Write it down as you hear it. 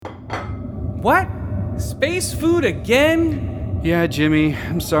What? Space food again? Yeah, Jimmy,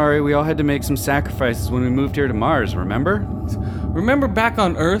 I'm sorry. We all had to make some sacrifices when we moved here to Mars, remember? Remember back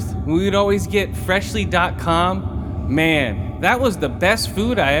on Earth, we would always get freshly.com? Man, that was the best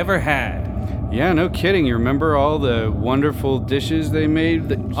food I ever had. Yeah, no kidding. You remember all the wonderful dishes they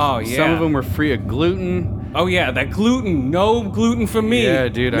made? Oh, yeah. Some of them were free of gluten. Oh yeah, that gluten. No gluten for me. Yeah,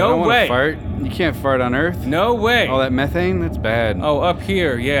 dude, I no don't want way. to fart. You can't fart on Earth. No way. All that methane, that's bad. Oh, up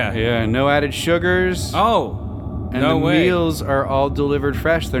here, yeah. Yeah, no added sugars. Oh, and no the way. meals are all delivered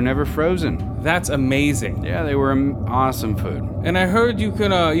fresh. They're never frozen. That's amazing. Yeah, they were awesome food. And I heard you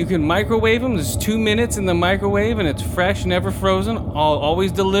can microwave them. There's 2 minutes in the microwave, and it's fresh, never frozen,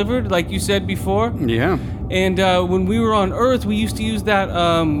 always delivered, like you said before. Yeah. And when we were on Earth, we used to use that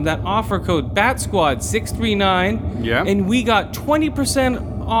offer code Bat Squad 639. Yeah. And we got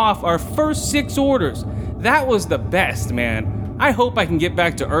 20% off our first 6 orders. That was the best, man. I hope I can get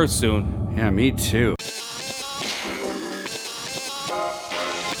back to Earth soon. Yeah, me too.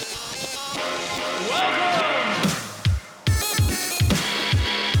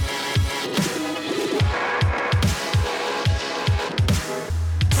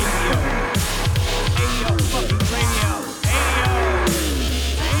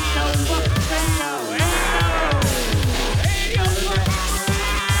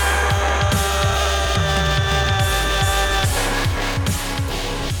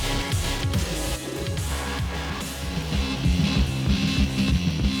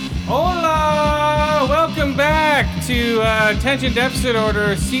 Hola! Welcome back to Attention Deficit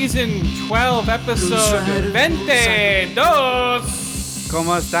Order, Season 12, Episode 22.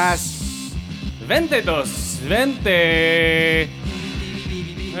 ¿Cómo estás? 20.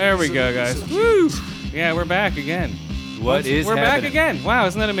 There we go, guys. Woo! Yeah, we're back again. What is We're happening? back again. Wow,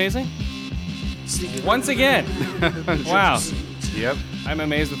 isn't that amazing? Once again. Wow. Yep. I'm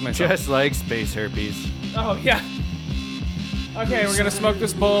amazed with myself. Just like space herpes. Oh, yeah. Okay, we're gonna smoke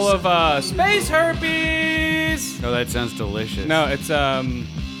this bowl of space herpes. Oh, that sounds delicious. No, it's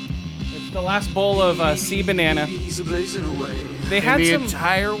the last bowl of sea banana. They had the some.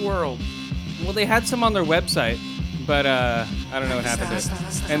 entire world. Well, they had some on their website, but I don't know what happened to it.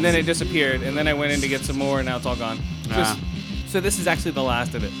 And then it disappeared. And then I went in to get some more, and now it's all gone. So this is actually the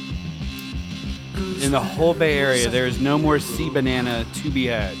last of it. In the whole Bay Area, there is no more sea banana to be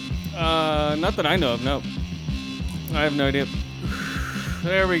had. Not that I know of. No, I have no idea.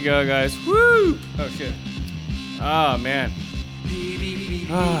 There we go, guys. Woo! Oh shit. Oh man.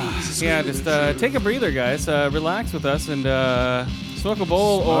 Yeah, just take a breather, guys. Relax with us and smoke a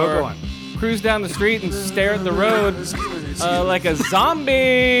bowl or one. cruise down the street and stare at the road like a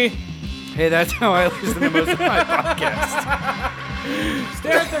zombie. Hey, that's how I listen to most of my podcasts.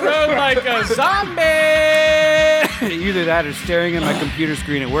 Stare at the road like a zombie. Either that or staring at my computer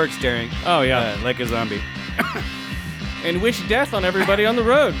screen at work, Oh yeah. like a zombie. And wish death on everybody on the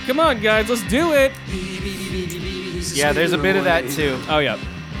road. Come on, guys, let's do it. Yeah, there's a bit of that too. Oh yeah.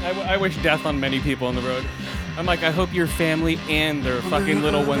 I wish death on many people on the road. I'm like, I hope your family and their fucking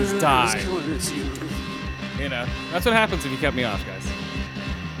little ones die. You know, that's what happens if you cut me off, guys.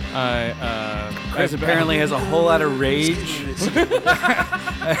 Chris apparently has a whole lot of rage.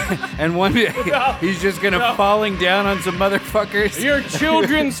 And one day, he's just gonna falling down on some motherfuckers. Your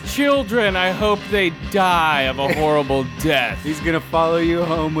children's children, I hope they die of a horrible death. He's gonna follow you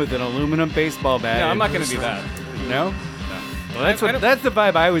home with an aluminum baseball bat. No, I'm not gonna do that. No? No. Well, that's I don't- that's the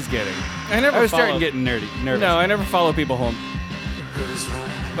vibe I was getting. I never I was follow- starting getting nervous. No, I never follow people home.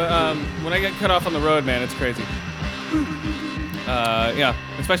 But when I get cut off on the road, man, it's crazy. Yeah,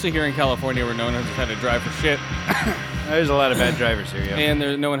 especially here in California where no one has had to drive for shit. There's a lot of bad drivers here, yeah.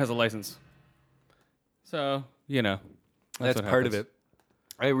 And no one has a license. So, you know. That's what part of happens.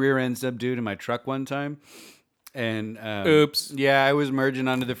 it. I rear-ended some dude in my truck one time. And Oops. Yeah, I was merging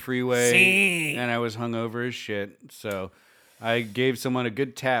onto the freeway. See. And I was hungover as shit. So I gave someone a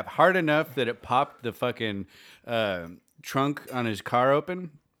good tap, hard enough that it popped the fucking trunk on his car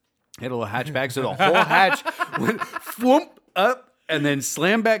open. Hit a little hatchback, so the whole hatch went thwomp up and then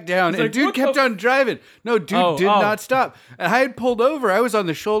slammed back down. And like, dude what kept the- on driving. No, dude did oh. not stop. And I had pulled over. I was on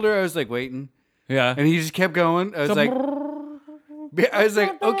the shoulder. I was like waiting. Yeah. And he just kept going. I was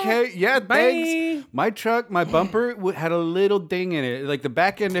like, okay, yeah, thanks. My truck, my bumper had a little ding in it. Like the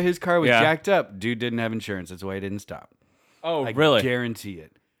back end of his car was Yeah. jacked up. Dude didn't have insurance. That's why he didn't stop. Oh, I really? guarantee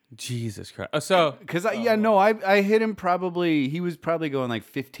it. Jesus Christ. So, Because I hit him probably, he was probably going like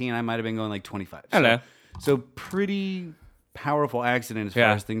 15. I might have been going like 25. Hello. So pretty powerful accident as far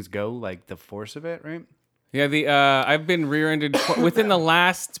Yeah. as things go, like the force of it, right? yeah, I've been rear-ended within the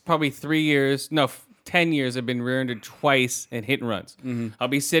last probably 3 years. No, 10 years, I've been rear-ended twice and hit and runs. I'll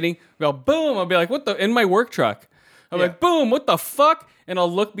be sitting, well, boom, I'll be like, what the, in my work truck. I'm like, boom, what the fuck? And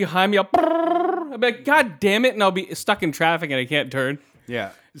I'll look behind me, I'll be like, God damn it, and I'll be stuck in traffic and I can't turn.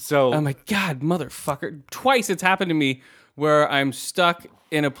 Yeah. So I'm like, God, motherfucker. Twice it's happened to me where I'm stuck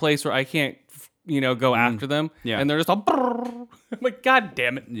in a place where I can't, go after them. Yeah. And they're just all, I'm like, God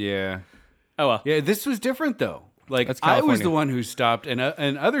damn it. yeah. Oh, well. Yeah, this was different though. Like That's I was California. the one who stopped and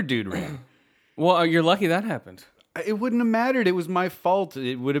other dude ran. Well, you're lucky that happened. It wouldn't have mattered. It was my fault.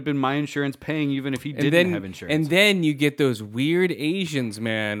 It would have been my insurance paying even if he didn't have insurance. And then you get those weird Asians,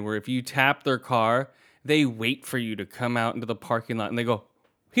 man, where if you tap their car, they wait for you to come out into the parking lot and they go,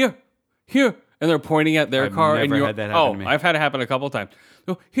 here, and they're pointing at their I've tive and never you're, had that happen to me. I've had it happen a couple of times.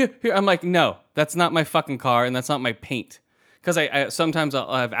 Go, here. I'm like, no, that's not my fucking car and that's not my paint. Because I sometimes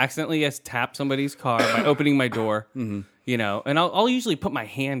I've accidentally tapped somebody's car by opening my door, and I'll usually put my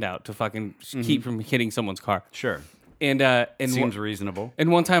hand out to fucking keep from hitting someone's car. Sure. And Seems reasonable.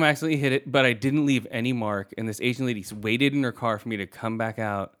 And one time I accidentally hit it, but I didn't leave any mark. And this Asian lady waited in her car for me to come back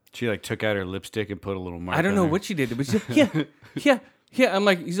out. She like took out her lipstick and put a little mark. I don't on know there. what she did, but she's like, yeah. I'm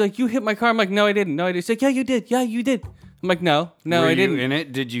like, he's like, you hit my car. I'm like, no, I didn't. She's like, yeah, you did. Yeah, you did. I'm like, no, Were I you didn't. in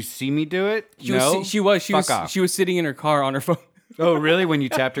it? Did you see me do it? She no. was. She Fuck off. was sitting in her car on her phone. Oh, really? When you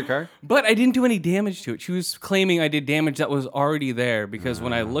tapped her car? But I didn't do any damage to it. She was claiming I did damage that was already there because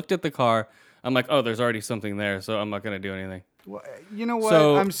when I looked at the car, I'm like, oh, there's already something there, so I'm not going to do anything. Well, you know what?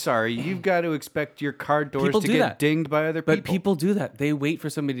 So- I'm sorry. You've got to expect your car doors People to do get that. dinged by other people. But people do that. They wait for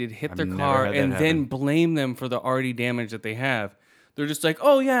somebody to hit their never car had that and then happen. blame them for the already damage that they have. They're just like,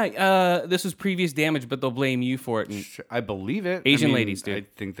 oh, yeah, this was previous damage, but they'll blame you for it. And Sure, I believe it. Asian ladies, dude. I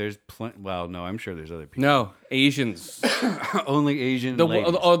think there's plenty. Well, no, I'm sure there's other people. no, Asians. Only Asian The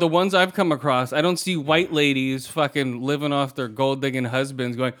ladies. the ones I've come across, I don't see white ladies fucking living off their gold digging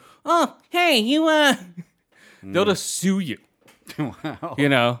husbands going, oh, hey, you, They'll just sue you.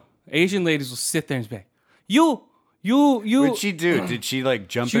 Wow. Asian ladies will sit there and be like, you. What'd she do? Did she like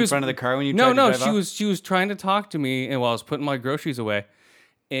jump She in was- front of the car when you No, tried to drive she off? was trying to talk to me and while I was putting my groceries away.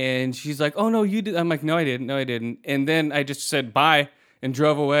 And she's like, "Oh no, you did." I'm like, "No, I didn't." And then I just said bye and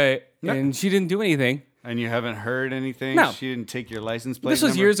drove away and she didn't do anything. And you haven't heard anything? No. She didn't take your license plate This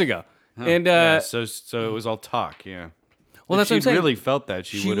was number? years ago. Huh. And Yeah, so it was all talk, yeah. well, that's if what I'm she saying. really felt that,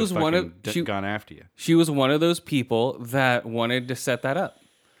 she would have was one of- fucking she- gone after you. She was one of those people that wanted to set that up.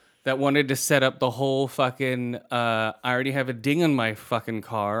 That wanted to set up the whole fucking I already have a ding on my fucking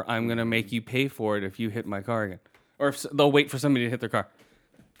car. I'm going to make you pay for it if you hit my car again. Or if they'll wait for somebody to hit their car.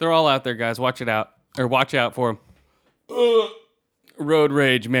 They're all out there, guys. Watch it out. Or watch out for them. Road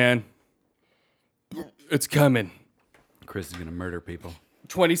rage, man. It's coming. Chris is gonna murder people.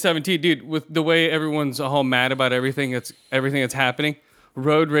 2017, dude, with the way everyone's all mad about everything that's happening,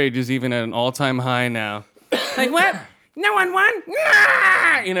 road rage is even at an all-time high now. Like, what? No one won?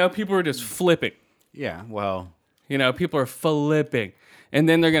 Nah! People are just flipping. Yeah, well, People are flipping. And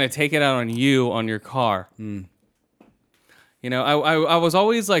then they're going to take it out on you on your car. I was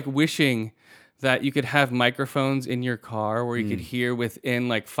always like wishing that you could have microphones in your car where you could hear within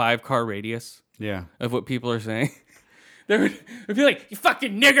like 5-car radius yeah. of what people are saying. They would be like, you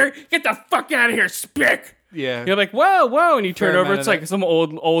fucking nigger, get the fuck out of here, spick. Yeah. You're like, whoa, and you turn Fair over, amount it's of like that. some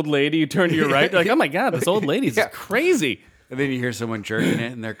old lady. You turn to your right, you're like, oh my god, this old lady's Yeah. crazy. And then you hear someone jerking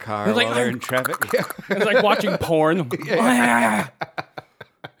it in their car It's like, while they're in traffic. Yeah. It's like watching porn.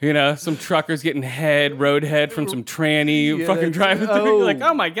 Some truckers getting road head from some tranny Yeah, fucking that's- driving through. You're like,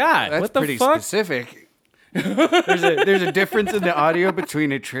 oh my god, That's what the pretty fuck? specific. there's a difference in the audio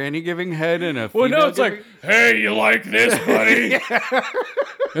between a tranny giving head and a Well, female no, it's like, hey, you like this, buddy?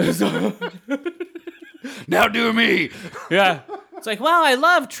 now do me. Yeah. It's like, well, I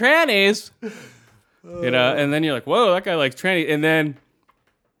love trannies. And then you're like, whoa, that guy likes trannies. And then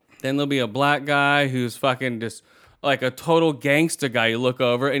there'll be a black guy who's fucking just like a total gangsta guy. You look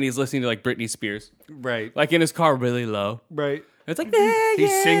over and he's listening to like Britney Spears, Right. like in his car really low. Right. It's like,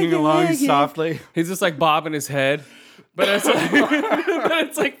 He's singing along softly. He's just like bobbing his head. But it's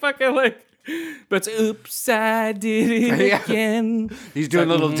like, fucking like, but it's, oops, I did it Yeah. again. He's doing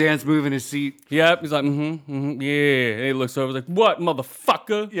a little dance move in his seat. Yep. He's like, yeah. And he looks over, like, what,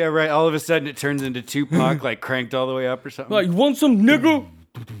 motherfucker? Yeah, right. All of a sudden it turns into Tupac, like cranked all the way up or something. Like, you want some nigga?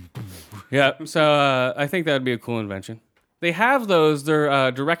 Yeah, so I think that would be a cool invention. They have those,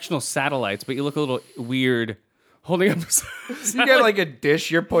 they're directional satellites, but you look a little weird holding up a you got like a dish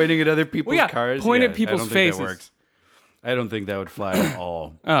you're pointing at other people's yeah, cars. point at I people's don't think faces. That works. I don't think that would fly at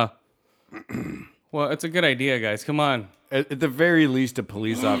all. Oh. Well, it's a good idea, guys. Come on. at the very least, a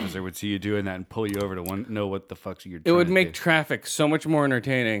police officer would see you doing that and pull you over to know what the fuck you're. It would to make do. traffic so much more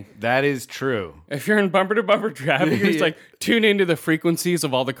entertaining. That is true. If you're in bumper to bumper traffic, you're just like tune into the frequencies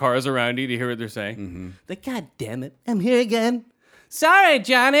of all the cars around you to hear what they're saying. Like, God damn it, I'm here again. Sorry,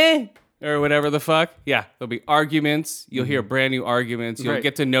 Johnny. Or whatever the fuck. Yeah, there'll be arguments. You'll hear brand new arguments. You'll Right.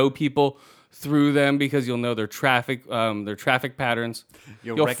 get to know people through them because you'll know their traffic patterns.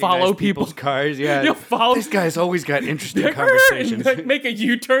 You'll recognize follow people's people. cars. Yeah, You'll follow. This guy's always got interesting and, conversations. like, make a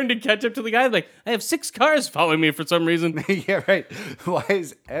U-turn to catch up to the guy. Like, I have 6 cars following me for some reason. Yeah, right. Why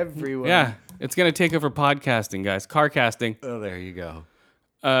is everyone? Yeah, it's gonna take over podcasting, guys. Car casting. Oh, there you go.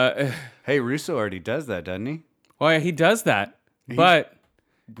 Uh, Hey, Russo already does that, doesn't he? well, yeah, he does that, but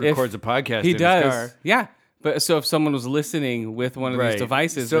Records a podcast. he in does. His car. Yeah, but so if someone was listening with one of Right. these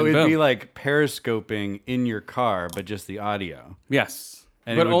devices, so then it'd boom. be like periscoping in your car, but just the audio, yes,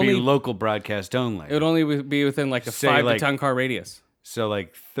 and but it would only be local broadcast only. it would only be within like a Say, 5 like- to 10 car radius, So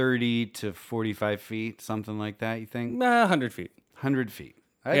like 30 to 45 feet, something like that. You think 100 feet. 100 feet?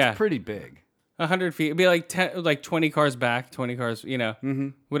 That's Yeah. pretty big. 100 feet. It'd be like 20 cars back, 20 cars,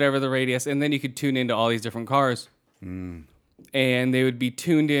 whatever the radius. And then you could tune into all these different cars. And they would be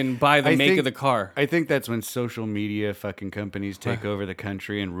tuned in by the I make think- of the car. I think that's when social media fucking companies take over the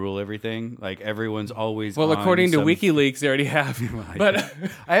country and rule everything. Like everyone's always. Well, on according to some- WikiLeaks, they already have. But,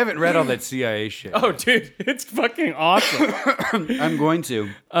 I haven't read all that CIA shit. oh, dude, it's fucking awesome. I'm going to.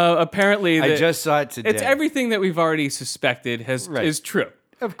 Apparently, I just saw it today. it's everything that we've already suspected Right. is true.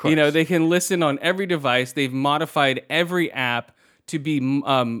 Of course. You know, they can listen on every device. They've modified every app to be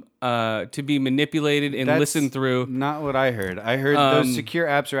manipulated and That's listened through. Not what I heard. I heard those secure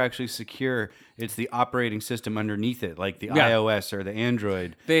apps are actually secure. It's the operating system underneath it, like the Yeah. iOS or the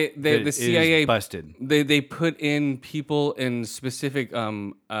Android. The that is CIA busted. They put in people in specific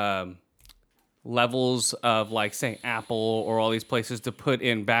levels of, like, say, Apple or all these places to put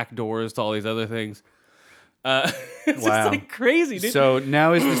in back doors to all these other things. It's Wow. just like crazy, dude. So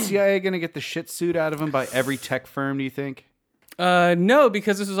now is the CIA going to get the shit suit out of them by every tech firm? Do you think? No,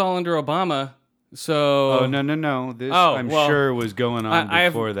 because this is all under Obama. So Oh no! This Oh, I'm well, sure was going on I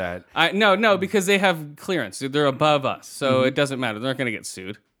have- before that. No, because they have clearance. They're above us, so it doesn't matter. They're not going to get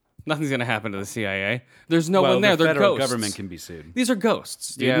sued. Nothing's going to happen to the CIA. There's no Well, one there. the They're federal ghosts. government can be sued. These are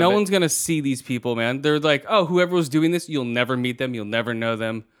ghosts, dude. Yeah, no but- one's going to see these people, man. They're like, oh, whoever was doing this, you'll never meet them. You'll never know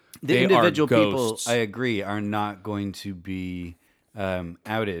them. The They individual are people, ghosts. I agree, are not going to be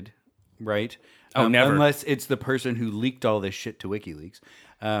outed, right? Oh, never. Unless it's the person who leaked all this shit to WikiLeaks.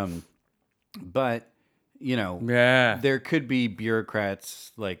 But, you know, Yeah. there could be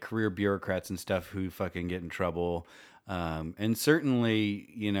bureaucrats, like career bureaucrats and stuff, who fucking get in trouble. And certainly,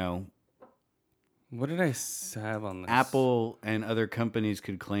 you know, What did I have on this? Apple and other companies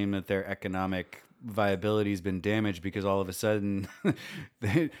could claim that their economic viability has been damaged because all of a sudden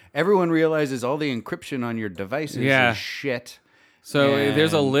everyone realizes all the encryption on your devices Yeah. is shit. So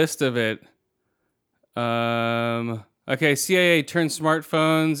there's a And- list of it. Okay, CIA turned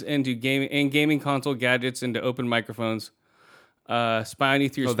smartphones into gaming console gadgets into open microphones. Spy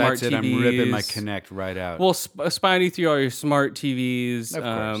underneath your Oh, smart that's it. TVs. I'm ripping my Connect right out. Well, spy underneath all your smart TVs. Of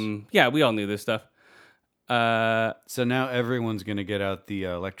course. Yeah, we all knew this stuff. So now everyone's going to get out the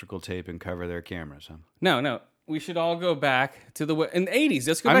electrical tape and cover their cameras, huh? No. We should all go back to in the 80s.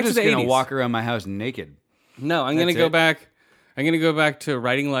 Let's go I'm back just to the going 80s. to walk around my house naked. No, I'm going to That's go it? back. I'm going to go back to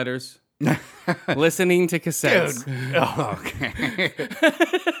writing letters, listening to cassettes. Oh, okay.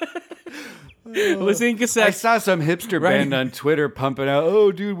 Listening to I cassettes. saw some hipster Right. band on Twitter pumping out,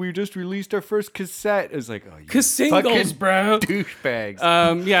 "Oh, dude, we just released our first cassette." It was like, "Oh, you Singles, fucking bro. douchebags."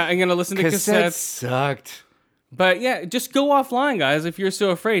 Yeah, I'm going to listen to Cassettes cassettes. sucked. But yeah, just go offline, guys. If you're so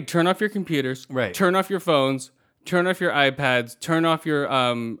afraid, turn off your computers. Right. Turn off your phones. Turn off your iPads. Turn off your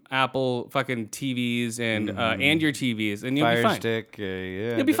Apple fucking TVs and your TVs, and you'll be Fire fine. stick.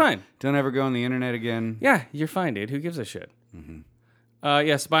 Yeah, You'll be fine. Don't ever go on the internet again. Yeah, you're fine, dude. Who gives a shit? Mm-hmm.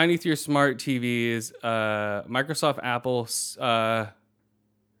 Yeah, spy underneath your smart TVs. Microsoft, Apple,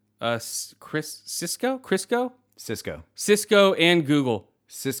 Cisco, and Google.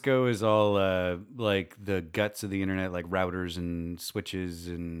 Cisco is all like the guts of the internet, like routers and switches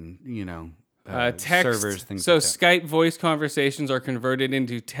and Text. servers, things So like that. Skype voice conversations are converted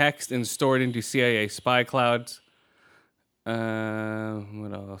into text and stored into CIA spy clouds. What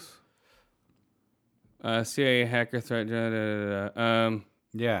else? CIA hacker threat.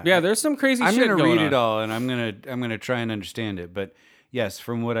 Yeah, Yeah, there's some crazy I'm shit gonna going read on. it all, and I'm gonna try and understand it. But yes,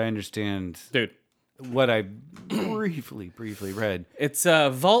 from what I understand, Dude. what I briefly read, It's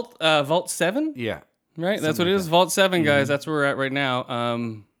Vault 7, yeah, right? That's what Something it like is. Vault 7, guys. That's where we're at right now.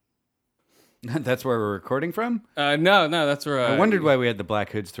 That's where we're recording from? No, that's where I wondered why we had the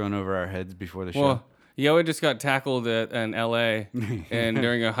black hoods thrown over our heads before the show. Well, Yoa just got tackled in L.A. and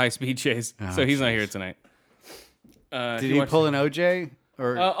during a high-speed chase, so he's not here tonight. Did he pull an OJ?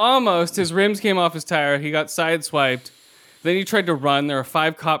 Or almost. His rims came off his tire. He got sideswiped. Then he tried to run. There are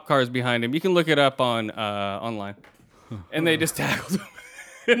 5 cop cars behind him. You can look it up on online. And they just tackled him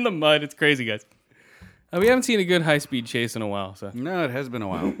in the mud. It's crazy, guys. We haven't seen a good high-speed chase in a while, so No, it has been a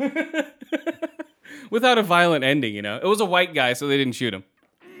while. without a violent ending, you know. It was a white guy, so they didn't shoot him.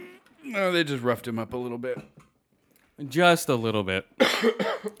 No, they just roughed him up a little bit. Just a little bit.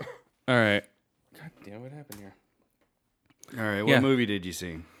 All right. God damn, what happened here? All right, what Yeah. movie did you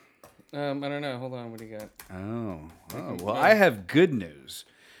see? I don't know. Hold on. What do you got? Well, I have good news,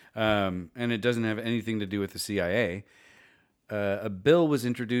 and it doesn't have anything to do with the CIA. A bill was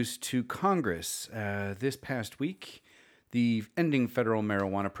introduced to Congress this past week, the Ending Federal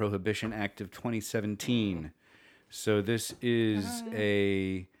Marijuana Prohibition Act of 2017. So this is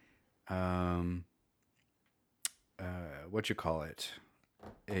a, a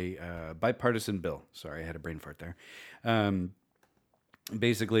bipartisan bill. Sorry, I had a brain fart there.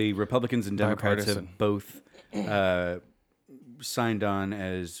 Basically, Republicans and Democrats Bipartisan. have both signed on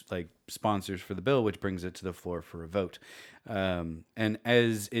as like sponsors for the bill, which brings it to the floor for a vote. And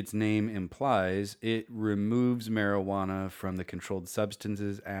as its name implies, it removes marijuana from the Controlled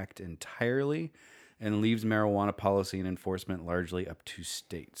Substances Act entirely and leaves marijuana policy and enforcement largely up to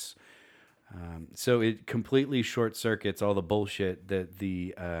states. So it completely short circuits all the bullshit that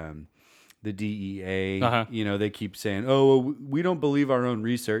the DEA, they keep saying, oh, well, we don't believe our own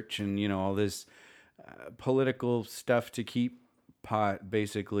research and, all this political stuff to keep pot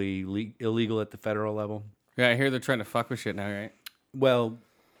basically illegal at the federal level. Yeah, I hear they're trying to fuck with shit now, right? Well,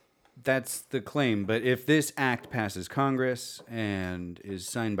 that's the claim. But if this act passes Congress and is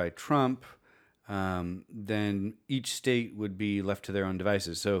signed by Trump, then each state would be left to their own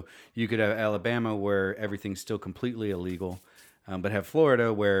devices. So you could have Alabama where everything's still completely illegal, but have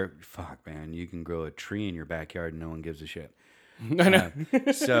Florida where, fuck, man, you can grow a tree in your backyard and no one gives a shit. I know.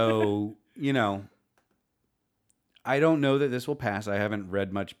 So, I don't know that this will pass. I haven't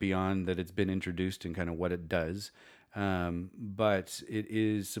read much beyond that it's been introduced and kind of what it does. But it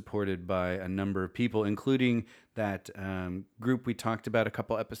is supported by a number of people, including that group we talked about a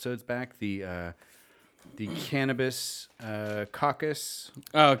couple episodes back, the Cannabis Caucus.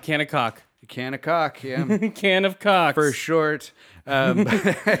 Oh, can of cock. Can of Cock, yeah. Can of cock. For short.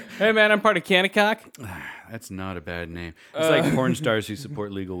 Hey, man, I'm part of Can of Cock. That's not a bad name. It's like porn stars who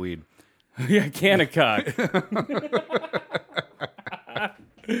support legal weed. Yeah, Can of Cock.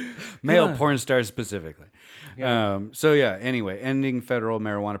 Male porn stars specifically. Anyway, Ending Federal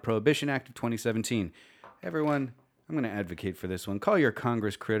Marijuana Prohibition Act of 2017. Everyone, I'm going to advocate for this one. Call your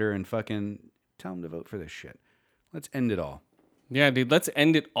Congress critter and fucking tell them to vote for this shit. Let's end it all. Yeah, dude, let's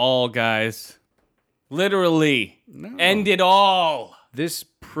end it all, guys. Literally. No. End it all. This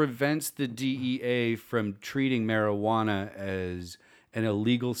prevents the DEA from treating marijuana as an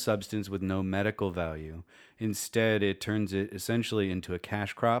illegal substance with no medical value. Instead, it turns it essentially into a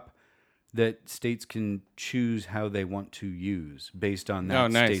cash crop that states can choose how they want to use based on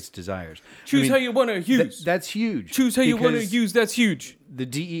that state's desires. Choose how you want to use. That's huge. Choose how you want to use. That's huge. The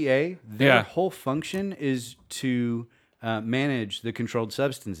DEA, their whole function is to manage the Controlled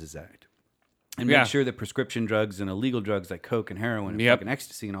Substances Act and make sure that prescription drugs and illegal drugs like coke and heroin and fucking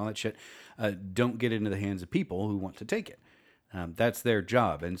ecstasy and all that shit don't get into the hands of people who want to take it. That's their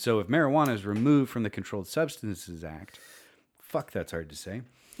job. And so if marijuana is removed from the Controlled Substances Act, fuck, that's hard to say.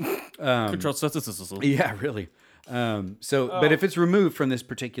 Controlled substances. Yeah, really. But if it's removed from this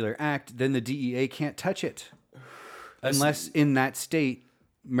particular act, then the DEA can't touch it unless in that state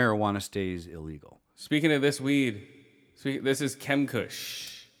marijuana stays illegal. Speaking of this weed, this is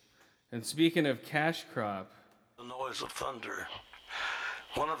Chemkush. And speaking of cash crop, the noise of thunder.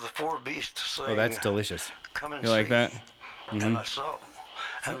 One of the 4 beasts saying, oh, that's delicious. Come and you like see. that? And I saw,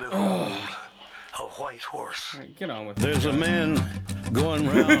 and behold, a white horse. Right, get on with it. There's a man going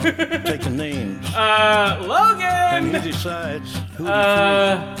around taking names, Logan! and he decides who to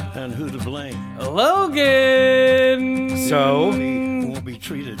free and who to blame. Logan! So, Won't be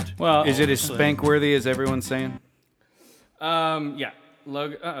treated. Well, is it as spank worthy as everyone's saying? yeah.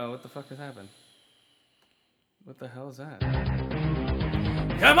 Logan. What the fuck has happened? What the hell is that?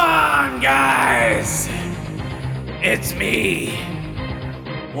 Come on, guys! It's me,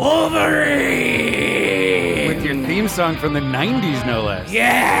 Wolverine! With your theme song from the 90s, no less.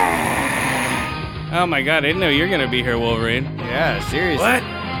 Yeah! Oh my god, I didn't know you were gonna be here, Wolverine. Yeah, seriously. What?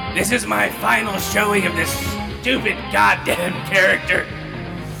 This is my final showing of this stupid goddamn character.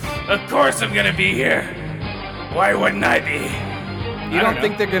 Of course I'm gonna be here. Why wouldn't I be? You don't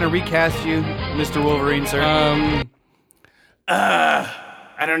think they're gonna recast you, Mr. Wolverine, sir?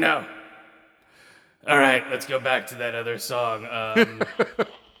 I don't know. All right, let's go back to that other song.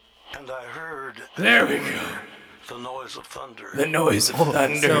 And I heard There we go. the noise of thunder. The noise of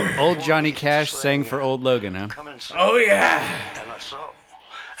thunder. So old Johnny Cash sang for old Logan, huh? Come and see. Oh yeah, And I saw,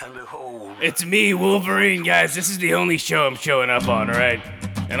 and behold, it's me, Wolverine, guys. This is the only show I'm showing up on, all right?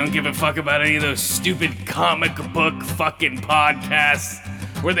 I don't give a fuck about any of those stupid comic book fucking podcasts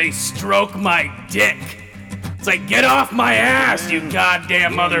where they stroke my dick. It's like, get off my ass, you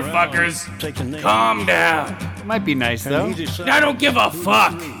goddamn motherfuckers. Calm down. It might be nice though. I don't give a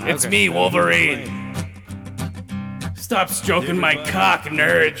fuck. It's me, Wolverine. Stop stroking my cock,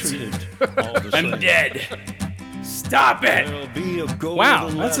 nerds. I'm dead. Stop it. Wow,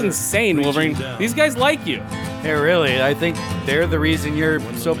 that's insane, Wolverine. These guys like you. Hey, really, I think they're the reason you're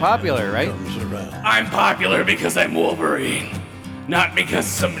so popular, right? I'm popular because I'm Wolverine. Not because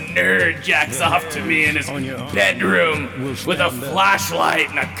some nerd jacks off to me in his bedroom with a flashlight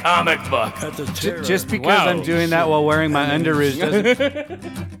and a comic book. Just because Wow. I'm doing that while wearing my underoos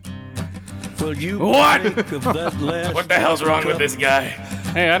doesn't... What? What the hell's wrong with this guy?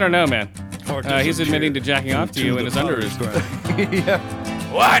 Hey, I don't know, man. He's admitting to jacking off to you in his underoos.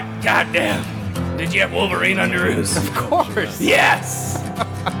 What? Goddamn. Did you have Wolverine underoos? Of course. Yes!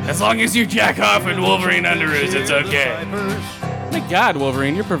 As long as you jack off in Wolverine underoos, it's okay. My God,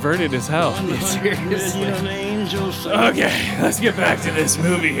 Wolverine, you're perverted as hell. Seriously. Okay, let's get back to this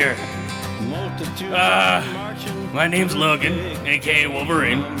movie here. My name's Logan, aka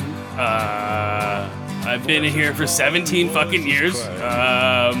Wolverine. I've been here for 17 fucking years.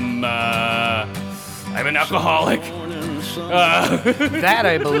 I'm an alcoholic. That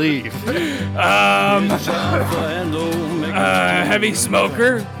I believe. Heavy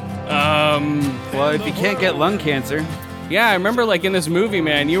smoker. Well, if you can't get lung cancer, Yeah, I remember like in this movie,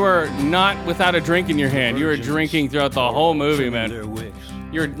 man, you were not without a drink in your hand. You were drinking throughout the whole movie, man.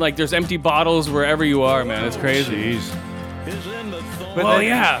 You're like, there's empty bottles wherever you are, man. It's crazy. but Well, then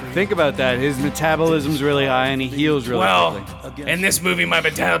yeah. think about that. His metabolism's really high and he heals really Well, quickly. in this movie, my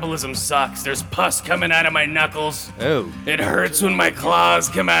metabolism sucks. There's pus coming out of my knuckles. Oh, It hurts when my claws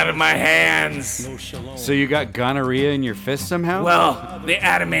come out of my hands. so you got gonorrhea in your fist somehow? Well, the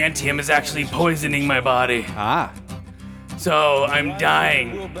adamantium is actually poisoning my body. Ah, So I'm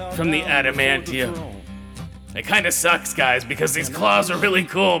dying from the adamantium. It kind of sucks, guys, because these claws are really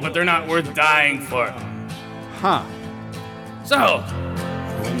cool, but they're not worth dying for. huh. So,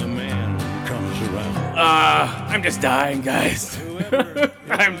 When the man comes around, I'm just dying, guys.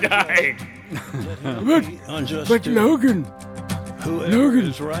 I'm dying. unjust Logan, whoever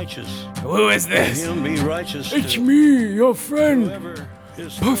is righteous, who is this? him be righteous still. me, your friend, Whoever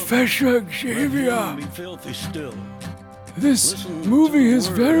is Professor let Xavier. him be filthy still. This movie is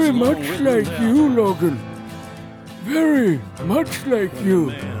very much like you, Logan. Very much like you.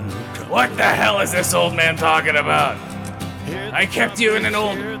 Man who comes What the hell is this old man talking about? I kept you in an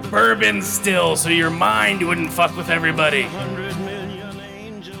old bourbon still so your mind wouldn't fuck with everybody. 100 million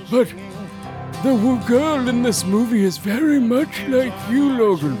angels. But the girl in this movie is very much like you,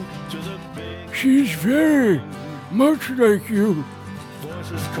 Logan. To the big She's very much like you.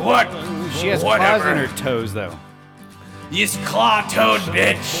 voices What? She has Whatever. claws in her toes, though. You claw-toed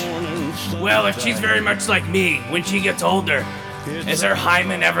bitch. calling and sun. Well, if she's very much like me, when she gets older, is her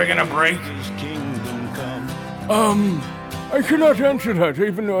hymen ever gonna break? His kingdom come. I cannot answer that,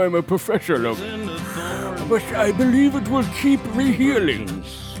 even though I'm a professor, Logan. And the thorns But I believe it will keep rehealing,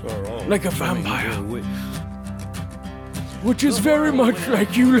 are all like a coming vampire, your way. which is very much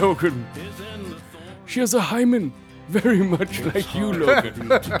like you, Logan. She has a hymen, very much like you, Logan.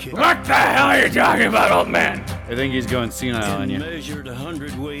 What the hell are you talking about, old man? I think he's going senile on you. Measured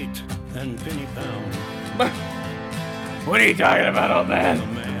 100 weight and penny pound. What are you talking about, old The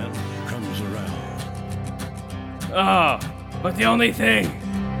man? man comes around. Oh, but the only thing,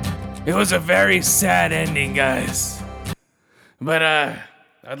 it was a very sad ending, guys. But,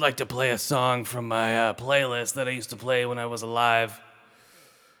 I'd like to play a song from my playlist that I used to play when I was alive.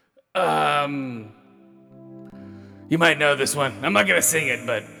 You might know this one. I'm not gonna sing it,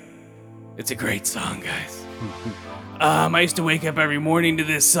 but it's a great song, guys. I used to wake up every morning to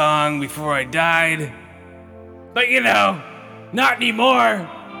this song before I died. But you know, not anymore.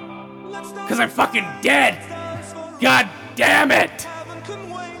 Cause I'm fucking dead. God damn it.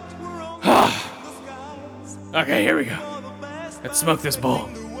 Okay, here we go. Let's smoke this bowl.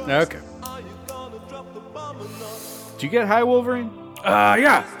 Okay. Did you get high, Wolverine?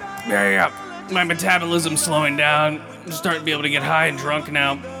 Yeah. My metabolism's slowing down. I'm starting to be able to get high and drunk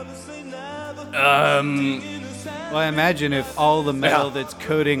now. Well, I imagine if all the metal that's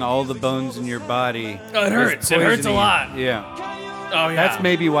coating all the bones in your body. Oh, it hurts. It hurts a poisoning- lot. Yeah. Oh, yeah. That's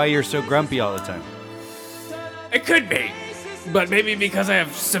maybe why you're so grumpy all the time. It could be. But maybe because I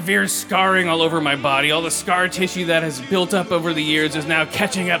have severe scarring all over my body, all the scar tissue that has built up over the years is now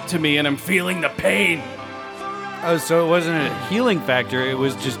catching up to me and I'm feeling the pain. Oh, so it wasn't a healing factor, it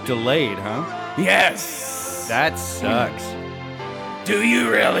was just delayed, huh? Yes. That sucks. Do you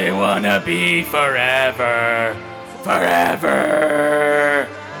really want to be forever? Forever.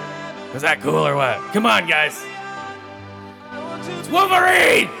 Is that cool or what? Come on, guys. It's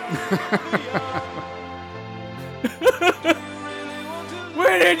Wolverine!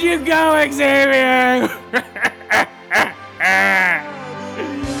 Where did you go, Xavier?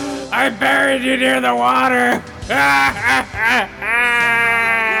 I buried you near the water.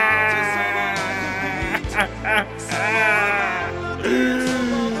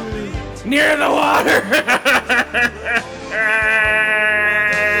 Near the water.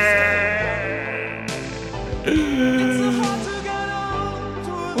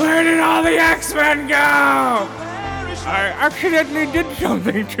 Where did all the X-Men go? I accidentally did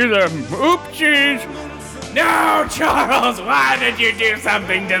something to them. Oopsies. No, Charles, why did you do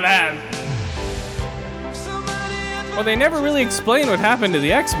something to them? Well, they never really explain what happened to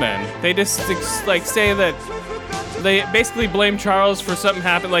the X-Men. They just say that they basically blame Charles for something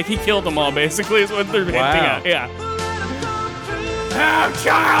happened, like he killed them all, basically, is what they're hinting at. Yeah. Oh,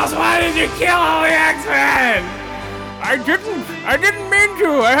 Charles, why did you kill all the X-Men? I didn't mean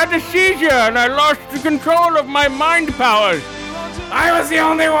to. I had a seizure and I lost the control of my mind powers. I was the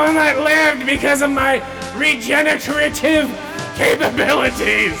only one that lived because of my regenerative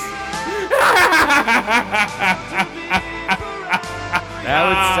capabilities. That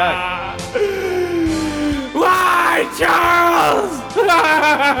would suck. Why, Charles?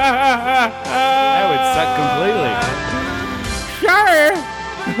 That would suck completely. Sure.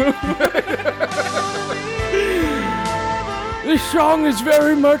 This song is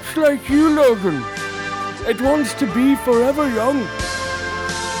very much like you, Logan. It wants to be forever young.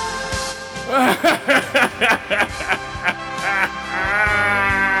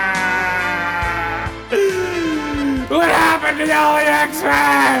 What happened to all the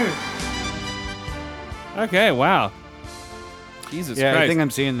X-Men? Okay, wow. Jesus Yeah, Christ. I think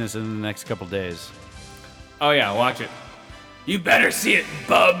I'm seeing this in the next couple days. Oh yeah, watch it. You better see it,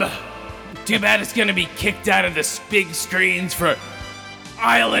 bub. Too bad it's gonna be kicked out of the big screens for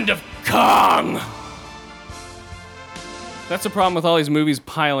Island of Kong. That's the problem with all these movies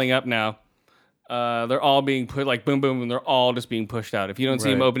piling up now. They're all being put like boom, boom, and they're all just being pushed out. If you don't see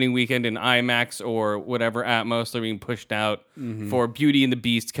them Right. opening weekend in IMAX or whatever Atmos, they're being pushed out for Beauty and the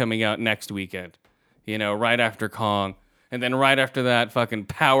Beast coming out next weekend. You know, right after Kong, and then right after that, fucking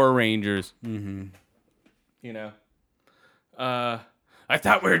Power Rangers. You know. I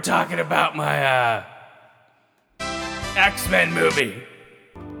thought we were talking about my X-Men movie.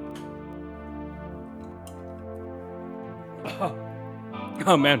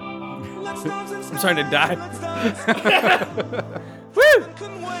 Oh man, I'm starting to die. Woo!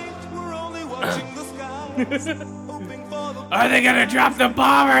 Are they gonna drop the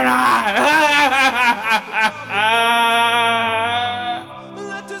bomb or not?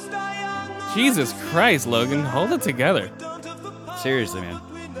 Jesus Christ, Logan, hold it together. Seriously, man.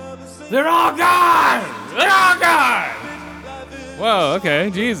 They're all gone! They're all gone! Whoa, okay,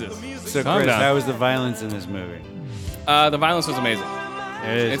 Jesus. So, Calm Chris, down. how was the violence in this movie? The violence was amazing.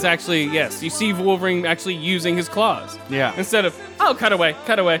 It's actually, yes, you see Wolverine actually using his claws. Yeah. Instead of, oh, cut away,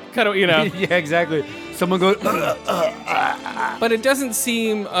 you know. Yeah, exactly. Someone goes, But it doesn't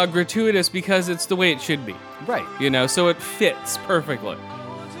seem gratuitous because it's the way it should be. right. You know, so it fits perfectly.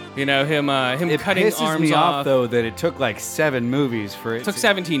 You know, him It cutting pisses arms me off. off, though, that it took like 7 movies for it. It took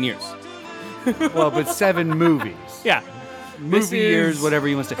 17 years. Well, but 7 movies. Yeah. Movie years, whatever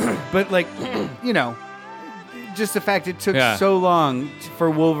you want to say. But, like, you know, just the fact it took Yeah. so long for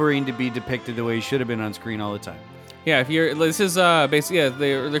Wolverine to be depicted the way he should have been on screen all the time. Yeah, this is basically, yeah,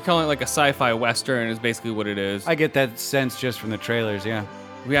 they're calling it like a sci-fi western is basically what it is. I get that sense just from the trailers, yeah.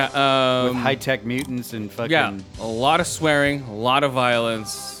 Yeah, With high-tech mutants and fucking... yeah, a lot of swearing, a lot of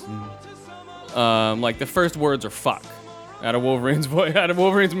violence. Like the first words are "fuck" out of Wolverine's voice, out of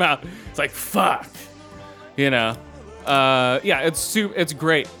Wolverine's mouth. It's like "fuck," you know. Yeah, it's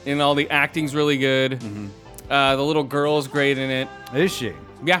great, and all the acting's really good. The little girl's great in it. Is she?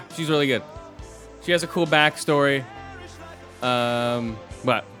 Yeah, she's really good. She has a cool backstory.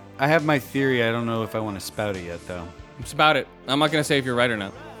 But I have my theory. I don't know if I want to spout it yet, though. it's about it. I'm not gonna say if you're right or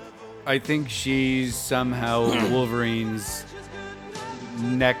not. I think she's somehow Wolverine's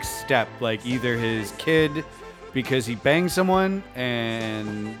next step, like either his kid because he banged someone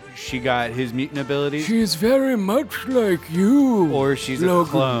and she got his mutant abilities, She is very much like you. or she's Logan.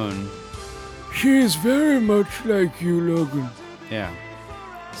 a clone. She is very much like you, Logan. Yeah.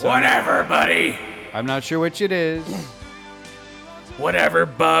 Whatever, buddy. I'm not sure which it is, Whatever,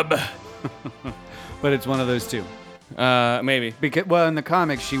 bub. but it's one of those two. Maybe. Because, well, in the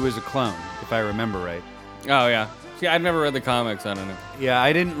comics, she was a clone, if I remember right. Oh, yeah. See, I've never read the comics. I don't know. Yeah,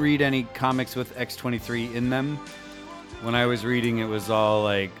 I didn't read any comics with X-23 in them. When I was reading, it was all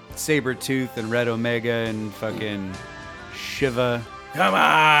like Sabretooth and Red Omega and fucking Shiva. Come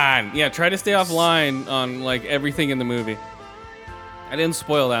on. Yeah, try to stay offline on, like, everything in the movie. I didn't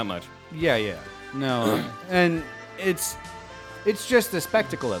spoil that much. Yeah. No, and it's just the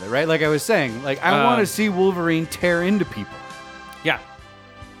spectacle of it, right? Like I was saying, like I want to see Wolverine tear into people. Yeah.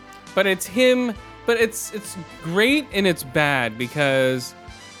 But it's him, but it's great and it's bad because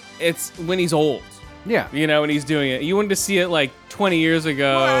it's when he's old. Yeah. You know, when he's doing it. You wanted to see it like 20 years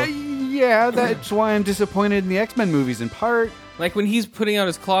ago. Yeah, that's why I'm disappointed in the X-Men movies in part. Like when he's putting out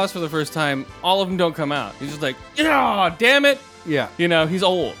his claws for the first time, all of them don't come out. He's just like, yeah, damn it. Yeah. You know, he's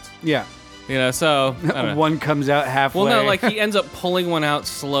old. Yeah. You know, so I don't know. One comes out halfway. Well, no, like he ends up pulling one out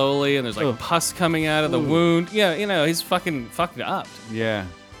slowly, and there's like pus coming out of the wound. Yeah, you know, he's fucking fucked up. Yeah.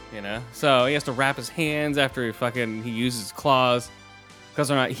 You know, so he has to wrap his hands after he uses his claws because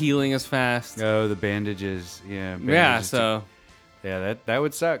they're not healing as fast. Oh, the bandages. Yeah. Yeah, bandages so yeah, that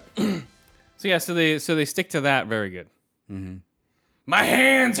would suck. so they stick to that very good. Mm-hmm. My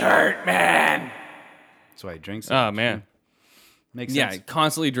hands hurt, man. That's why I drink so Oh much. man, Makes yeah, sense.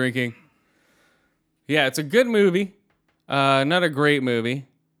 constantly drinking. Yeah, it's a good movie. Not a great movie.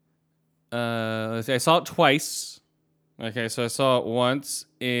 Let's see, I saw it twice. Okay, so I saw it once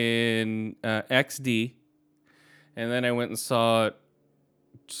in XD, and then I went and saw it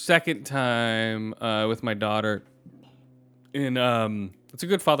second time with my daughter in it's a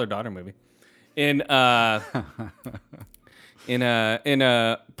good father-daughter movie in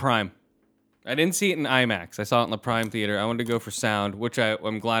Prime. I didn't see it in IMAX. I saw it in the Prime theater. I wanted to go for sound, which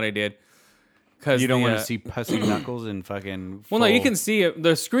I'm glad I did. You don't want to see Pussy Knuckles and fucking. Well, no, you full- can see it.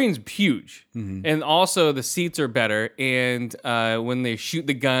 The screen's huge, and also the seats are better. And when they shoot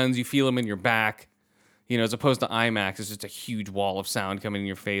the guns, you feel them in your back. You know, as opposed to IMAX, it's just a huge wall of sound coming in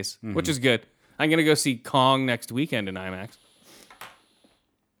your face, which is good. I'm gonna go see Kong next weekend in IMAX.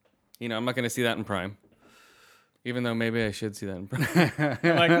 You know, I'm not gonna see that in Prime, even though maybe I should see that in Prime.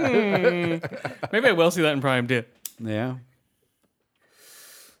 I'm like, maybe I will see that in Prime too. Yeah.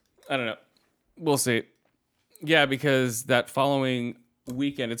 I don't know. We'll see. Yeah, because that following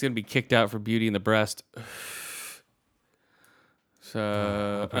weekend, it's going to be kicked out for Beauty and the Breast. So,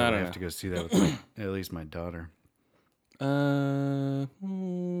 I'll I probably don't have know. to go see that with at least my daughter. Yeah,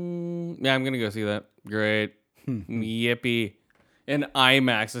 I'm going to go see that. Great. Yippee. And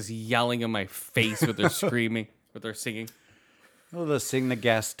IMAX is yelling in my face with their screaming, with their singing. Oh, they'll sing the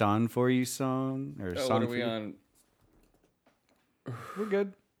Gaston for you song or Oh, song what are for we you. on? We're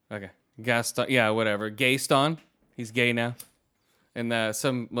good. Okay. Gaston. Yeah, whatever. Gayston. He's gay now. And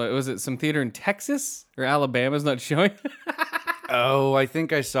some theater in Texas or Alabama's not showing? Oh, I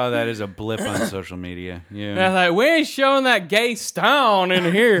think I saw that as a blip on social media. And Yeah. I thought, we ain't showing that gay stone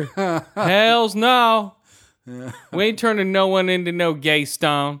in here. Hells no. We ain't turning no one into no gay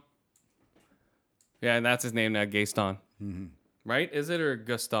stone. Yeah, and that's his name now, Gayston. Right? Is it or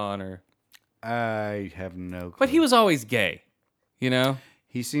Gaston or? I have no clue. But he was always gay, you know?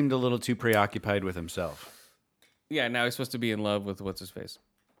 He seemed a little too preoccupied with himself. Yeah, now he's supposed to be in love with what's his face.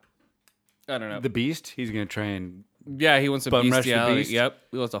 I don't know. The Beast, he's going to try and Yeah, he wants a Bum rush the bestiality. beast? Yep,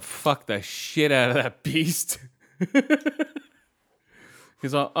 he wants to fuck the shit out of that beast.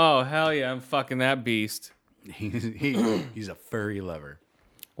 He's all, oh hell yeah, I'm fucking that beast. he's a furry lover.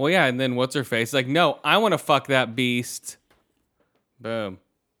 Well, yeah, and then what's her face? Like, no, I want to fuck that beast. Boom.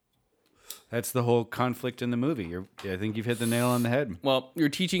 That's the whole conflict in the movie. I think you've hit the nail on the head. Well, you're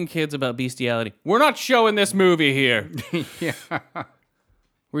teaching kids about bestiality. We're not showing this movie here. Yeah.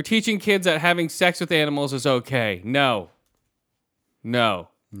 We're teaching kids that having sex with animals is okay. No. No.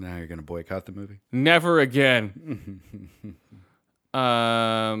 Now you're going to boycott the movie? Never again.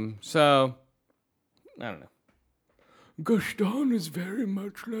 So, I don't know. Gaston is very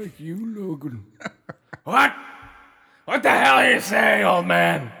much like you, Logan. What? What the hell are you saying, old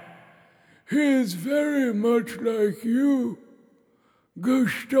man? He is very much like you.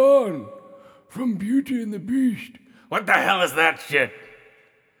 Gaston from Beauty and the Beast. What the hell is that shit?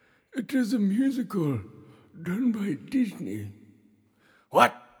 It is a musical done by Disney.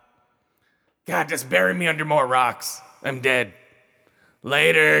 What? God, just bury me under more rocks. I'm dead.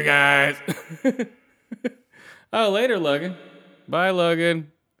 Later, guys. Oh, later, Logan. Bye,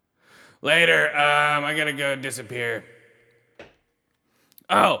 Logan. Later. I gotta go disappear.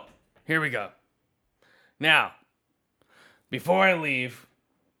 Oh, here we go. Now, before I leave,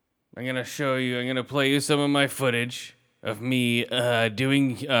 I'm gonna play you some of my footage of me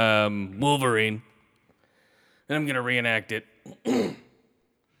doing Wolverine. And I'm gonna reenact it. Here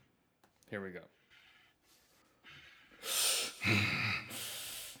we go.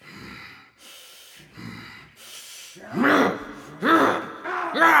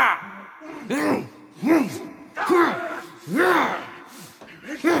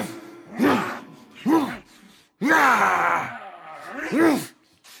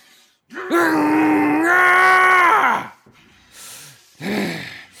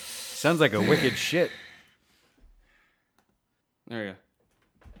 Sounds like a wicked shit. There you go.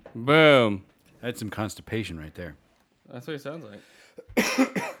 Boom. That's some constipation right there. That's what it sounds like.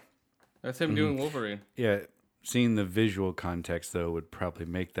 That's him doing Wolverine. Yeah, seeing the visual context though would probably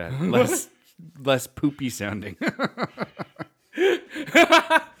make that less poopy sounding.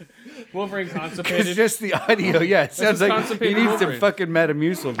 Wolverine It's constipated. just the audio. Yeah, it sounds just like he constipated needs some Wolverine. fucking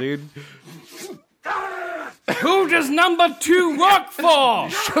Metamucil, dude. Who does number 2 work for?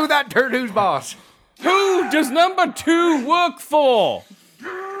 Show that turd who's boss. Who does number 2 work for?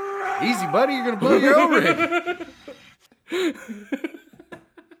 Easy, buddy. You're gonna blow your O-ring.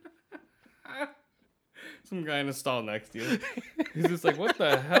 Some guy in a stall next to you. He's just like, what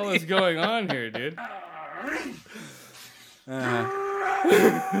the hell is going on here, dude?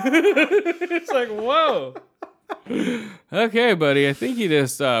 It's like, whoa. Okay, buddy. I think you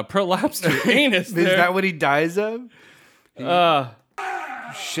just prolapsed your anus Is there. that what he dies of?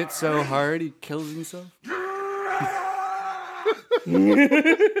 Shit so hard he kills himself.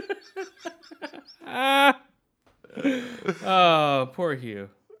 Oh, poor Hugh.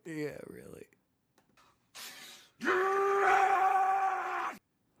 Yeah, really.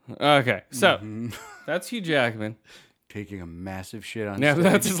 Okay, so that's Hugh Jackman. Taking a massive shit on Now stage.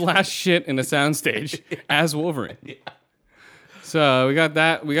 that's his last shit in a soundstage as Wolverine. So we got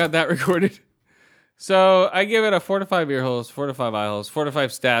that recorded. So I give it a 4 to 5 ear holes, 4 to 5 eye holes, 4 to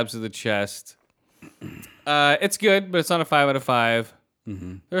 5 stabs to the chest. It's good, but it's not a 5 out of 5.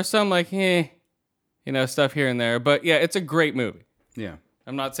 There's some like, stuff here and there. But yeah, it's a great movie. Yeah.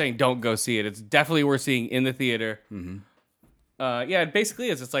 I'm not saying don't go see it. It's definitely worth seeing in the theater. Yeah, it basically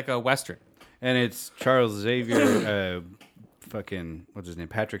is. It's like a Western. And it's Charles Xavier, fucking, what's his name?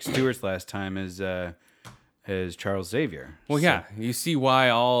 Patrick Stewart's last time as Charles Xavier. Well, yeah, you see why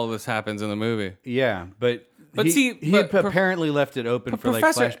all this happens in the movie. Yeah, but see, he but apparently left it open for like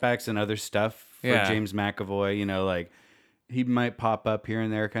Professor- flashbacks and other stuff for Yeah. James McAvoy. Like he might pop up here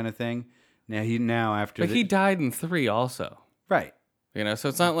and there, kind of thing. Now after But he died in 3 also. right, So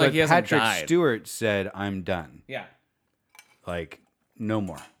it's not like but he hasn't Patrick died. Stewart said, "I'm done. Yeah. Like no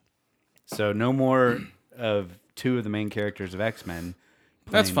more." So no more of 2 of the main characters of X-Men.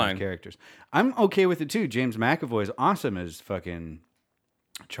 That's playing fine. those characters. I'm okay with it too. James McAvoy is awesome as fucking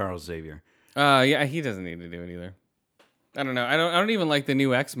Charles Xavier. Yeah, he doesn't need to do it either. I don't know. I don't even like the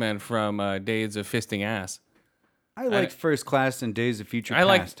new X-Men from Days of Fisting Ass. I liked First Class and Days of Future I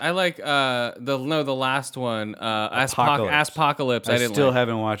Past. like the last one, Apocalypse. Apocalypse. I didn't still like.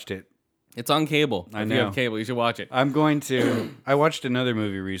 haven't watched it. It's on cable. I If you know. have cable, you should watch it. I'm going to. I watched another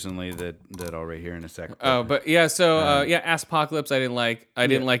movie recently that I'll right here in a second. Oh, but yeah, so Apocalypse I didn't like. I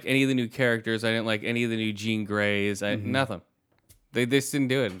didn't like any of the new characters. I didn't like any of the new Jean Greys. Nothing. They just didn't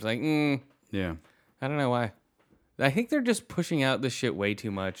do it. It's like, yeah, I don't know why. I think they're just pushing out this shit way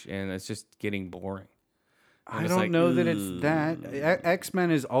too much, and it's just getting boring. I it's don't like, know that it's that. X-Men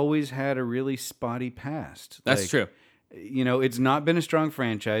has always had a really spotty past. That's Like, true. It's not been a strong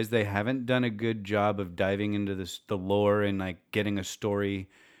franchise. They haven't done a good job of diving into the lore and like getting a story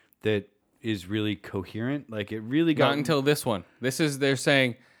that is really coherent. Like it really got Not until this one. They're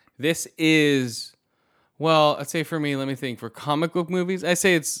saying this is, well, I'd say for me, let me think. For comic book movies, I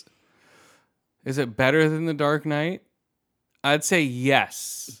say is it better than The Dark Knight? I'd say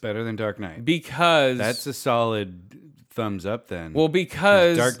yes. better than Dark Knight. Because That's a solid thumbs up then. well,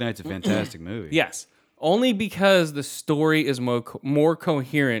 because Dark Knight's a fantastic movie. yes, only because the story is more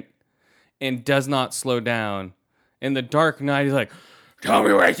coherent and does not slow down. In The Dark Knight, he's like, tell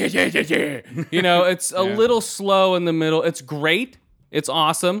me where it's a little slow in the middle. It's great. It's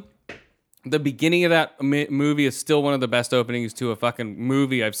awesome. The beginning of that movie is still one of the best openings to a fucking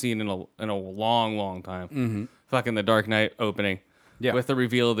movie I've seen in a long, long time. Fucking The Dark Knight opening. Yeah. With the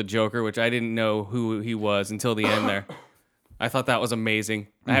reveal of the Joker, which I didn't know who he was until the end there. I thought that was amazing.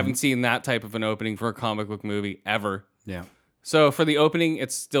 I haven't seen that type of an opening for a comic book movie ever. Yeah. So for the opening,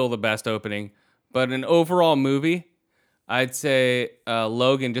 it's still the best opening. But an overall movie, I'd say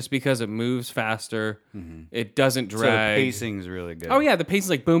Logan, just because it moves faster, it doesn't So drag. the pacing's really good. Oh yeah, the pace is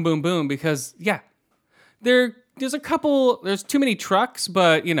like boom, boom, boom. Because there's a couple. There's too many trucks,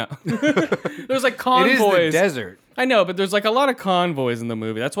 but there's like It convoys. is the desert. I know, but there's like a lot of convoys in the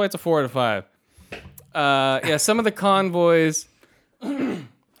movie. That's why it's a 4 out of 5. Yeah, some of the convoys, and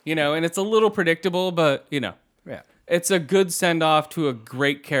it's a little predictable, but Yeah. it's a good send off to a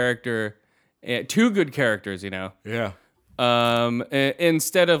great character, two good characters. Yeah.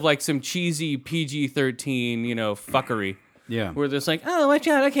 Instead of like some cheesy PG-13, fuckery. Yeah. Where there's like, oh, watch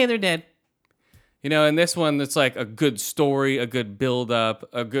out, okay, they're dead. In this one, it's like a good story, a good build-up,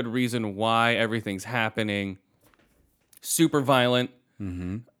 a good reason why everything's happening. Super violent.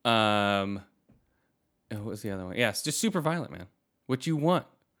 Mm-hmm. What was the other one? Yeah, it's just super violent, man. What you want.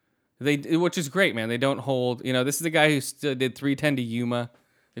 Which is great, man. They don't hold. This is the guy who did 310 to Yuma.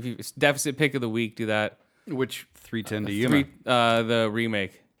 If you deficit pick of the week, do that. Which 310 to Yuma? The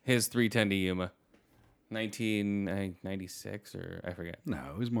remake, his 310 to Yuma, 1996 or I forget. No,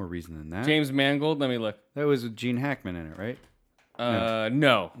 it was more recent than that. James Mangold. Let me look. That was with Gene Hackman in it, right?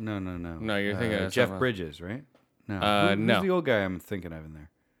 No. No. No, you're thinking of Jeff someone else. Bridges, right? No. Who's No. the old guy I'm thinking of in there?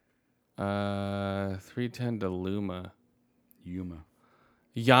 310 to Luma. Yuma.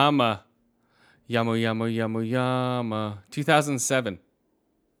 Yama. 2007.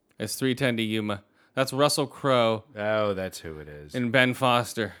 It's 310 to Yuma. That's Russell Crowe Oh, that's who it is. and Ben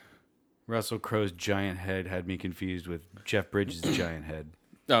Foster. Russell Crowe's giant head had me confused with Jeff Bridges' giant head.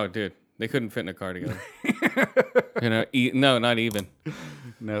 Oh, dude. They couldn't fit in a car together. No, not even.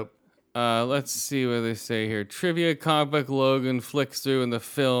 Nope. Let's see what they say here. Trivia: comic book Logan flicks through in the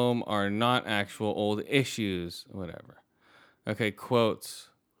film are not actual old issues. Whatever. Okay, quotes.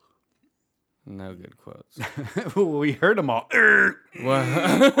 No good quotes. We heard them all.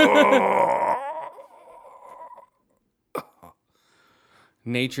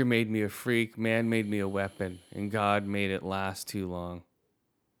 Nature made me a freak, man made me a weapon, and God made it last too long.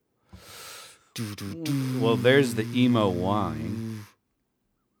 Well, there's the emo whine.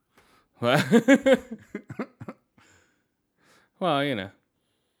 What? Well,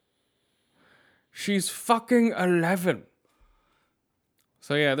 she's fucking 11.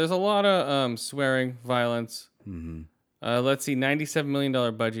 So yeah, there's a lot of swearing, violence. Mm-hmm. Mm-hmm. Let's see, $97 million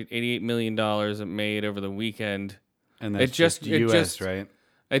budget, $88 million it made over the weekend. And that's It just- it US, just- right?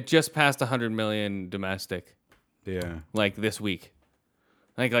 It just passed 100 million domestic, Yeah. like this week,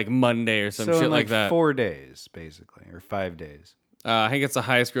 like Monday or some So shit in like that. 4 days, basically, or 5 days. I think it's the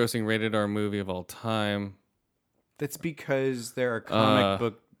highest grossing rated R movie of all time. That's because there are comic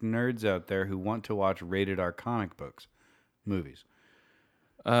book nerds out there who want to watch rated R comic books, movies.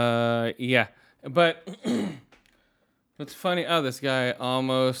 Yeah, but what's funny? Oh, this guy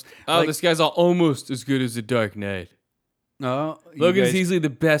almost. Oh, Like- this guy's almost as good as The Dark Knight. No, Logan's easily the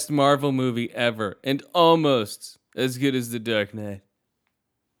best Marvel movie ever, and almost as good as The Dark Knight.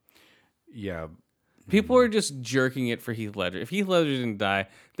 Yeah, People are just jerking it for Heath Ledger. If Heath Ledger didn't die,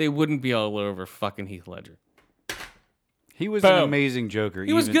 they wouldn't be all over fucking Heath Ledger. he was an Boom. amazing Joker.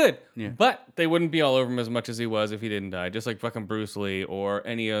 He was good, Yeah. but they wouldn't be all over him as much as he was if he didn't die. Just like fucking Bruce Lee or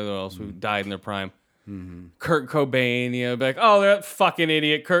any other else who died in their prime. Mm-hmm. Kurt Cobain, be like, oh, that fucking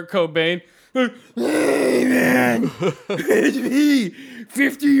idiot, Kurt Cobain. Hey, man, it's me,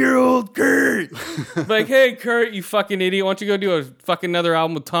 50-year-old Kurt. Like, hey, Kurt, you fucking idiot. Why don't you go do a fucking another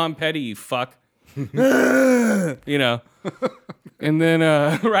album with Tom Petty, you fuck. And then,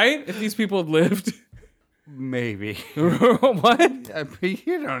 right? If these people had lived. Maybe. What? I mean,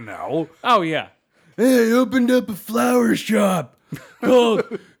 you don't know. Oh, yeah. Hey, I opened up a flower shop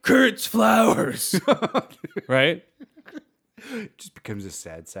called Kurt's Flowers. Right? It just becomes a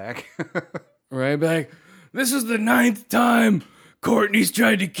sad sack. Right? Be like, this is the 9th time Courtney's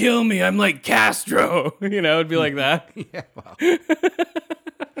tried to kill me. I'm like Castro. It'd be like that. Yeah, well.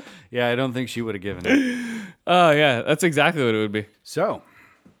 Yeah, I don't think she would have given it. Oh, yeah. That's exactly what it would be. So,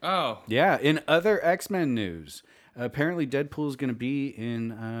 Oh. yeah, in other X-Men news, apparently Deadpool is going to be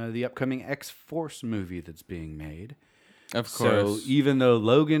in the upcoming X-Force movie that's being made. Of So course. even though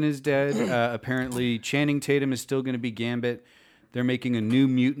Logan is dead, apparently Channing Tatum is still going to be Gambit. They're making a New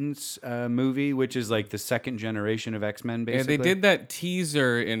Mutants movie, which is like the second generation of X-Men, Yeah, basically. they did that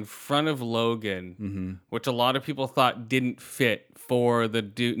teaser in front of Logan, which a lot of people thought didn't fit for the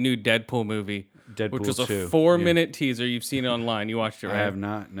new Deadpool movie. Deadpool which was a 2, 4-minute teaser. You've seen it online. You watched it, I right? have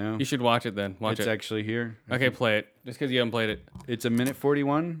not, no. You should watch it then. Watch It's it. actually here. Okay, play it. Just because you haven't played it. It's a minute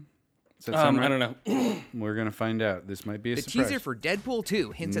 41. Does that sound right? I don't know. We're going to find out. This might be a The surprise. teaser for Deadpool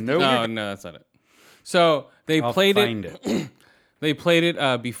 2 hints at Nope. No, that's not it. So they I'll played find it. They played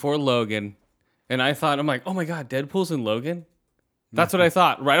it before Logan, and I thought, I'm like, oh my god, Deadpool's in Logan. That's what I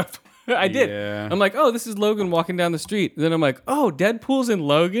thought. Right off, I did. Yeah. I'm like, oh, this is Logan walking down the street. Then I'm like, oh, Deadpool's in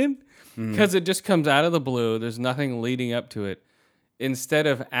Logan, because it just comes out of the blue. There's nothing leading up to it, instead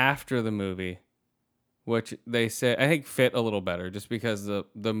of after the movie, which they say I think fit a little better, just because the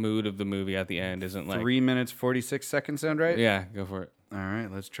mood of the movie at the end isn't like 3 minutes 46 seconds. Sound right? Yeah, go for it. All right,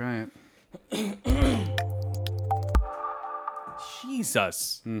 let's try it.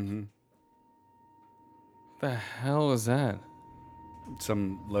 Jesus. Mm-hmm. The hell was that?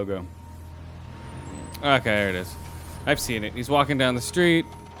 Some logo. Okay, there it is. I've seen it. He's walking down the street.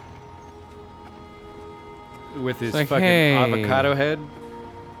 With his Like, fucking hey. avocado head.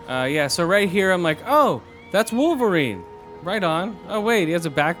 Yeah, so right here, I'm like, oh, that's Wolverine. Right on. Oh, wait, he has a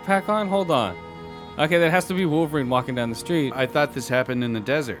backpack on? Hold on. Okay, that has to be Wolverine walking down the street. I thought this happened in the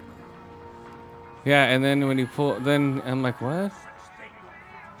desert. Yeah, and then when you pull, then I'm like, what?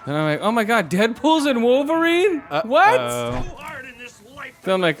 And I'm like, oh my god, Deadpool's and Wolverine? What?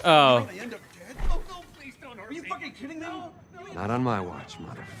 Then I'm like, oh. Not on my watch,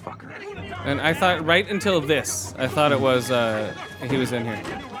 motherfucker. And I thought, right until this, I thought it was, he was in here.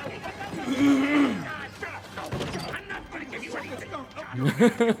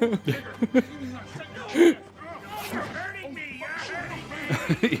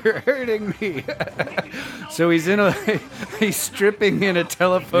 You're hurting me. So he's stripping in a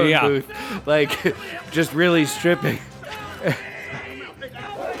telephone Yeah. booth, like just really stripping.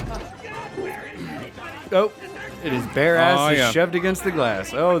 Oh, and his bare ass Oh, is yeah. shoved against the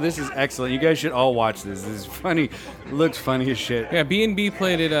glass. Oh, this is excellent. You guys should all watch this. This is funny. It looks funny as shit. Yeah, B&B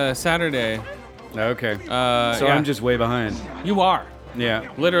played it Saturday. Okay. So yeah. I'm just way behind. You are,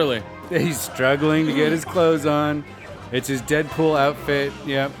 Yeah. literally. He's struggling to get his clothes on. It's his Deadpool outfit.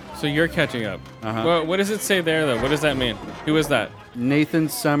 Yep. So you're catching up. Uh-huh. Well, what does it say there, though? What does that mean? Who is that? Nathan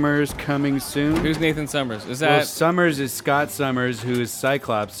Summers coming soon. Who's Nathan Summers? Is Well, that... Summers is Scott Summers, who is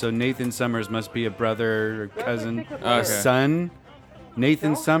Cyclops. So Nathan Summers must be a brother or cousin, Okay. son.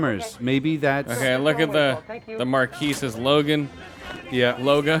 Nathan Summers. Maybe that's Okay, look at the marquee says Logan. yeah,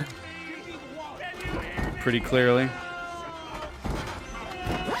 Loga. pretty clearly.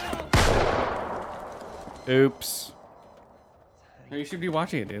 Oops. You should be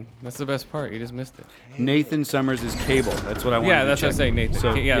watching it, dude. That's the best part. You just missed it. Nathan Summers is Cable. That's what I want. Yeah, that's what I say, Nathan.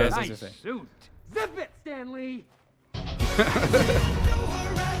 So, yeah, yeah. that's what I say. Zip it, Stanley!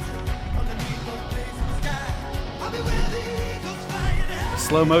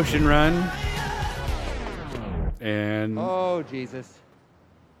 Slow motion run. And Oh, Jesus.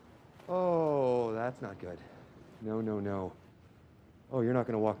 Oh, that's not good. No, no, no. Oh, you're not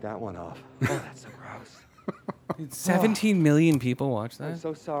going to walk that one off. Oh, that's so gross. 17 million people watch I'm that?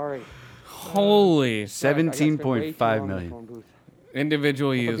 so sorry. Sorry. I spent way too 17.5 long in the million. phone booth.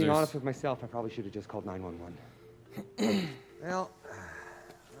 Individual If I'm being users. honest with myself, I probably should have just called 911. Well,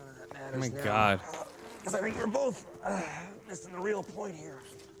 Oh my god. Because I think we're both missing the real point here.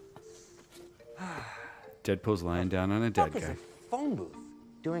 Deadpool's lying down on a dead what is guy. a phone booth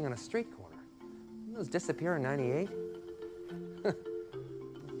doing on a street corner? Didn't those disappear in '98?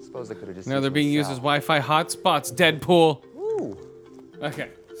 Suppose they could have just. Now used they're them being to used sell. as Wi-Fi hotspots, Deadpool. Ooh, Okay,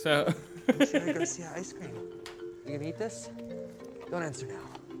 so... I'm gonna see ice cream. You gonna eat this? Don't answer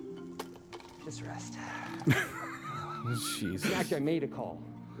now. Just rest. Jesus. Actually, I made a call.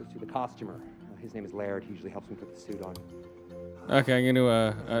 It was to the costumer. His name is Laird. He usually helps me put the suit on. Okay, I'm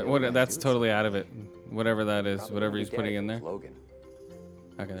gonna, what, that's totally out of it. Whatever that is, whatever he's putting in there. Logan.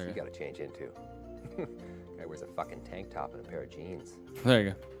 Okay, there You you go. gotta change into. Guy wears a fucking tank top and a pair of jeans. There you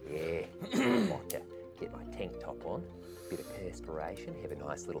go. Yeah. Like to get my tank top on, bit of perspiration, have a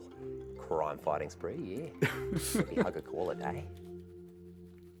nice little crime fighting spree, yeah. Maybe hug a call a day.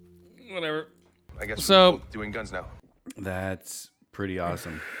 Whatever. I guess So- we're both doing guns now. That's pretty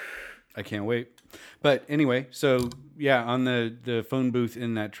awesome. I can't wait. But anyway, so yeah, on the phone booth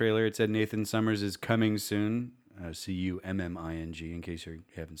in that trailer, it said Nathan Summers is coming soon. Cumming, in case you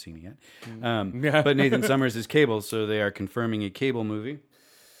haven't seen it yet. Yeah. But Nathan Summers is Cable, so they are confirming a Cable movie,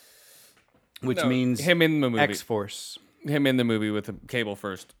 which No, means him in the movie. X-Force. Him in the movie with the Cable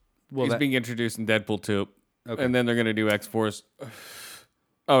first. Well, He's that- being introduced in Deadpool 2. Okay. And then they're gonna do X-Force.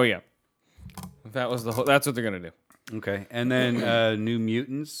 Oh yeah. That was the whole, that's what they're gonna do. Okay, and then New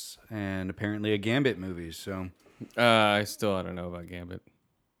Mutants and apparently a Gambit movie. So I don't know about Gambit.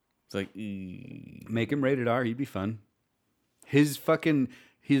 It's like, make him rated R. He'd be fun. His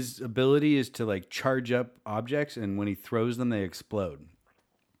ability is to like charge up objects, and when he throws them, they explode.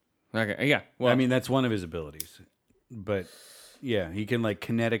 okay, yeah. Well, I mean, that's one of his abilities. But Yeah, he can like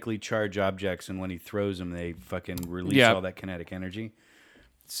kinetically charge objects, and when he throws them, they fucking release Yep. all that kinetic energy.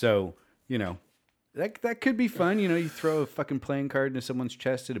 So, you know, that could be fun. You know, you throw a fucking playing card into someone's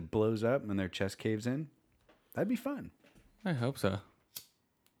chest and it blows up and their chest caves in. That'd be fun. I hope so.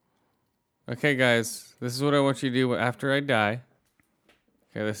 Okay, guys, this is what I want you to do after I die.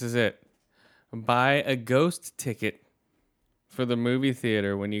 Okay, this is it. Buy a ghost ticket for the movie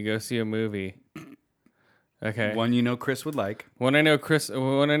theater when you go see a movie. Okay. One you know Chris would like. One I know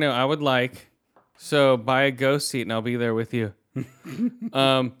I would like. So buy a ghost seat and I'll be there with you.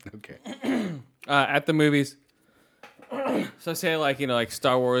 Okay. At the movies. So say like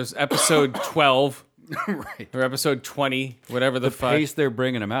Star Wars episode 12 Right. or episode 20, whatever the fuck. Pace they're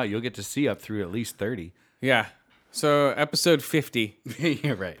bringing them out, you'll get to see up through at least 30. Yeah. So episode 50.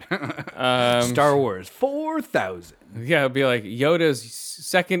 Yeah, right. Star Wars 4000. Yeah, it'd be like Yoda's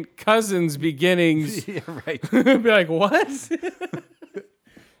second cousin's beginnings. Yeah, right. It'd be like, what?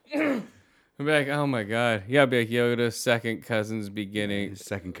 I'd be like, oh my god. Yeah, it'd be like Yoda's second cousin's beginning. His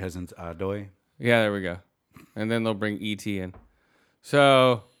second cousin's Adoy. Yeah, there we go. And then they'll bring E.T. in.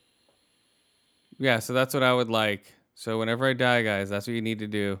 So, yeah, so that's what I would like. So whenever I die, guys, that's what you need to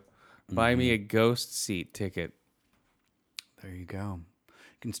do. Buy me a ghost seat ticket. There you go. You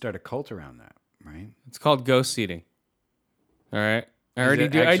can start a cult around that, right? It's called ghost seating. All right? I already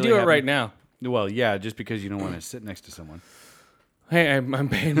it do. I actually do it happen? right now. Well, yeah, just because you don't want to sit next to someone. Hey, I'm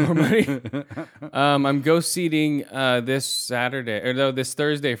paying more money. I'm ghost seating this Saturday, or no, this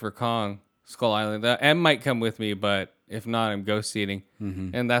Thursday for Kong Skull Island. M might come with me, but if not, I'm ghost seating,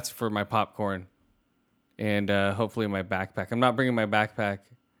 and that's for my popcorn and hopefully my backpack. I'm not bringing my backpack.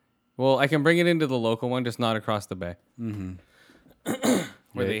 Well, I can bring it into the local one, just not across the bay.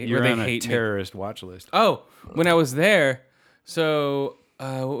 Where You're they on a hate me. terrorist watch list. Oh, when I was there, so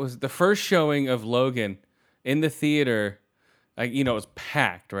what was the first showing of Logan in the theater? It was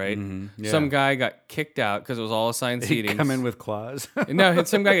packed, right? yeah. Some guy got kicked out because it was all assigned seating. Come in with claws. No,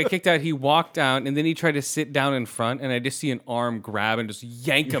 some guy got kicked out. He walked down, and then he tried to sit down in front, and I just see an arm grab and just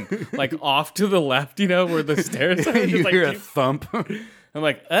yank him like off to the left, where the stairs are. You Just, hear a like, thump. I'm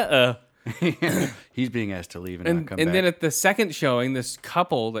like, uh-oh. He's being asked to leave and not come And back. then at the second showing, this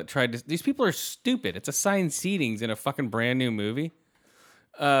couple that tried to... These people are stupid. It's assigned seatings in a fucking brand new movie.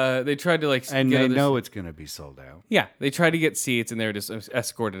 They tried to and get they others- know it's going to be sold out. Yeah, they tried to get seats and they were just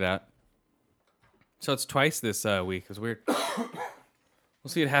escorted out. So it's twice this week. It was weird. We'll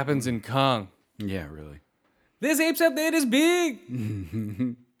see what happens in Kong. Yeah, really. This apes out there is big.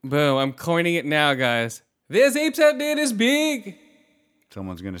 Boom, I'm coining it now, guys. This apes out there is big.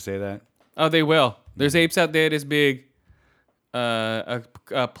 Someone's going to say that? Oh, they will. There's apes out there this big. A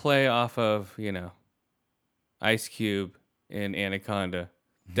play off of, Ice Cube in Anaconda.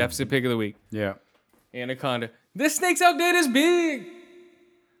 Deficit pick of the week. Yeah. Anaconda. This snake's out there is big.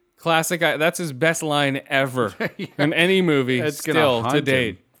 Classic. That's his best line ever in any movie It's still going to to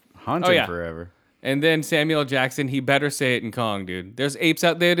date. Haunt Oh, him yeah. forever. And then Samuel Jackson, he better say it in Kong, dude. There's apes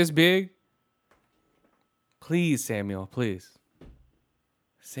out there this big. Please, Samuel, please.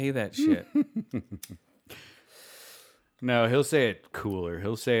 Say that shit. No, he'll say it cooler.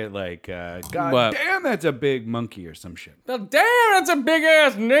 He'll say it like, God What? damn, that's a big monkey or some shit. Oh, damn, that's a big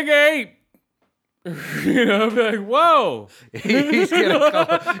ass nigga ape. I'll be like, whoa. he's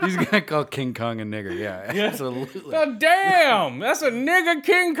gonna call King Kong a nigger. Yeah, absolutely. Oh, damn, that's a nigga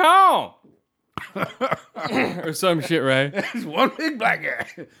King Kong. Or some shit, right? It's one big black guy.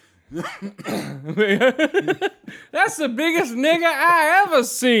 That's the biggest nigga I ever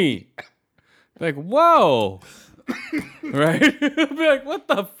seen. Like, whoa. Right? I'll be like, what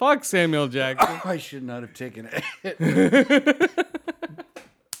the fuck, Samuel Jackson? I should not have taken it.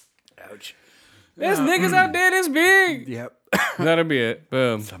 Ouch. There's niggas out there this big. Yep. That'll be it.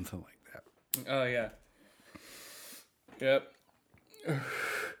 Boom. Something like that. Oh, yeah. Yep.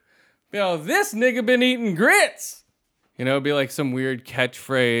 Yo, this nigga been eating grits. It'd be like some weird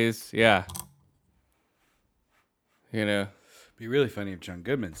catchphrase. Yeah. Be really funny if John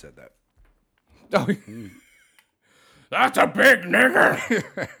Goodman said that. Oh, that's a big nigger.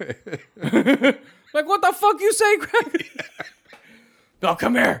 Like, what the fuck you say, Greg? Oh,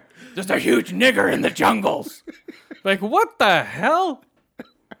 come here. There's a huge nigger in the jungles. Like, what the hell?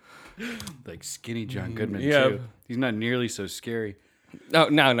 Like skinny John Goodman Yeah. too. He's not nearly so scary. No,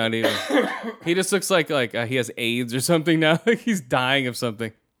 not even. He just looks like he has AIDS or something now. Like he's dying of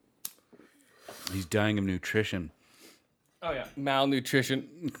something. He's dying of nutrition. Oh, yeah.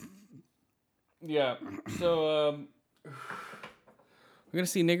 Malnutrition. Yeah. So, we're going to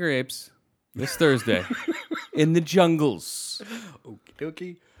see nigger apes this Thursday in the jungles. Okie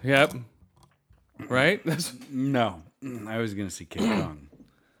dokie. Yep. Right? That's No. I was gonna see King Kong.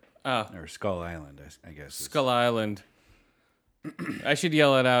 Oh. Or Skull Island, I guess. Skull Island. I should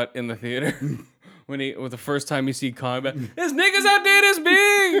yell it out in the theater when the first time you see Kong. But, this nigga's out there this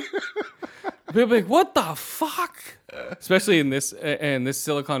big. People be like, what the fuck? Especially in this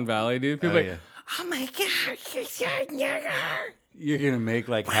Silicon Valley, dude. People be like, oh my god, you're so nigger. You're gonna make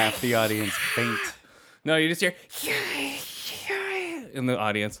like half the audience faint. No, you just hear in the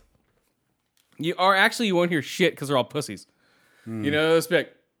audience. You won't hear shit because they're all pussies. You know, it's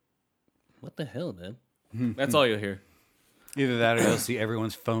like, what the hell, man? That's all you'll hear. Either that or you'll see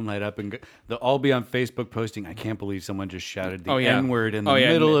everyone's phone light up and they'll all be on Facebook posting, I can't believe someone just shouted the N-word in the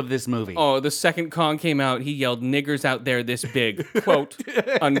middle of this movie. Oh, the second Kong came out, he yelled, niggers out there this big, quote,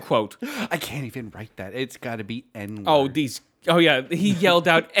 unquote. I can't even write that. It's got to be N-word. Oh, yeah, he yelled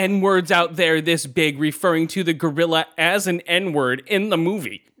out N-words out there this big, referring to the gorilla as an N-word in the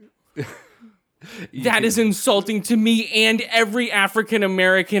movie. That is insulting to me and every African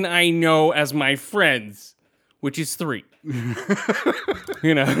American I know as my friends, which is 3.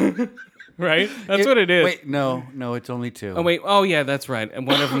 You know, right? That's what it is. Wait, no, it's only 2. Oh wait, oh yeah, that's right. And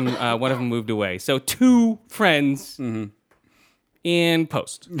one of them moved away. So 2 friends in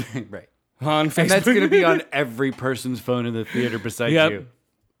post Right. on Facebook. And that's going to be on every person's phone in the theater besides you.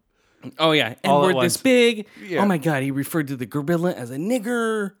 Oh yeah, All at N-word once. this big. Yeah. Oh my god, he referred to the gorilla as a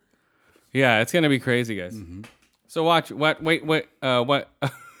nigger. Yeah, it's gonna be crazy, guys. So watch. Wait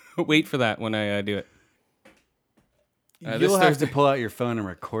for that when I do it. You'll have to pull out your phone and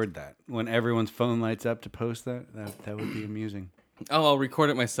record that. When everyone's phone lights up to post that would be amusing. Oh, I'll record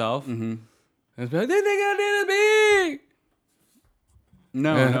it myself. And it's be like, they think I did it big.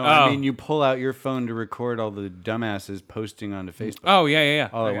 No, Oh. I mean you pull out your phone to record all the dumbasses posting onto Facebook Oh yeah.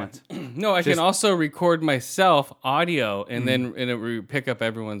 all at once. No, I can also record myself audio and then pick up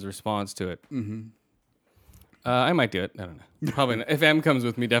everyone's response to it. I might do it. I don't know. Probably not. If M comes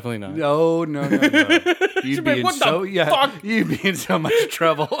with me, definitely not. No. You'd be in "What the fuck?" you'd be in so much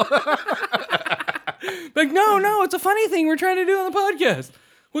trouble. Like, no, it's a funny thing we're trying to do on the podcast.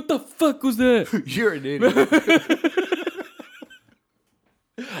 What the fuck was that? You're an idiot.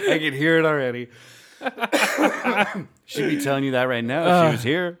 I can hear it already. She'd be telling you that right now if she was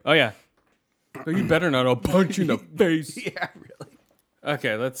here. Oh yeah. Oh, you better not. I'll punch you in the face. Yeah, really.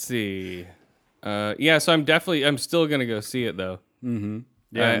 Okay, let's see. Yeah, so I'm still gonna go see it though.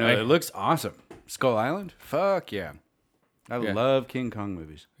 Yeah, it looks awesome. Skull Island? Fuck yeah. I love King Kong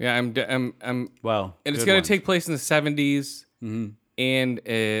movies. Yeah, I'm Well, and it's good gonna ones. take place in the 70s. And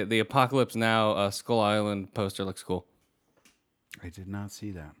the Apocalypse Now Skull Island poster looks cool. I did not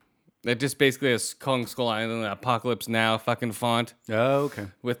see that. It just basically has Kong Skull Island, the Apocalypse Now fucking font Oh, okay.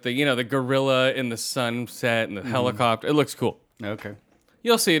 with the the gorilla in the sunset and the helicopter. It looks cool. Okay.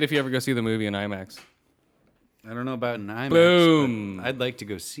 You'll see it if you ever go see the movie in IMAX. I don't know about an IMAX. Boom. but I'd like to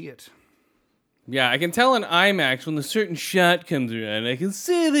go see it. Yeah, I can tell in IMAX when a certain shot comes around. I can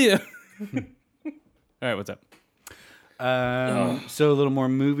see the. All right, what's up? So a little more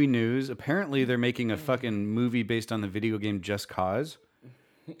movie news. Apparently, they're making a fucking movie based on the video game Just Cause.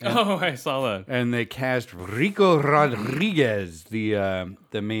 Oh, I saw that. And they cast Rico Rodriguez, the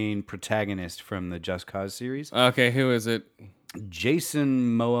main protagonist from the Just Cause series. Okay, who is it?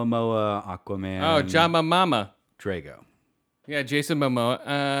 Jason Momoa, Aquaman. Oh, Jama Mama. Drago. Yeah, Jason Momoa.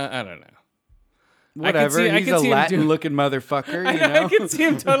 I don't know. Whatever. I He's can a see him Latin-looking motherfucker, you know? I can see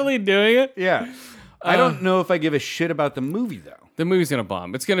him totally doing it. Yeah. I don't know if I give a shit about the movie, though. The movie's gonna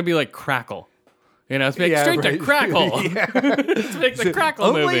bomb. It's gonna be like Crackle. It's like Yeah, straight to right. Crackle. Let's make the Crackle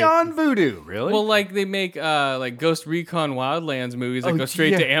Only movie. on Vudu, really? Well, like they make like Ghost Recon Wildlands movies that go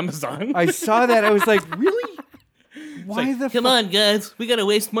straight to Amazon. I saw that. I was like, really? Why the Come on, guys, we gotta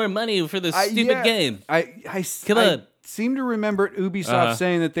waste more money for this stupid game. Come on. seem to remember Ubisoft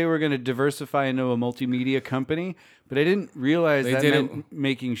saying that they were going to diversify into a multimedia company, but I didn't realize that did meant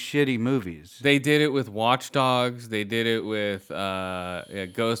making shitty movies. They did it with Watch Dogs. They did it with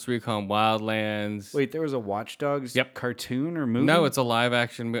Ghost Recon Wildlands. Wait, there was a Watch Dogs Yep. cartoon or movie? No, it's a live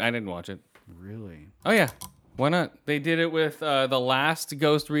action movie. I didn't watch it. Really? Oh yeah, why not? They did it with the last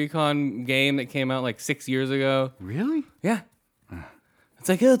Ghost Recon game that came out like 6 years ago. Really? Yeah. It's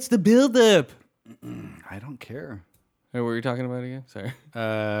like, oh, it's the build-up. I don't care. Hey, what were you talking about again? Sorry.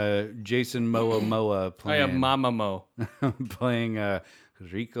 Jason Momoa Oh yeah, playing Mama Mo. playing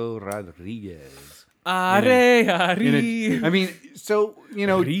Rico Rodriguez. Are, I mean, so,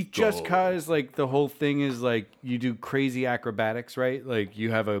 Rico. Just Cause, like, the whole thing is, like, you do crazy acrobatics, right? Like, you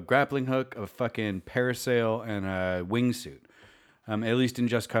have a grappling hook, a fucking parasail, and a wingsuit. At least in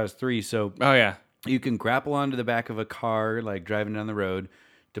Just Cause 3. So Oh yeah. you can grapple onto the back of a car, like, driving down the road,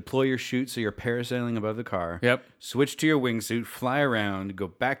 deploy your chute so you're parasailing above the car. Yep. Switch to your wingsuit, fly around, go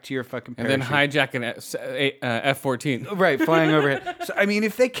back to your fucking And parachute. then hijack an F-14. Right, flying overhead. So, I mean,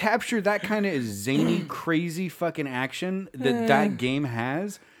 if they capture that kind of zany, crazy fucking action that game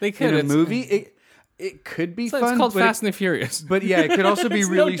has They could. in a It's- movie, it could be fun. It's called but Fast and the Furious. But yeah, it could also be It's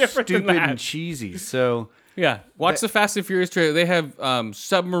no really different than stupid that. and cheesy. So Yeah, watch the Fast and Furious trailer. They have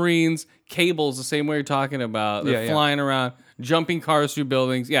submarines, cables, the same way you're talking about. They're Yeah. flying around, jumping cars through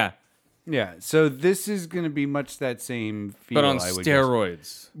buildings. Yeah, yeah, so this is going to be much that same feel. but on I would guess.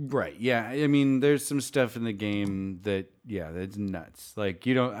 steroids. Right. Yeah. I mean, there's some stuff in the game that's nuts. Like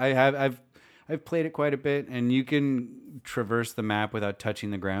I've played it quite a bit, and you can traverse the map without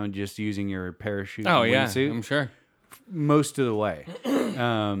touching the ground, just using your parachute. Oh and yeah, wingsuit I'm sure. most of the way.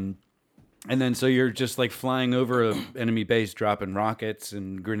 And then so you're just like flying over an enemy base, dropping rockets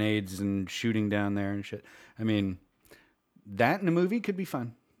and grenades and shooting down there and shit. I mean, that in a movie could be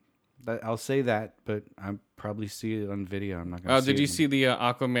fun. I'll say that, but I'll probably see it on video. I'm not going to Oh, see did it you see the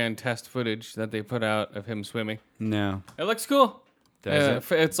Aquaman test footage that they put out of him swimming? No. It looks cool. Does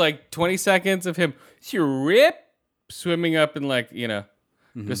It's like 20 seconds of him swimming up and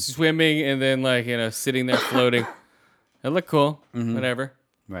just swimming and then sitting there floating. It looked cool. Whatever.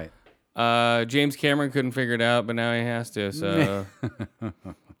 Right. James Cameron couldn't figure it out, but now he has to. So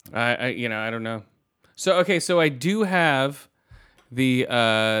I don't know. So I do have the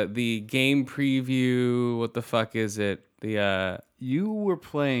game preview. What the fuck is it? You were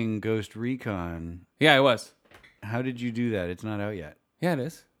playing Ghost Recon. Yeah, I was. How did you do that? It's not out yet. Yeah, it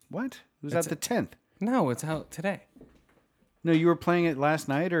is. What? It was out the 10th. No, it's out today. No, you were playing it last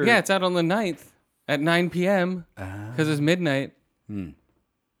night, or Yeah, it's out on the 9th at 9 p.m. because it's midnight.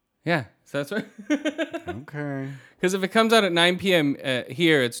 Yeah, so that's right. Okay. Because if it comes out at 9 p.m.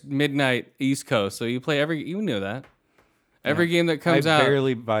 Here, it's midnight East Coast. So you knew that. Every game that comes I out.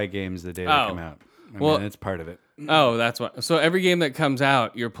 barely buy games the day they Oh. come out. I Well- mean, it's part of it. Oh, that's what. So every game that comes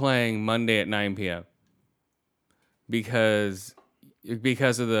out, you're playing Monday at 9 p.m. because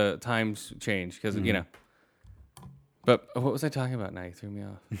of the times change. Because But what was I talking about? Now you threw me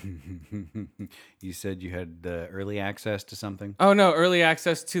off. You said you had early access to something. Oh no, early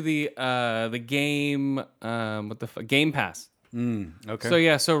access to the game. Game Pass. Okay. So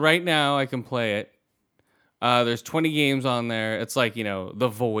yeah, so right now I can play it. There's 20 games on there. It's like The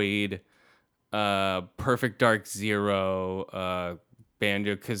Void, Perfect Dark Zero,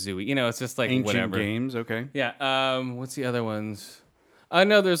 Banjo Kazooie. It's just like Ancient whatever. games. Okay. Yeah. What's the other ones?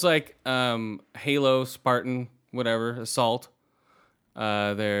 No, there's like Halo, Spartan, whatever, Assault.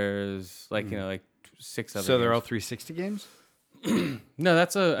 There's like like 6 other. So they're games. all 360 games. No,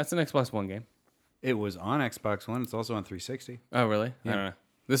 that's an Xbox One game. It was on Xbox One. It's also on 360. Oh really? I don't know.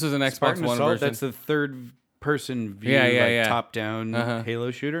 This is an Xbox Spartan One Assault. version. That's the third-person view, Yeah. top-down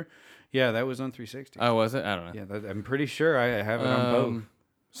Halo shooter. Yeah, that was on 360. Oh, was it? I don't know. Yeah, I'm pretty sure I have it on both.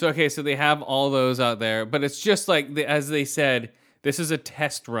 So they have all those out there, but it's just like as they said, this is a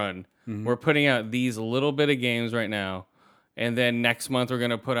test run. We're putting out these little bit of games right now, and then next month we're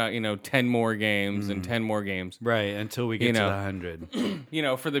gonna put out 10 more games and 10 more games. Right, until we get to the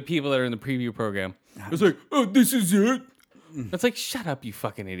 100. For the people that are in the preview program, it's like, oh, this is it. It's like, shut up, you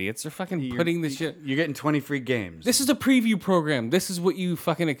fucking idiots! They're fucking putting this shit. You're getting 20 free games. This is a preview program. This is what you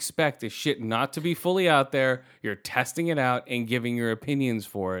fucking expect. Is shit not to be fully out there. You're testing it out and giving your opinions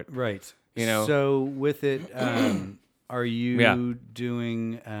for it. Right. know? So with it, are you Yeah.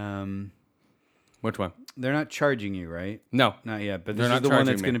 doing? Which one? They're not charging you, right? No. Not yet. But They're this is not the one charging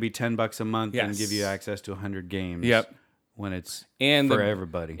that's me. going to be $10 a month and give you Yes. access to 100 games. Yep. When it's And for the-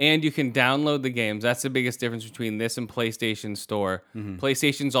 everybody. And you can download the games. That's the biggest difference between this and PlayStation Store.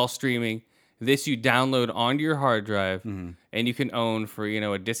 PlayStation's all streaming. This you download onto your hard drive, and you can own for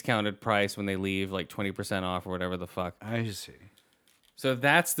a discounted price when they leave, like 20% off or whatever the fuck. I see. So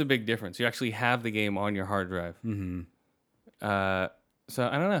that's the big difference. You actually have the game on your hard drive. So I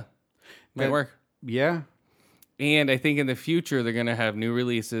don't know. Might That- work. Yeah. And I think in the future they're gonna have new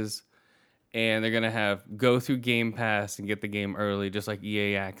releases, and they're gonna have go through Game Pass and get the game early, just like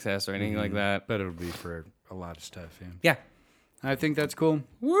EA Access or anything like that. But it'll be for a lot of stuff. Yeah. Yeah. I think that's cool.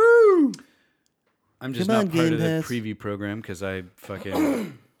 Woo! I'm just Come not on, part Game of the Pass. preview program because I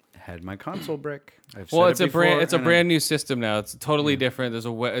fucking had my console brick. I've Well, said it's it a brand. before, It's a and brand new system now. It's totally different. There's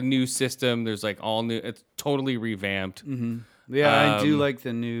a new system. There's like all new. It's totally revamped. Yeah, I do like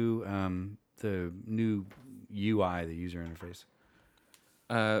the new UI, the user interface.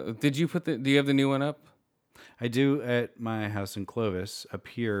 Did you put do you have the new one up? I do at my house in Clovis. Up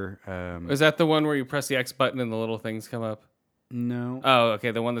here, Is that the one where you press the X button and the little things come up? no. Oh,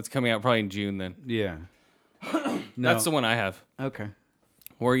 okay. The one that's coming out probably in June then. Yeah. That's the one I have. Okay.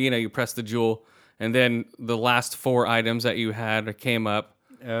 where you press the jewel, and then the last 4 items that you had came up.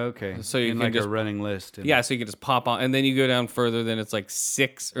 Okay. So you in can like just a running list. And Yeah, so you can just pop on, and then you go down further. Then it's like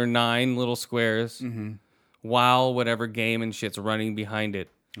 6 or 9 little squares, while whatever game and shit's running behind it.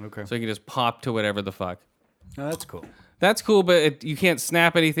 Okay. So you can just pop to whatever the fuck. Oh, that's cool. That's cool, but you can't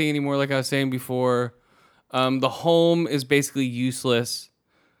snap anything anymore, like I was saying before. The home is basically useless.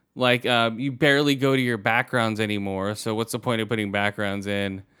 Like you barely go to your backgrounds anymore. So what's the point of putting backgrounds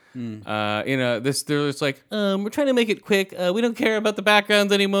in? There's like we're trying to make it quick. We don't care about the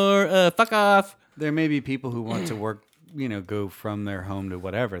backgrounds anymore. Fuck off. There may be people who want to work, go from their home to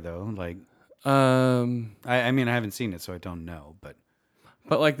whatever, though. Like, I mean, I haven't seen it, so I don't know. But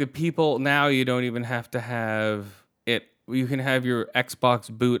like the people now, you don't even have to have it. You can have your Xbox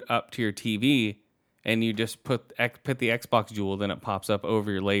boot up to your TV, and you just put the Xbox jewel, then it pops up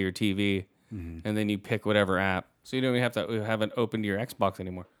over your layer TV, and then you pick whatever app. So you don't even have to have it open to your Xbox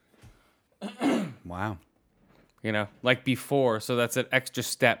anymore. wow. Like before. So that's an extra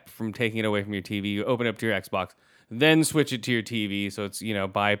step from taking it away from your TV. You open it up to your Xbox, then switch it to your TV. So it's,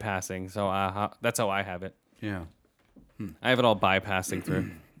 bypassing. So that's how I have it. Yeah. I have it all bypassing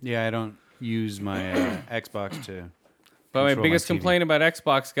through. Yeah, I don't use my Xbox to. But my control biggest TV. complaint about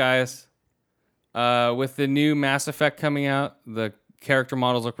Xbox, guys, with the new Mass Effect coming out, the character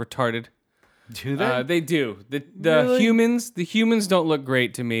models look retarded. Do they? They do. The Really? humans don't look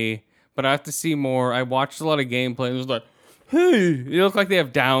great to me, but I have to see more. I watched a lot of gameplay and it was like, hey, they look like they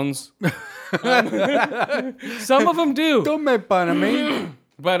have downs. Some of them do. Don't make fun of me.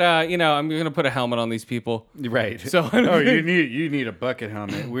 But I'm gonna put a helmet on these people. Right. So you need a bucket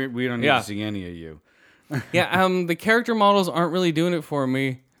helmet. We don't need Yeah. to see any of you. Yeah, the character models aren't really doing it for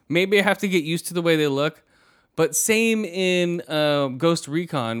me. Maybe I have to get used to the way they look. But same in Ghost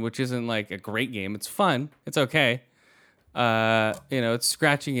Recon, which isn't like a great game. It's fun. It's okay. It's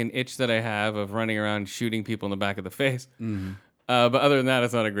scratching an itch that I have of running around shooting people in the back of the face. But other than that,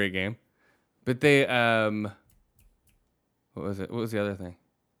 it's not a great game. But they, what was it? What was the other thing?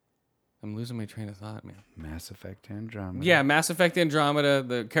 I'm losing my train of thought, man. Mass Effect Andromeda. Yeah, Mass Effect Andromeda.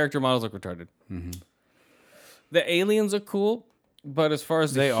 The character models look retarded. The aliens are cool, but as far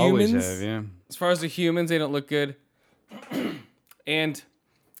as the They humans, always have, yeah. as far as the humans, they don't look good. And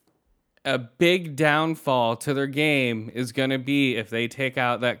a big downfall to their game is going to be if they take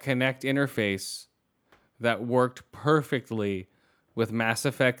out that Kinect interface that worked perfectly with Mass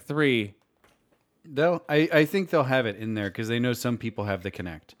Effect 3. I think they'll have it in there because they know some people have the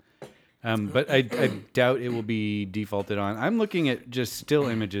Kinect. But I doubt it will be defaulted on. I'm looking at just still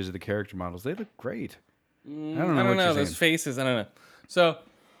images of the character models. They look great. I don't know. I don't what know. you're Those saying. faces, I don't know. So,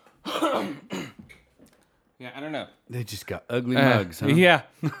 yeah, I don't know. They just got ugly mugs, huh? Yeah.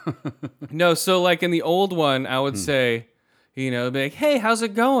 No, so like in the old one, I would say, they'd be like, hey, how's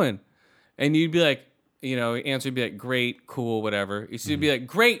it going? And you'd be like, answer would be like, great, cool, whatever. You'd be like,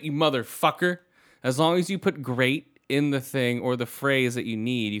 great, you motherfucker. As long as you put great in the thing or the phrase that you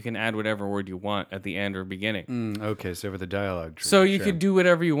need, you can add whatever word you want at the end or beginning. Okay, so for the dialogue. Tree, So you sure. could do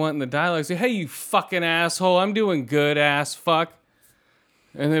whatever you want in the dialogue. Say, hey, you fucking asshole, I'm doing good, ass fuck.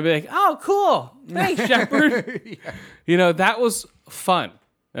 And they'd be like, oh, cool. Thanks, Shepard. That was fun.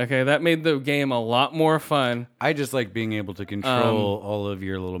 Okay, that made the game a lot more fun. I just like being able to control all of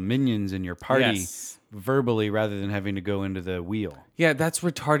your little minions in your party Yes. verbally rather than having to go into the wheel. Yeah, that's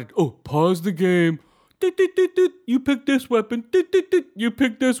retarded. Oh, pause the game. Doot, doot, doot, doot. You pick this weapon. Doot, doot, doot. You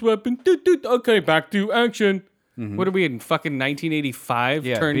pick this weapon. Doot, doot. Okay, back to action. What are we in fucking 1985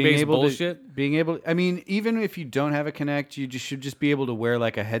 turn-based bullshit? I mean, even if you don't have a Kinect, you should just be able to wear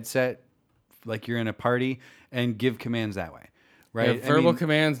like a headset, like you're in a party, and give commands that way, right? Yeah, verbal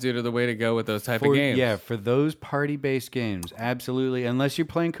commands, dude, are the way to go with those type of games. Yeah, for those party-based games, absolutely. Unless you're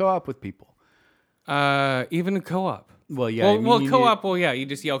playing co-op with people. Even in co-op. Well, yeah. Co-op. Well, yeah, you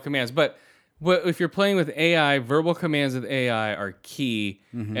just yell commands, but if you're playing with AI, verbal commands with AI are key,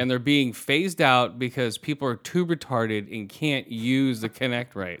 and they're being phased out because people are too retarded and can't use the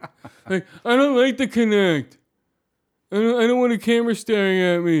Kinect right. Like, I don't like the Kinect. I don't want a camera staring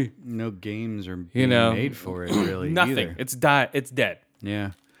at me. No games are being made for it, really. Nothing. Either. It's dead.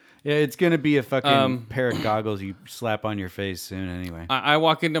 Yeah. Yeah, it's going to be a fucking pair of goggles you slap on your face soon anyway. I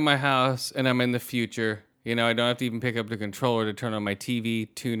walk into my house and I'm in the future. I don't have to even pick up the controller to turn on my TV,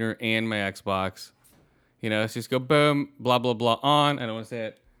 tuner, and my Xbox. It's just go boom, blah, blah, blah, on. I don't want to say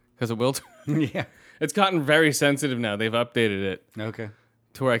it because it will. Yeah. It's gotten very sensitive now. They've updated it Okay.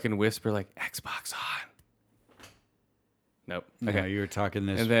 to where I can whisper like, Xbox on. Nope. Okay. No, you were talking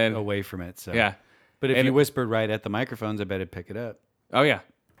this And then- away from it. So. Yeah. But if And you it- whispered right at the microphones, I bet it'd pick it up. Oh, yeah.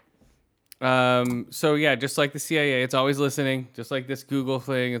 So yeah, just like the CIA, it's always listening. Just like this Google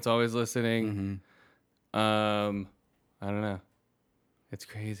thing, it's always listening. I don't know. It's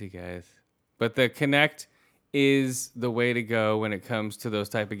crazy, guys. But the Kinect is the way to go when it comes to those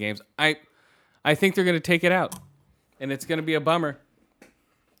type of games. I think they're going to take it out, and it's going to be a bummer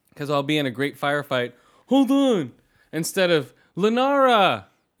because I'll be in a great firefight. Hold on, instead of Lenara,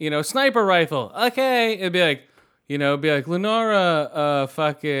 sniper rifle. Okay, it'd be like, Lenara,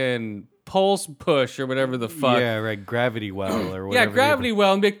 fucking pulse push or whatever the fuck. Yeah, right. Gravity well or Yeah, whatever. gravity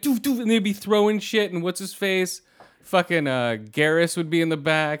well, and be like, doof, doof, and they'd be throwing shit, and what's his face? Fucking Garrus would be in the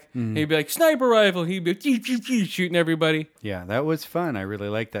back. He'd be like, sniper rifle. He'd be like, shooting everybody. Yeah, that was fun. I really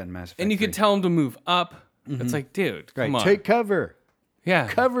liked that in Mass Effect. And you could 3. tell him to move up. It's like, dude, Right, come on. take cover. Yeah.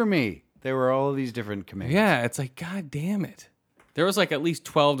 Cover me. There were all these different commands. Yeah, it's like, God damn it. There was like at least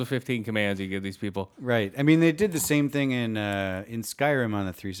 12 to 15 commands you give these people. Right. I mean, they did the same thing in Skyrim on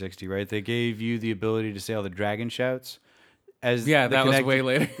the 360, right? They gave you the ability to say all the dragon shouts. Yeah, that was way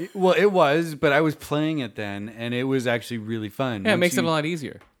later. Well, it was, but I was playing it then, and it was actually really fun. Yeah, it Once makes it you- a lot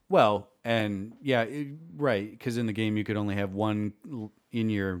easier. Well, and yeah, right, because in the game you could only have one in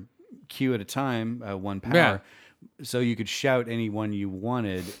your queue at a time, one power. Yeah. So you could shout any one you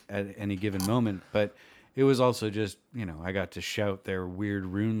wanted at any given moment. But it was also just, I got to shout their weird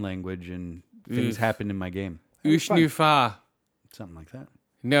rune language and things happened in my game. It was fun. Ushnufa. Something like that.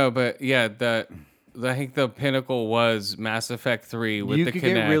 No, but yeah, I think the pinnacle was Mass Effect 3 with You the could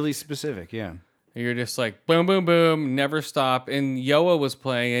Kinect. get really specific, yeah. You're just like, boom, boom, boom, never stop. And Yoa was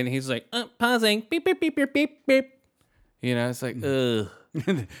playing, and he's like, pausing, beep, beep, beep, beep, beep, beep. It's like, ugh.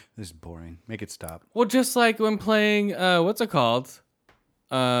 This is boring. Make it stop. Well, just like when playing, what's it called?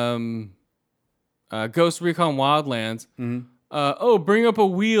 Ghost Recon Wildlands. Bring up a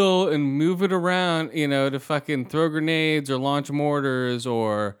wheel and move it around, to fucking throw grenades or launch mortars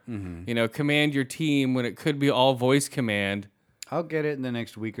or, command your team when it could be all voice command. I'll get it in the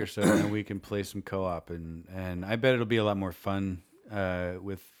next week or so, and then we can play some co-op, and I bet it'll be a lot more fun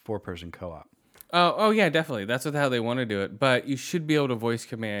with 4-person co-op. Oh yeah, definitely. That's how they want to do it. But you should be able to voice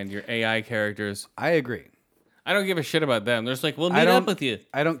command your AI characters. I agree. I don't give a shit about them. They're just like, we'll meet up with you.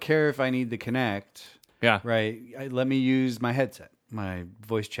 I don't care if I need the Kinect. Yeah. Right. Let me use my headset, my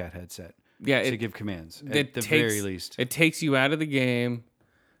voice chat headset. Yeah, to give commands It at the very least. It takes you out of the game.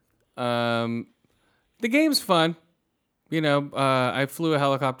 The game's fun. I flew a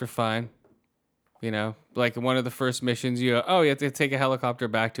helicopter fine. Like one of the first missions, you have to take a helicopter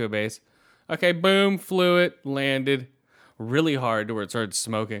back to a base. Okay, boom, flew it, landed really hard to where it started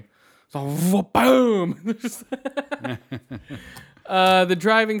smoking. So, boom! The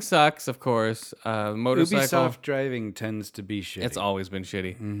driving sucks, of course. Motorcycle. Ubisoft driving tends to be shitty. It's always been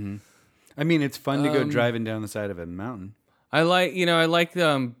shitty. Mm-hmm. I mean, it's fun to go driving down the side of a mountain. I like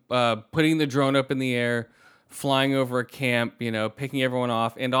putting the drone up in the air, flying over a camp, picking everyone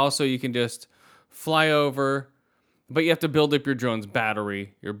off, and also you can just fly over, but you have to build up your drone's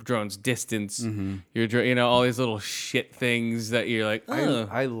battery, your drone's distance, your all these little shit things that you're like, oh.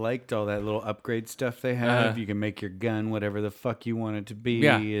 I liked all that little upgrade stuff they have. You can make your gun whatever the fuck you want it to be,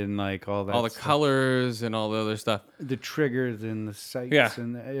 and like all that. All the colors and all the other stuff. The triggers and the sights. Yeah.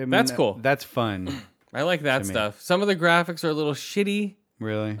 And That's cool. That's fun. I like that stuff. Some of the graphics are a little shitty.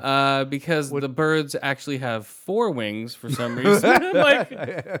 Really? Because the birds actually have 4 wings for some reason. I'm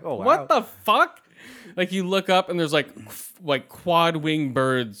like, what the fuck? Like you look up and there's like quad wing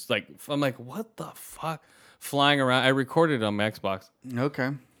birds. Like I'm like, what the fuck? Flying around. I recorded it on my Xbox.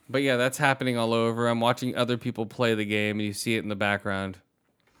 Okay. But yeah, that's happening all over. I'm watching other people play the game and you see it in the background.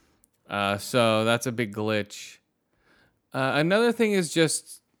 So that's a big glitch. Another thing is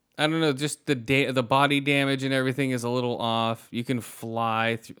just, I don't know, just the body damage and everything is a little off. You can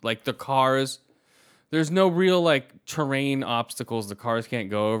fly through, like the cars. There's no real like terrain obstacles the cars can't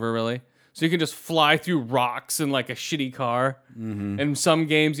go over really. So you can just fly through rocks in like a shitty car. And some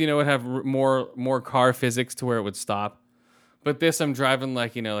games, would have more car physics to where it would stop. But this, I'm driving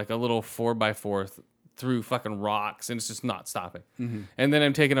like a little 4x4 through fucking rocks, and it's just not stopping. And then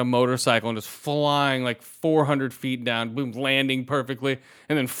I'm taking a motorcycle and just flying like 400 feet down, boom, landing perfectly,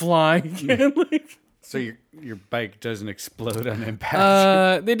 and then flying again. So your bike doesn't explode on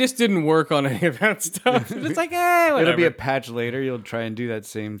impact. They just didn't work on any of that stuff. It's like, whatever. It'll be a patch later. You'll try and do that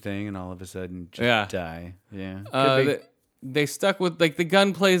same thing, and all of a sudden just die. Yeah. They stuck with like the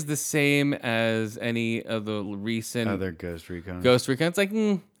gun plays the same as any of the recent other Ghost Recon. It's like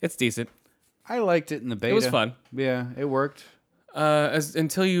it's decent. I liked it in the beta. It was fun. Yeah, it worked.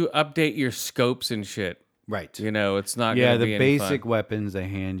 Until you update your scopes and shit. Right. It's not. Yeah, gonna the be any basic fun. weapons they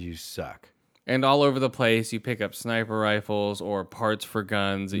hand you suck. And all over the place, you pick up sniper rifles or parts for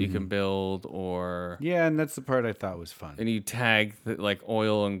guns that you can build, or Yeah, and that's the part I thought was fun. and you tag like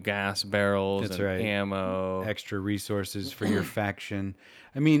oil and gas barrels That's and right. ammo. Extra resources for your faction.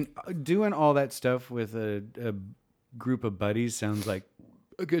 I mean, doing all that stuff with a group of buddies sounds like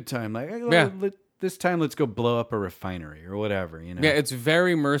a good time. Like, hey, Yeah. this time let's go blow up a refinery or whatever, you know? Yeah, it's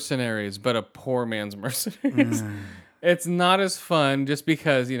very Mercenaries, but a poor man's Mercenaries. It's not as fun just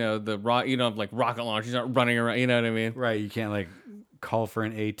because you know you don't have like rocket launchers, you're not running around. You know what I mean? Right, you can't like call for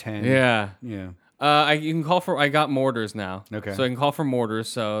an A10. Yeah. Yeah. You can call for. I got mortars now. Okay. So I can call for mortars.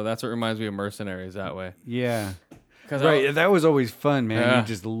 So that's what reminds me of Mercenaries that way. Yeah. 'Cause Right, that was always fun, man. Yeah. You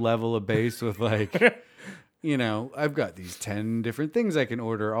just level a base with like, you know, I've got these 10 different things I can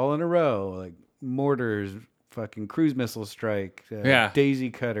order all in a row, like mortars, fucking cruise missile strike, Yeah. daisy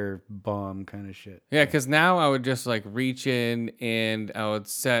cutter bomb kind of shit. Yeah, because now I would just like reach in and I would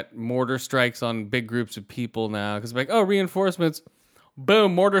set mortar strikes on big groups of people now. Because like, oh, reinforcements,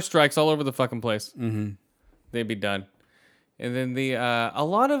 boom, mortar strikes all over the fucking place. Mm-hmm. They'd be done. And then a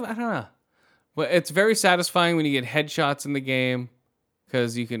lot of, I don't know. But it's very satisfying when you get headshots in the game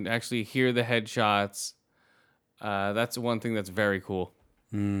because you can actually hear the headshots. That's one thing that's very cool.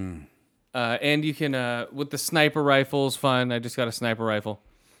 And you can, with the sniper rifles, fun. I just got a sniper rifle.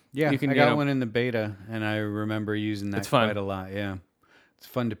 Yeah, You can, I you got know- one in the beta, and I remember using that It's fun. quite a lot. Yeah, it's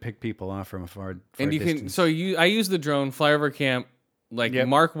fun to pick people off from a far And you can, distance. so I use the drone, fly over camp, like Yep.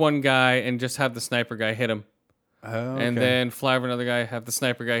 mark one guy and just have the sniper guy hit him. Oh, And okay. then fly over another guy, have the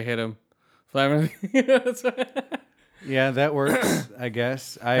sniper guy hit him. Fly over another yeah, that works. I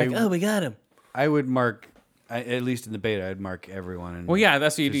guess we got him. I would mark, at least in the beta, I'd mark everyone. And Well, yeah,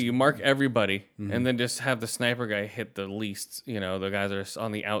 that's what you do. You mark everybody and then just have the sniper guy hit the least, the guys that are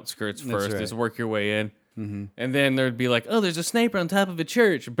on the outskirts first. right. Just work your way in. And then there'd be like, oh, there's a sniper on top of a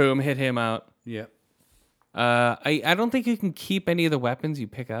church. Boom, hit him out. yeah. I don't think you can keep any of the weapons you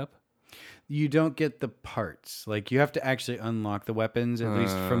pick up. You don't get the parts. Like, you have to actually unlock the weapons, at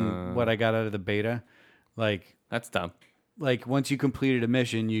least from what I got out of the beta. That's dumb. Like once you completed a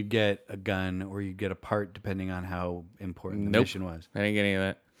mission, you'd get a gun or you'd get a part depending on how important the Nope. mission was. I didn't get any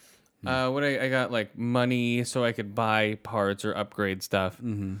of that. What I got like money so I could buy parts or upgrade stuff.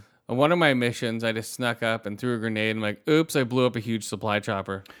 Mm-hmm. One of my missions, I just snuck up and threw a grenade. I'm like, oops! I blew up a huge supply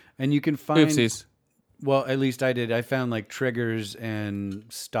chopper. And you can find, Oopsies. well, at least I did. I found like triggers and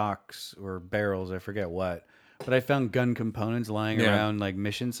stocks or barrels. I forget what, but I found gun components lying Yeah. around like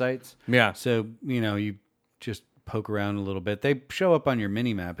mission sites. Yeah. So, you just poke around a little bit. They show up on your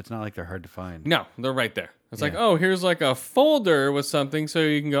mini map. It's not like they're hard to find. No, they're right there. It's like, oh, here's like a folder with something, so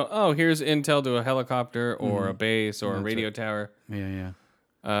you can go, oh, here's intel to a helicopter or a base or a radio tower. Yeah.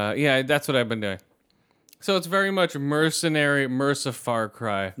 Yeah, that's what I've been doing. So it's very much Merca Far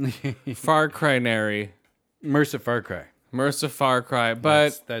Cry. Far Cry-nary. Merca Far Cry. Merca Far Cry.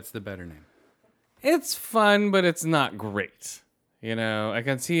 But That's the better name. it's fun, but it's not great. I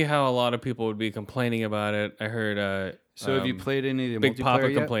can see how a lot of people would be complaining about it. I heard So have you played any of the Big multiplayer Papa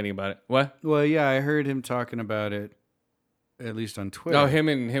yet? complaining about it. What? Well, yeah, I heard him talking about it, at least on Twitter. Oh, him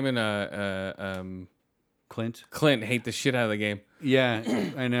and Clint. Clint hate the shit out of the game. Yeah,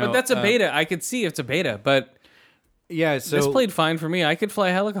 I know. But that's a beta. I could see it's a beta, but Yeah, so this played fine for me. I could fly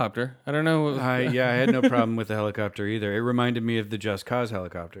a helicopter. I don't know. I had no problem with the helicopter either. It reminded me of the Just Cause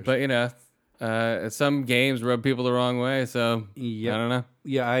helicopters. But some games rub people the wrong way, so Yep. I don't know.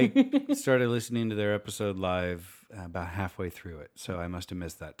 Yeah, I started listening to their episode live about halfway through it, so I must have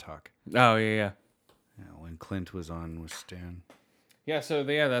missed that talk. Oh yeah. When Clint was on with Stan. Yeah, so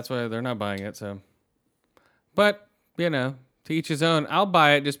that's why they're not buying it. So, but to each his own. I'll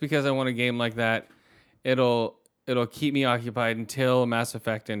buy it just because I want a game like that. It'll keep me occupied until Mass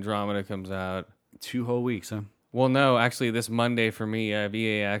Effect Andromeda comes out. 2 whole weeks, huh? Well, no, actually, this Monday for me, I have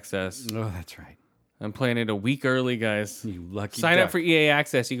EA Access. Oh, that's right. I'm playing it a week early, guys. You lucky Sign up duck. for EA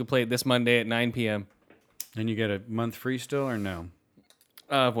Access. You can play it this Monday at 9 p.m. And you get a month free still, or no?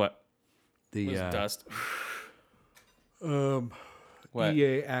 What? The What's dust? What?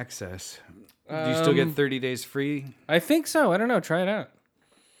 EA Access. Do you still get 30 days free? I think so. I don't know. Try it out.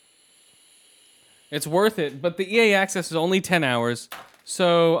 It's worth it, but the EA Access is only 10 hours.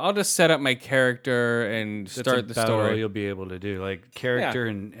 So I'll just set up my character and start the That's about all story. you'll be able to do, like character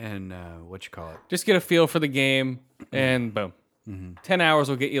and what you call it. Just get a feel for the game, and boom. Mm-hmm. 10 hours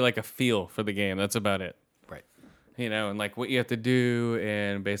will get you like a feel for the game. That's about it. Right. And like what you have to do,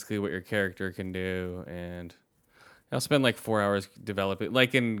 and basically what your character can do. And I'll spend like 4 hours developing.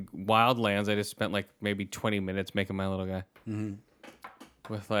 Like in Wildlands, I just spent like maybe 20 minutes making my little guy. Mm-hmm.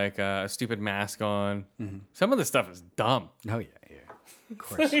 With like a stupid mask on. Some of the stuff is dumb. Oh yeah. Of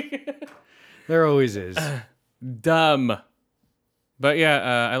course. There always is. Dumb. But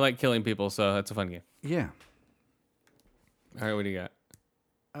yeah, I like killing people, so it's a fun game. Yeah. All right, what do you got?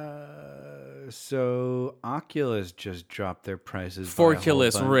 So Oculus just dropped their prices. by a whole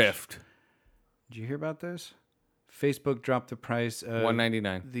Oculus bunch. Rift, Did you hear about this? Facebook dropped the price of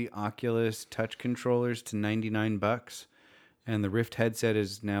 $199. the Oculus touch controllers to $99, and the Rift headset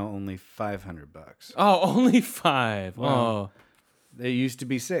is now only $500. Oh, only 5. Wow. They used to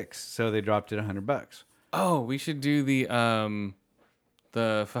be $6, so they dropped it $100. Oh, we should do the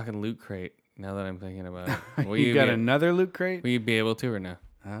fucking loot crate. Now that I'm thinking about it, will You got be, another loot crate? Will you be able to or no?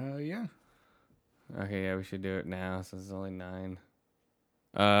 Yeah. Okay, yeah, we should do it now since it's only 9.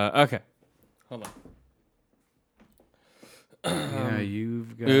 Okay, hold on. Yeah,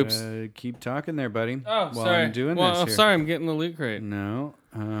 you've got oops. to keep talking there, buddy. Oh, while sorry. I'm doing well, this I'm here. sorry, I'm getting the loot crate. No.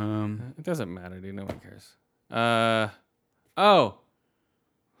 It doesn't matter, dude. No one cares. Oh.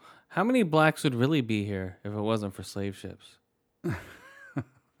 How many blacks would really be here if it wasn't for slave ships?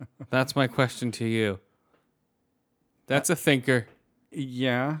 That's my question to you. That's a thinker.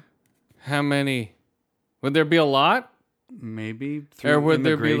 Yeah. How many? Would there be a lot? Maybe Or through would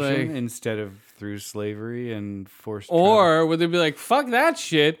there be, immigration like- instead of through slavery and forced Or would they be like, fuck that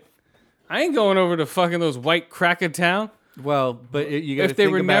shit? I ain't going over to fucking those white crack of town. Well, but you got to If they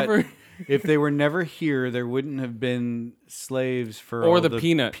think were about never- if they were never here, there wouldn't have been slaves for Or all the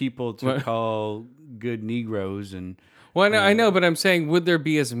peanut. people to What? call good Negroes and Well, I know, but I'm saying, would there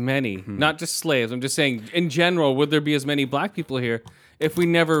be as many? Not just slaves. I'm just saying, in general, would there be as many black people here if we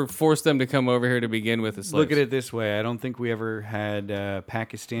never forced them to come over here to begin with as slaves? look at it this way. I don't think we ever had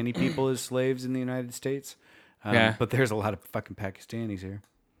Pakistani people as slaves in the United States. Yeah. But there's a lot of fucking Pakistanis here.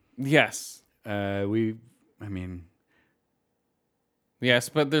 Yes. Yes,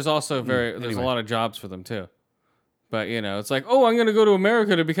 but there's also there's a anyway. lot of jobs for them too. But, it's like, oh, I'm going to go to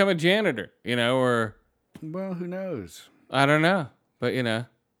America to become a janitor, or Well, who knows? I don't know. But,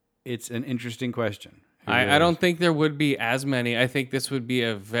 It's an interesting question. It I really don't is. think there would be as many. I think this would be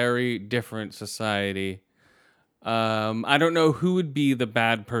a very different society. I don't know who would be the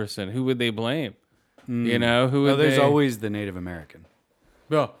bad person. Who would they blame? Who would Well, there's they... always the Native American.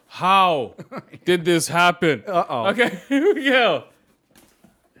 Well, how did this happen? Uh-oh. Okay, here we go.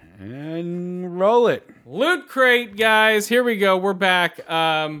 And roll it. Loot crate, guys. Here we go. We're back.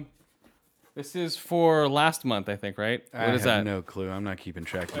 This is for last month, I think, right? I What is have that? no clue. I'm not keeping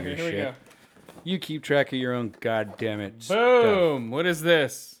track of Okay, your here we shit. go. You keep track of your own goddamn stuff. Boom. What is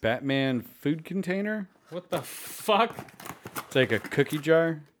this? Batman food container? What the fuck? It's like a cookie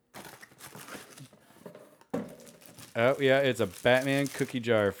jar. Oh, yeah, it's a Batman cookie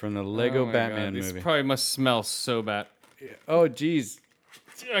jar from the Lego Oh my Batman God, these movie. probably must smell so bad. Oh, geez.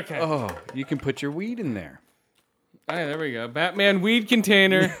 Okay. Oh, you can put your weed in there. All right, there we go. Batman weed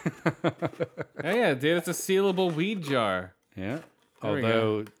container. Oh, yeah, dude, it's a sealable weed jar. Yeah. There we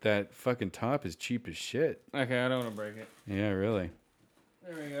Although that fucking top is cheap as shit. Okay, I don't want to break it. Yeah, really.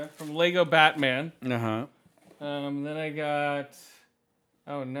 There we go. From Lego Batman. Uh-huh. Then I got...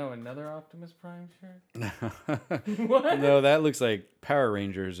 Oh, no, another Optimus Prime shirt? No, that looks like Power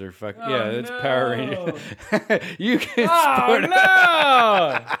Rangers or fuck. Oh, yeah, it's Power no. Rangers. You can Oh, support.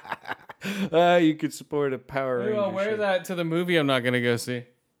 no! You could support a Power Maybe Ranger. I'll wear shirt. that to the movie I'm not going to go see.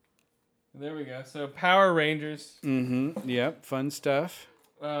 There we go. So, Power Rangers. Mm-hmm. Yep. Fun stuff.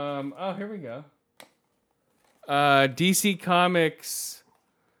 Oh, here we go. DC Comics,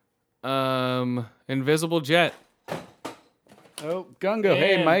 Invisible Jet. Oh, Gungo.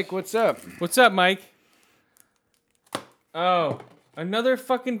 Hey, And- Mike. What's up? What's up, Mike? Oh, another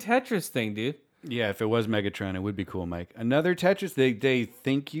fucking Tetris thing, dude. Yeah, if it was Megatron, it would be cool, Mike. Another Tetris. They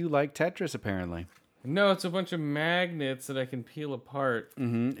think you like Tetris, apparently. No, it's a bunch of magnets that I can peel apart.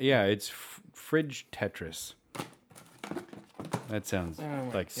 Mm-hmm. Yeah, it's fridge Tetris. That sounds Oh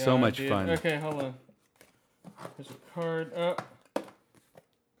my like so God, much dude. fun. Okay, hold on. There's a card. Oh.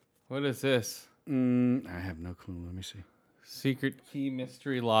 What is this? I have no clue. Let me see. Secret key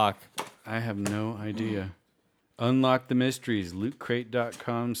mystery lock. I have no idea. Unlock the mysteries.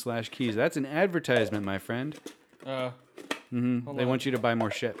 Lootcrate.com/keys. That's an advertisement, my friend. Hold they on. want you to buy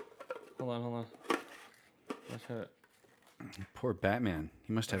more shit. Hold on. Let's try it. Poor Batman.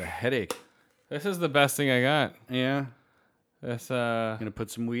 He must have a headache. This is the best thing I got. Yeah. This, Gonna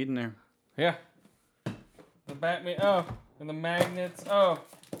put some weed in there. yeah. The Batman. Oh, and the magnets. Oh.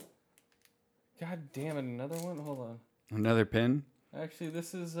 God damn it, another one? Hold on. Another pin. Actually,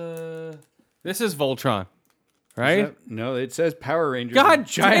 this is Voltron. Right? No, it says Power Rangers. God in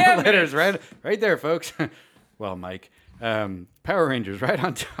giant damn it! letters, right there, folks. Well, Mike, Power Rangers right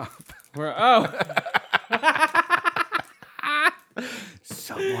on top. Where? Oh.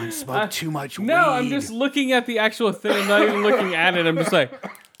 Someone smoked too much weed. No, I'm just looking at the actual thing. I'm not even looking at it. I'm just like,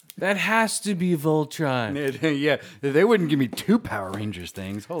 that has to be Voltron. Yeah, they wouldn't give me 2 Power Rangers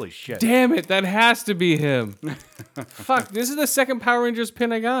things. Holy shit. Damn it, that has to be him. Fuck, this is the second Power Rangers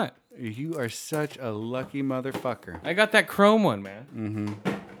pin I got. You are such a lucky motherfucker. I got that chrome one, man.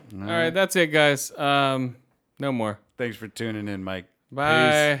 Mm-hmm. All right, that's it, guys. No more. Thanks for tuning in, Mike.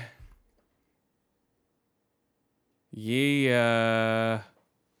 Bye. Peace. Yeah.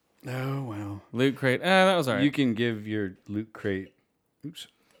 Oh, well. Loot crate. That was all right. You can give your loot crate. Oops.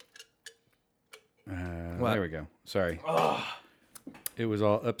 What? There we go. Sorry. It was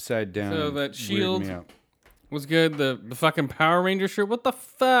all upside down. So that Weirded shield me out. was good. The fucking Power Ranger shirt. What the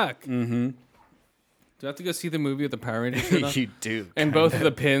fuck? Mm-hmm. Do I have to go see the movie with the Power Ranger shirt on? You do. And both of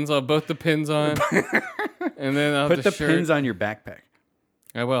the pins. I'll have both the pins on. And then I'll have Put the shirt. pins on your backpack.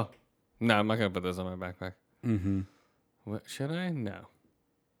 I will. No, I'm not gonna put this on my backpack. Mm-hmm. What should I? No.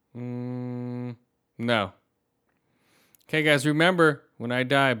 No. Okay, guys. Remember, when I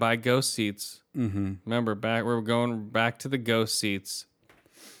die, buy ghost seats. Mm-hmm. Remember, we're going back to the ghost seats.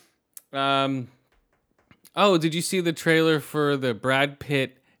 Oh, did you see the trailer for the Brad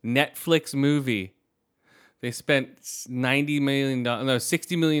Pitt Netflix movie? They spent $60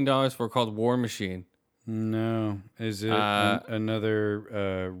 million for called War Machine. No. Is it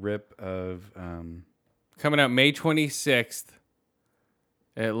another rip of... Coming out May 26th.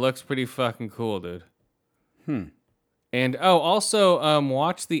 It looks pretty fucking cool, dude. And also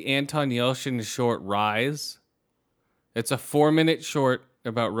watch the Anton Yelchin short Rise. It's a 4-minute short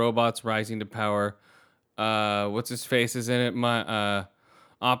about robots rising to power. What's his face is in it?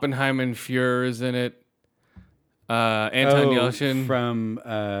 Oppenheimer and Fuhrer is in it. Anton Yelchin from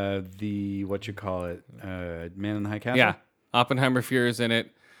the Man in the High Castle. Yeah, Oppenheimer Fuhrer is in it.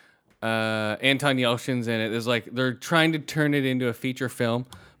 Anton Yelchin's in it. There's they're trying to turn it into a feature film,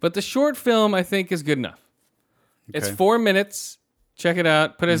 but the short film I think is good enough. It's 4 minutes. Check it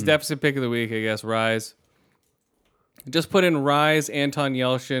out. Put as deficit pick of the week, I guess. Rise. Just put in Rise Anton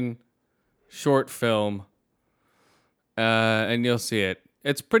Yelchin short film, and you'll see it.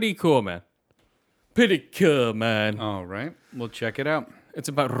 It's pretty cool, man. Pretty cool, man. All right, we'll check it out. It's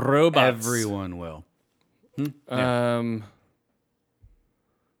about robots. Everyone will.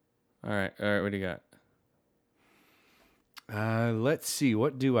 All right. What do you got? Let's see.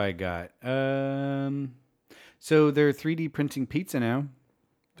 What do I got? So they're 3D printing pizza now.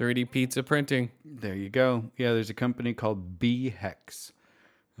 3D pizza printing. There you go. Yeah, there's a company called B-Hex.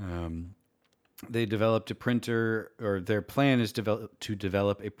 They developed a printer, or their plan is to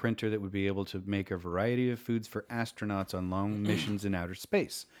develop a printer that would be able to make a variety of foods for astronauts on long missions in outer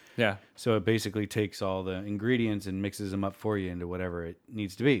space. Yeah. So it basically takes all the ingredients and mixes them up for you into whatever it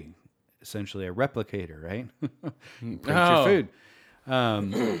needs to be. Essentially a replicator, right? Print your food.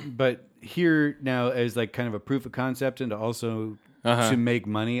 But here now as kind of a proof of concept and to also to make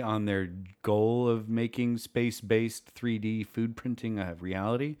money on their goal of making space-based 3D food printing a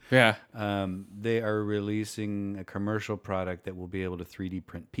reality. Yeah. They are releasing a commercial product that will be able to 3D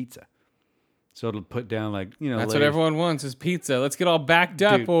print pizza. So it'll put down That's layers. what everyone wants is pizza. Let's get all backed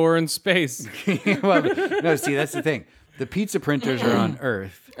up Dude. while we're in space. Well, no, see, that's the thing. The pizza printers are on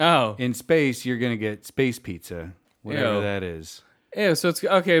Earth. Oh. In space, you're going to get space pizza, whatever Ew. that is. Ew, so it's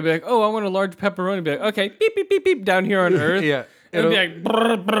okay. Be like, oh, I want a large pepperoni. Be like, okay, beep beep beep beep down here on Earth. Yeah. It'll be like,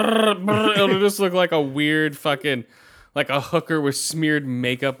 brr, brr, brr. It'll just look like a weird fucking, like a hooker with smeared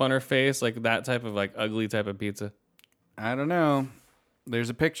makeup on her face, like that type of ugly type of pizza. I don't know. There's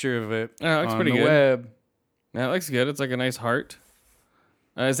a picture of it Oh, it looks on pretty the good. web. That looks good. It's like a nice heart.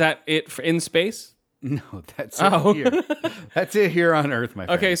 Is that it for in space? No, that's it here. That's it here on Earth, my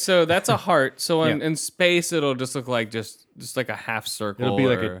friend. Okay, so that's a heart. So Yeah. in space, it'll just look like just like a half circle. It'll be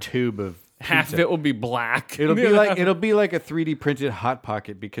like or a tube of half pizza. of it will be black. It'll be like a 3D printed hot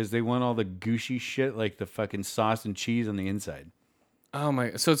pocket because they want all the gushy shit like the fucking sauce and cheese on the inside. Oh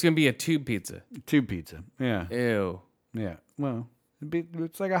my! So it's gonna be a tube pizza. Tube pizza. Yeah. Ew, Yeah. Well,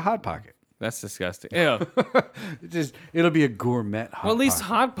 it's like a hot pocket. that's disgusting. Ew. It'll be a gourmet hot Well, at least pocket.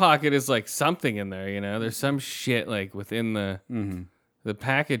 Hot Pocket is like something in there. There's some shit like within the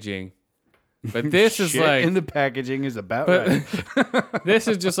packaging. But this is Shit like in the packaging is about But right. this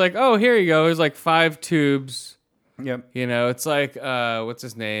is just like, oh, here you go. There's like 5 tubes. Yep. It's like what's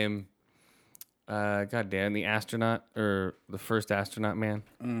his name? God damn, the astronaut or the first astronaut man.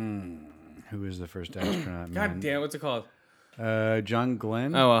 Who is the first astronaut? God man? damn, what's it called? John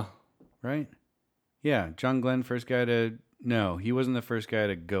Glenn. Oh well. Right? Yeah, John Glenn, first guy to... No, he wasn't the first guy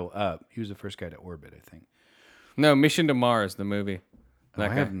to go up. He was the first guy to orbit, I think. No, Mission to Mars, the movie. I That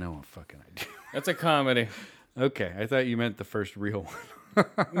guy. have no fucking idea. That's a comedy. Okay, I thought you meant the first real one.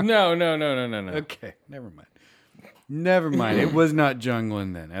 No. Okay, never mind. Never mind. It was not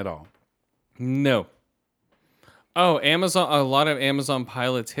Jungling then at all. No. Oh, Amazon. A lot of Amazon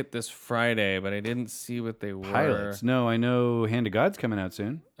pilots hit this Friday, but I didn't see what they were. Pilots. No, I know Hand of God's coming out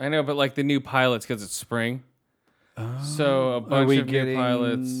soon. I know, but like the new pilots because it's spring. So a Are bunch we of new getting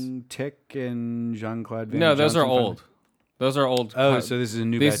pilots. Tick and Jean-Claude Van No, those are Johnson old. Those are old. Oh, so this is a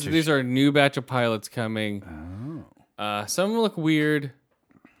new batch of These are a new batch of pilots coming. Oh. Some of them look weird.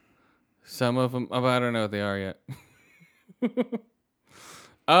 Some of them, I don't know what they are yet.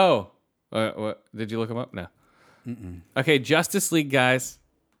 Oh, what? Did you look them up? No. Okay, Justice League, guys.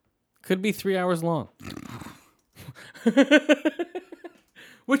 Could be 3 hours long.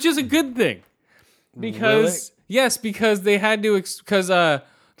 Which is a good thing. Because, yes, because they had to, because the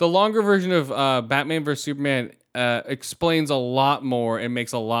longer version of Batman vs. Superman explains a lot more and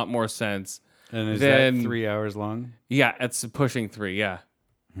makes a lot more sense. And is Then- that 3 hours long? Yeah, it's pushing 3, yeah.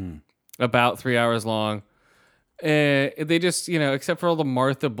 About 3 hours long. They just, except for all the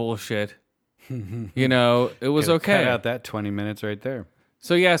Martha bullshit, it was Gotta okay. Cut out that 20 minutes right there.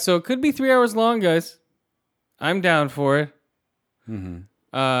 So yeah, so it could be 3 hours long, guys. I'm down for it.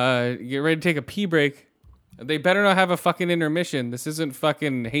 Get ready to take a pee break. They better not have a fucking intermission. This isn't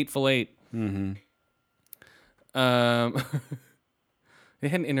fucking Hateful Eight. They had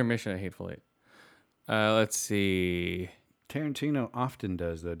an intermission at Hateful Eight. Let's see. Tarantino often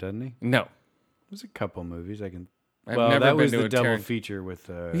does, though, doesn't he? No. There's a couple movies I can. I've Well, never that been was to the a double Tarant- feature with.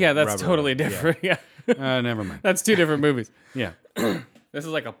 Yeah, that's Robert totally Redford. different. Yeah. Never mind. That's two different movies. Yeah, This is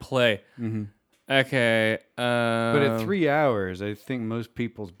like a play. Okay. but at 3 hours, I think most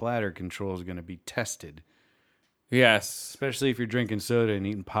people's bladder control is going to be tested, Yes. especially if you're drinking soda and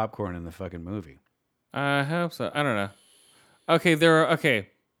eating popcorn in the fucking movie. I hope so. I don't know. Okay,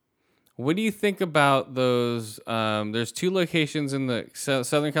 what do you think about those? There's 2 locations in the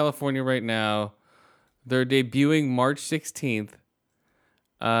Southern California right now. They're debuting March 16th.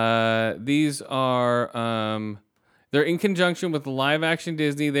 These are they're in conjunction with live action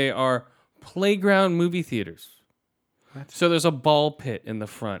Disney. They are playground movie theaters. So there's a ball pit in the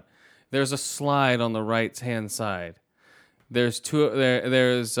front. There's a slide on the right hand side. There's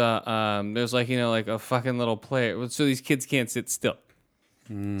there's like like a fucking little play, so these kids can't sit still.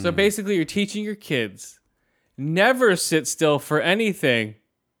 So basically, you're teaching your kids never sit still for anything,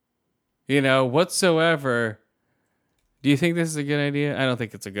 whatsoever. Do you think this is a good idea? I don't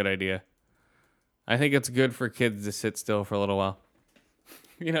think it's a good idea. I think it's good for kids to sit still for a little while.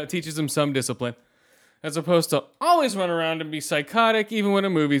 It teaches them some discipline, as opposed to always run around and be psychotic, even when a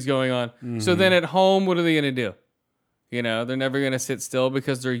movie's going on. So then at home, what are they going to do? They're never going to sit still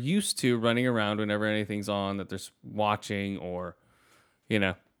because they're used to running around whenever anything's on that they're watching or,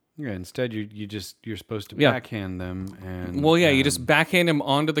 Yeah, instead you're supposed to Yeah. backhand them and. Well, yeah, you just backhand them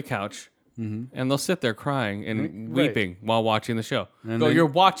onto the couch, and they'll sit there crying and Right. weeping while watching the show. And Go, then- you're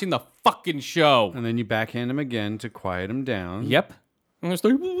watching the fucking show. And then you backhand them again to quiet them down. Yep. And it's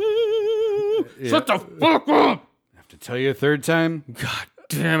like, shut the fuck up. I have to tell you a third time. God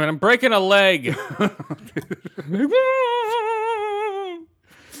damn it, I'm breaking a leg.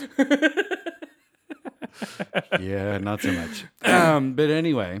 Yeah, not so much. But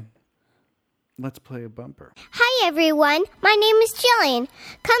anyway, let's play a bumper. Hi, everyone. My name is Jillian.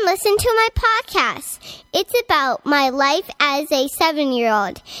 Come listen to my podcast. It's about my life as a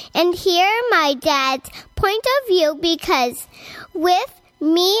 7-year-old. And hear my dad's point of view because with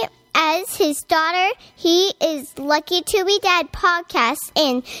me as his daughter, he is Lucky to Be Dad podcast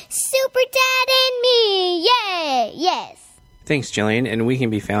and Super Dad and me. Yay! Yes. Thanks, Jillian. And we can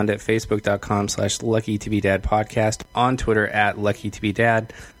be found at facebook.com/LuckyToBeDadPodcast, on Twitter at LuckyToBeDad,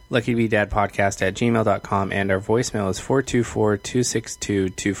 LuckyToBeDadPodcast@gmail.com, and our voicemail is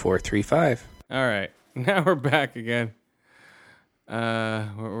 424-262-2435. All right. Now we're back again.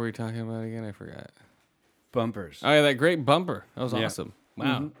 What were we talking about again? I forgot. Bumpers. Oh, yeah, that great bumper. That was Yeah. awesome.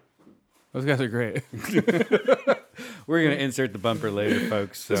 Wow. Those guys are great. We're going to insert the bumper later,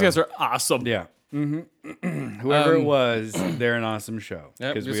 folks. So. Those guys are awesome. Yeah. Whoever it was, they're an awesome show.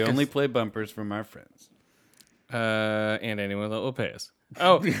 Yep, Because just we 'cause- only play bumpers from our friends. And anyone that will pay us.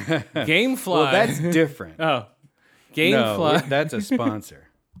 Oh, Gamefly. Well, that's different. Oh, No, Gamefly. that's a sponsor.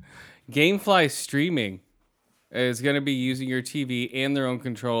 Gamefly streaming is going to be using your TV and their own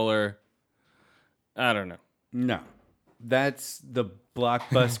controller. I don't know. No. That's the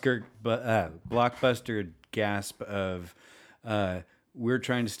blockbuster gasp of we're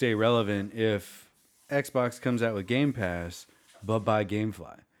trying to stay relevant. If Xbox comes out with Game Pass, but buy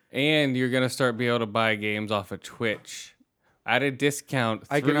Gamefly. And you're going to start being able to buy games off of Twitch at a discount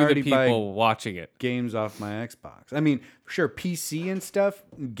I can through already the buy people watching it. games off my Xbox. I mean, sure, PC and stuff,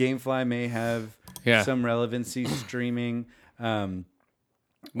 GameFly may have Yeah. some relevancy streaming. Well,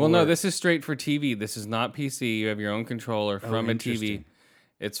 no, or- this is straight for TV. This is not PC. You have your own controller from a TV. interesting.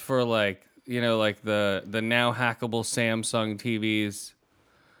 It's for like the now hackable Samsung TVs.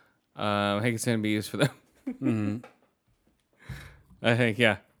 I think it's gonna be used for them. Mm-hmm. I think,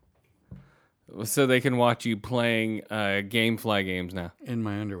 yeah. So they can watch you playing GameFly games now In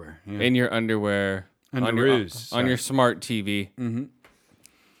my underwear. Yeah. in your underwear Underoos, on your sorry. smart TV. Mm-hmm.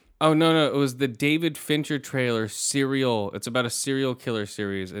 Oh no, it was the David Fincher trailer, Serial. It's about a serial killer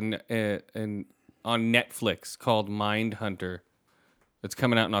series and on Netflix called Mindhunter. It's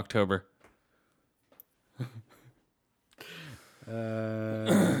coming out in October.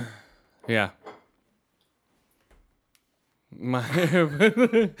 Yeah.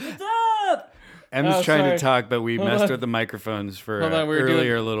 Emma's Oh, trying sorry. to talk, but we messed with the microphones for Hold an on, we were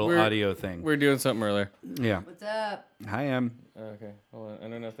earlier doing- little we were- audio thing. We're doing something earlier. Yeah. What's up? Hi, Em. Okay, hold on. I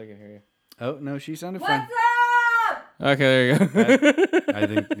don't know if they can hear you. Oh, no, she sounded fine. What's up? Okay, there you go. I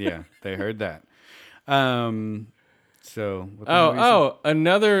think, yeah, they heard that. So, what the hell were you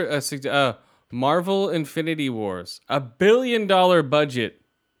another Marvel Infinity Wars. $1 billion budget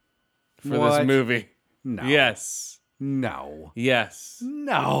for this What? movie. No. Yes. saying? No. Yes.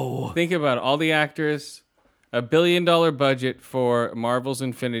 No. Think about it. All the actors. $1 billion budget for Marvel's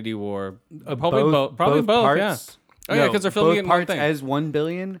Infinity War. Probably both. Probably both. parts? Yeah. Oh yeah, because they're filming both it in one parts thing. as 1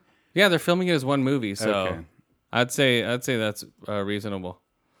 billion? Yeah, they're filming it as one movie. So Okay. I'd say that's reasonable.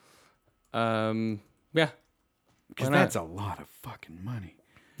 Yeah. Because Why not? that's a lot of fucking money.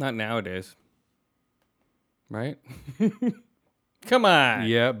 Not nowadays. Right? Come on.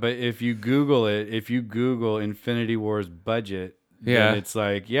 Yeah, but if you Google Infinity War's budget, Yeah. then it's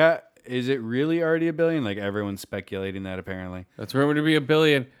like, is it really already $1 billion? Like everyone's speculating that apparently. That's rumored to be $1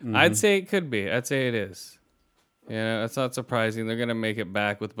 billion. Mm-hmm. I'd say it could be. I'd say it is. Yeah, that's not surprising. They're gonna make it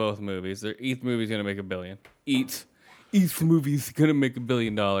back with both movies. Each movie's gonna make $1 billion. Each movie's gonna make $1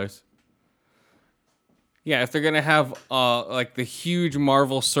 billion. Yeah, if they're gonna have like the huge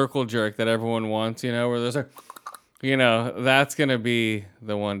Marvel circle jerk that everyone wants, where there's that's gonna be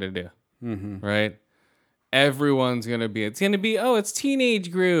the one to do, right? Everyone's gonna be. It's gonna be. Oh, it's teenage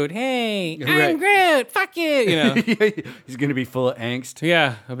Groot. Hey, Right. I'm Groot. Fuck it. He's gonna be full of angst.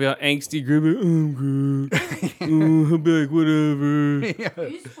 Yeah, I'll be all angsty Groot. Oh, I'm Groot. I'll be like, whatever. Are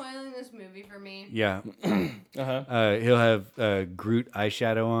you spoiling this movie for me? Yeah. Uh-huh. He'll have Groot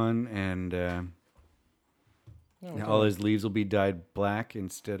eyeshadow on, and all his leaves will be dyed black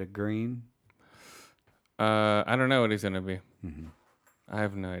instead of green. I don't know what he's gonna be. I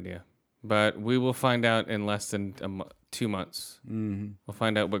have no idea, but we will find out in less than 2 months. We'll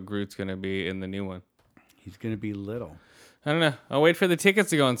find out what Groot's gonna be in the new one. He's gonna be little. I don't know. I'll wait for the tickets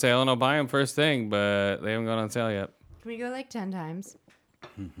to go on sale and I'll buy them first thing, but they haven't gone on sale yet. Can we go like 10 times?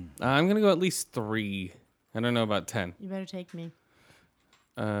 I'm gonna go at least 3. I don't know about 10. You better take me.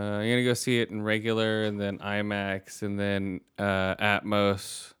 I'm gonna go see it in regular and then IMAX and then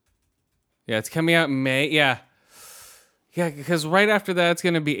Atmos. Yeah, it's coming out in May. Yeah, because right after that, it's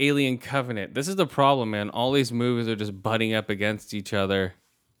gonna be Alien Covenant. This is the problem, man. All these movies are just butting up against each other.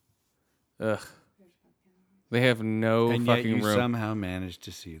 Ugh. They have no And yet fucking you room. somehow managed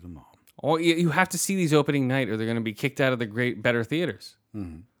to see them all. Oh, you have to see these opening night, or they're gonna be kicked out of the better theaters.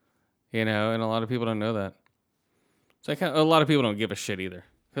 And a lot of people don't know that. So a lot of people don't give a shit either.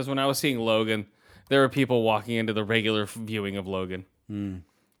 Because when I was seeing Logan, there were people walking into the regular viewing of Logan.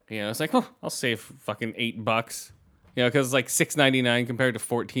 It's like, I'll save fucking $8. Because it's like $6.99 compared to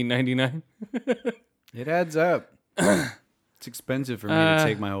 $14.99. It adds up. It's expensive for me to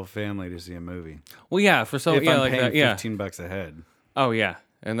take my whole family to see a movie. Well, yeah, for some, If yeah, I'm like paying that, yeah. $15 a head. Oh, yeah,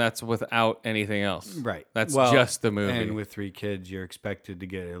 and that's without anything else. Right. That's Well, just the movie. And with 3 kids, you're expected to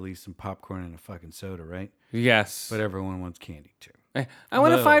get at least some popcorn and a fucking soda, right? Yes. But everyone wants candy too. I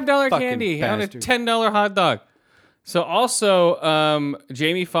want a Little $5 fucking candy. I want a bastard. $10 hot dog. So also,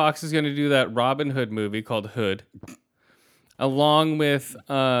 Jamie Foxx is going to do that Robin Hood movie called Hood, along with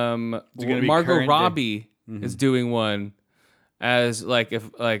gonna be Margot current day? Robbie is doing one as like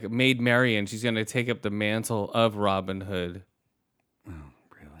Maid Marian. She's going to take up the mantle of Robin Hood. Oh,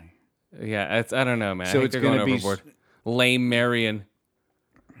 really? Yeah, I don't know, man. So I think it's they're going gonna be overboard. Lame Marian.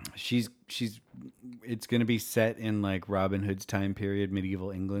 It's gonna be set in like Robin Hood's time period,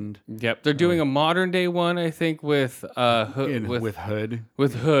 medieval England. Yep, they're doing a modern day one, I think, with Hood. With Hood.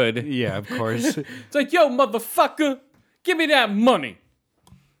 With Hood. Yeah, of course. It's like, yo, motherfucker, give me that money.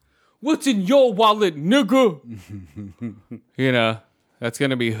 What's in your wallet, nigga? That's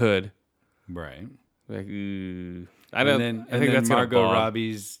gonna be Hood. Right. Like, ooh. I don't. And I think then that's gonna Margot bomb.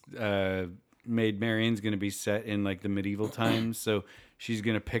 Robbie's Maid Marian's going to be set in like the medieval times, so she's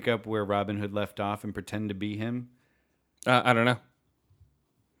going to pick up where Robin Hood left off and pretend to be him. I don't know.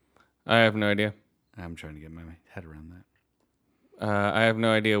 I have no idea. I'm trying to get my head around that. I have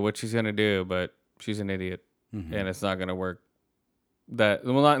no idea what she's gonna do, but she's an idiot, and it's not gonna work.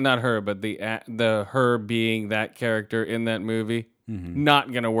 Not her, but the her being that character in that movie,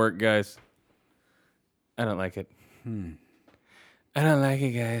 not gonna work, guys. I don't like it. I don't like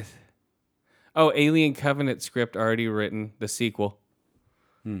it, guys. Oh, Alien Covenant script already written, the sequel.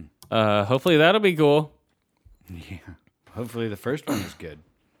 Hopefully that'll be cool. Yeah. Hopefully the first one is good.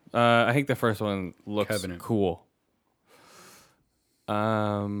 I think the first one looks Covenant. cool.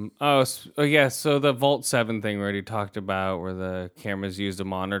 Yeah. So the Vault 7 thing we already talked about, where the cameras used to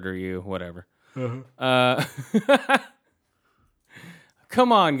monitor you, whatever.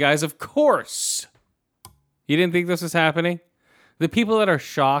 Come on, guys. Of course. You didn't think this was happening? The people that are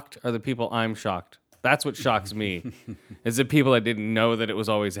shocked are the people I'm shocked. That's what shocks me. Is the people that didn't know that it was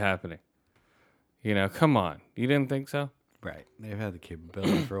always happening. You know, come on. You didn't think so? Right. They've had the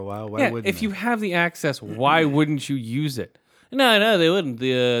capability for a while. Why Yeah, wouldn't if they? you have the access, why wouldn't you use it? No, they wouldn't.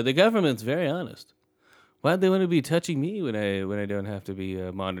 The government's very honest. Why'd they want to be touching me when I don't have to be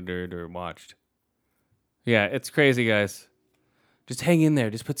monitored or watched? Yeah, it's crazy, guys. Just hang in there.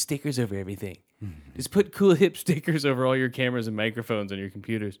 Just put stickers over everything. Just put cool hip stickers over all your cameras and microphones on your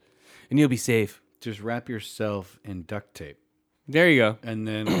computers, and you'll be safe. Just wrap yourself in duct tape. There you go. And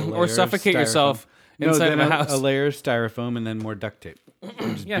then a layer Or of suffocate styrofoam. yourself inside then of a house. A layer of styrofoam and then more duct tape.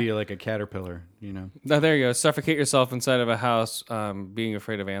 Just Yeah. be like a caterpillar, you know. No, there you go. Suffocate yourself inside of a house, being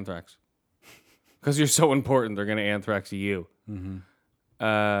afraid of anthrax. Because you're so important, they're going to anthrax you.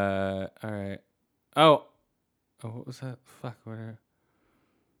 All right. Oh, what was that? Fuck. Where?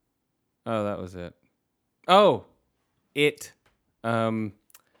 Oh, that was it. Oh, it. Who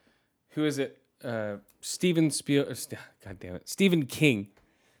is it? Steven God damn it. Stephen King.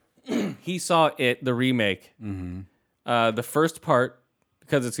 He saw it, the remake. The first part,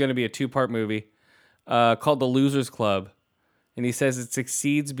 because it's going to be a 2-part movie, called The Losers Club. And he says it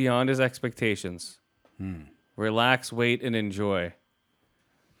succeeds beyond his expectations. Relax, wait, and enjoy.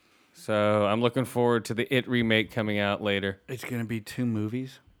 So I'm looking forward to the It remake coming out later. It's going to be 2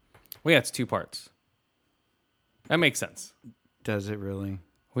 movies? Well, yeah, it's 2 parts. That makes sense. Does it really?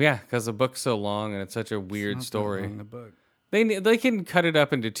 Well, yeah, because the book's so long and it's such a weird story. In the book. They can cut it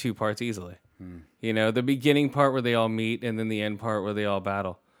up into 2 parts easily. You know, the beginning part where they all meet and then the end part where they all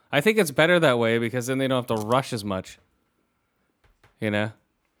battle. I think it's better that way because then they don't have to rush as much. You know?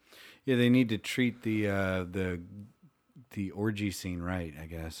 Yeah, they need to treat the orgy scene right, I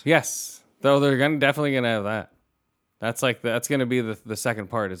guess. Yes. Though they're definitely gonna have that. That's gonna be the second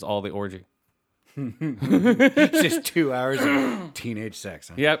part is all the orgy. It's just 2 hours of teenage sex.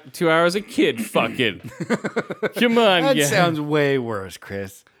 Huh? Yep, 2 hours of kid fucking. Come on, That yeah. sounds way worse,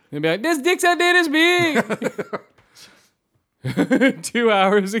 Chris. They'd be like, this dick's I did is big. 2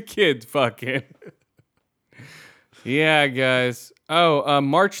 hours of kids fucking. Yeah, guys. Oh,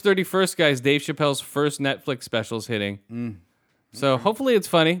 March 31st, guys, Dave Chappelle's first Netflix special's hitting. So hopefully it's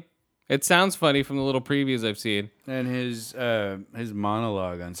funny. It sounds funny from the little previews I've seen. And his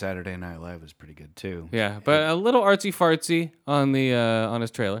monologue on Saturday Night Live was pretty good too. Yeah, but a little artsy fartsy on the on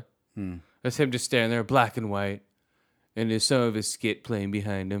his trailer. It's him just standing there, black and white, and there's some of his skit playing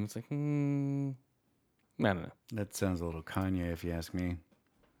behind him. It's like, I don't know. That sounds a little Kanye, if you ask me.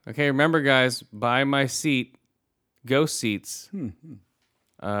 Okay, remember, guys, buy my seat, ghost seats. No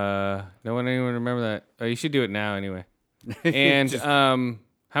one anyone remember that? Oh, you should do it now anyway. And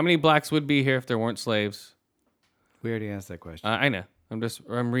how many blacks would be here if there weren't slaves? We already asked that question. I know.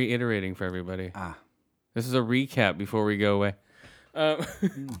 I'm reiterating for everybody. This is a recap before we go away.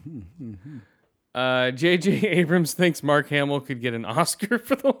 J.J. Abrams thinks Mark Hamill could get an Oscar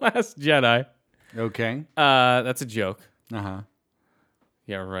for The Last Jedi. Okay. That's a joke. Uh-huh.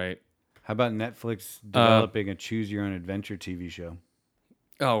 Yeah, right. How about Netflix developing a Choose Your Own Adventure TV show?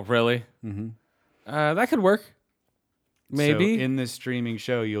 Oh, really? That could work. Maybe. So in this streaming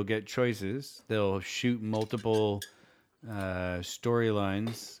show, you'll get choices. They'll shoot multiple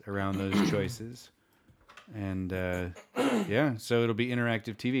storylines around those choices. And yeah, so it'll be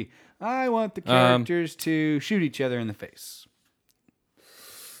interactive TV. I want the characters to shoot each other in the face.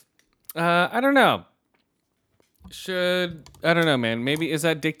 I don't know. I don't know, man. Maybe is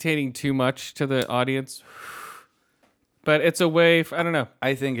that dictating too much to the audience? But it's a way. I don't know.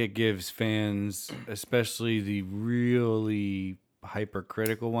 I think it gives fans, especially the really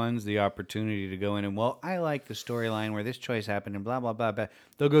hypercritical ones, the opportunity to go in and, well, I like the storyline where this choice happened and blah, blah, blah, blah.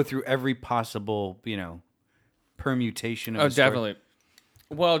 They'll go through every possible, permutation of Oh, a story. definitely.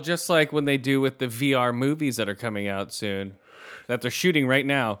 Well, just like when they do with the VR movies that are coming out soon, that they're shooting right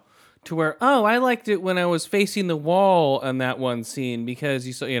now, to where, oh, I liked it when I was facing the wall on that one scene because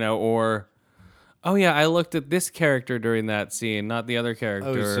you saw, or, oh yeah, I looked at this character during that scene, not the other character,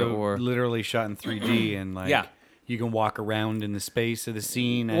 Oh, so or literally shot in 3D and like Yeah. you can walk around in the space of the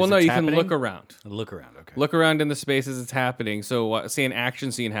scene. As well, no, it's you happening? can look around. Look around, okay. Look around in the space as it's happening. So, say an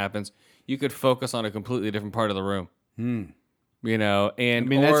action scene happens, you could focus on a completely different part of the room. And I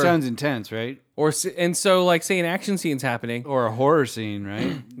mean, that sounds intense, right? and so like say an action scene's happening, Or a horror scene,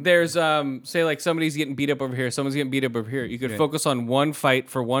 right? there's say like somebody's getting beat up over here, someone's getting beat up over here. You could focus on one fight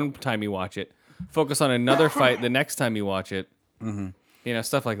for one time you watch it, focus on another fight the next time you watch it.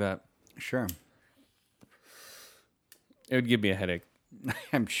 Stuff like that. Sure. It would give me a headache.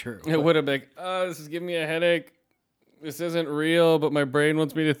 I'm sure. It would have been like, oh, this is giving me a headache. This isn't real, but my brain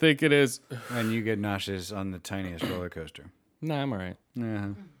wants me to think it is. And you get nauseous on the tiniest roller coaster. Nah, I'm all right.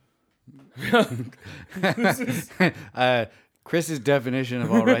 Chris's definition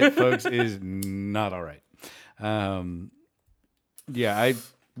of all right, folks, is not all right. I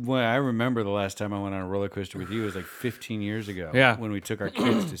remember the last time I went on a roller coaster with you was like 15 years ago. Yeah. When we took our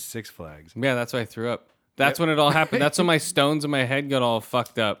kids to Six Flags. Yeah, that's why I threw up. That's when it all happened. That's when my stones in my head got all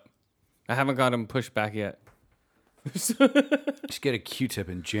fucked up. I haven't got them pushed back yet. Just get a Q-tip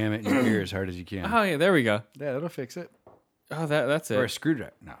and jam it in your ear as hard as you can. Oh, yeah, there we go. Yeah, that'll fix it. Oh, that's it. Or a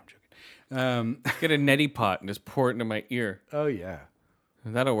screwdriver. No, I'm joking. Get a neti pot and just pour it into my ear. Oh, yeah.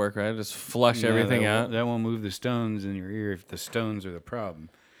 That'll work, right? Just flush everything out. That won't move the stones in your ear if the stones are the problem.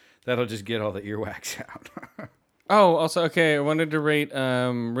 That'll just get all the earwax out. Oh, also, okay, I wanted to rate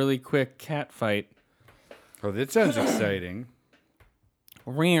really quick cat fight. Oh, that sounds exciting.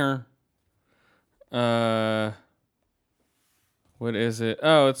 Rare. What is it?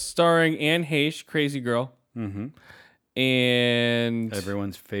 Oh, it's starring Anne Heche, Crazy Girl. Mm-hmm. And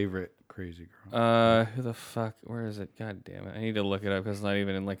Everyone's favorite crazy girl. who the fuck? Where is it? God damn it! I need to look it up because it's not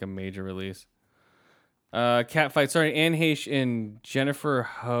even in like a major release. Cat fight. Sorry, Anne Heche and Jennifer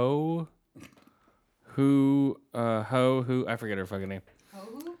Ho. Who? I forget her fucking name.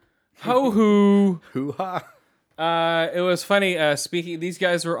 Ho who? Hoo ha. It was funny. Speaking, these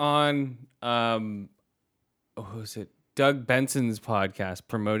guys were on. Who's it? Doug Benson's podcast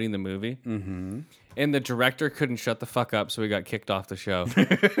promoting the movie. Mm-hmm. And the director couldn't shut the fuck up, so he got kicked off the show.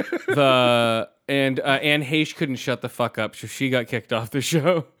 Anne Heche couldn't shut the fuck up, so she got kicked off the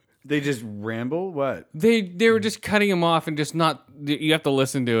show. They just ramble? What? They were just cutting him off and just not. You have to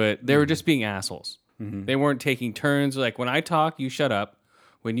listen to it. They were just being assholes. Mm-hmm. They weren't taking turns. Like when I talk, you shut up.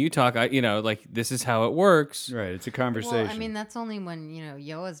 When you talk, like this is how it works. Right. It's a conversation. Well, I mean, that's only when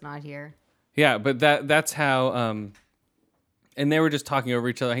Yoa's not here. Yeah, but that's how. And they were just talking over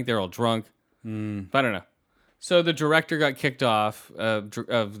each other. I think they were all drunk. But I don't know. So the director got kicked off of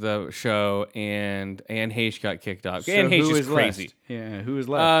the show, and Anne Heche got kicked off. So Anne Heche who is crazy. Left? Yeah, who is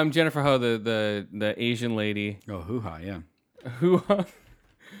left? Jennifer Ho, the Asian lady. Oh, hoo-ha, yeah. Hoo-ha.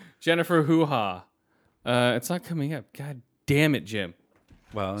 Jennifer Hoo-ha. It's not coming up. God damn it, Jim.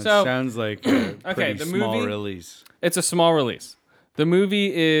 Well, it So- sounds like a Okay, pretty the small movie- release. It's a small release. The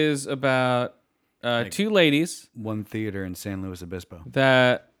movie is about two ladies One theater in San Luis Obispo.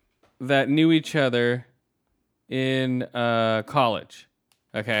 that knew each other in college,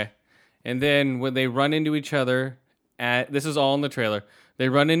 okay? And then when they run into each other this is all in the trailer, they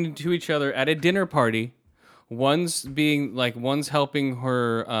run into each other at a dinner party. One's helping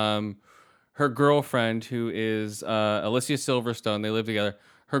her her girlfriend, who is Alicia Silverstone. They live together.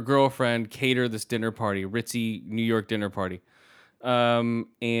 Her girlfriend catered this dinner party, ritzy New York dinner party.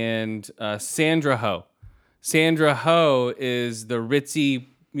 And Sandra Ho. Sandra Ho is the ritzy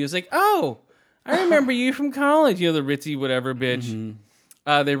music. Oh, I remember you from college. The ritzy whatever bitch.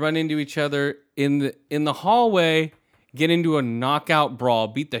 Mm-hmm. They run into each other in the hallway, get into a knockout brawl,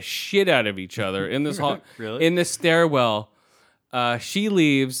 beat the shit out of each other in this hall, Really? in this stairwell. She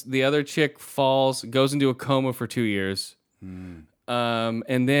leaves. The other chick falls, goes into a coma for 2 years. And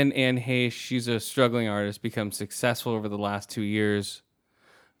then Anne Heche, she's a struggling artist, becomes successful over the last 2 years.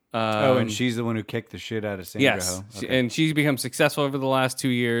 And she's the one who kicked the shit out of Sandra Yes, Ho. She- and she's become successful over the last 2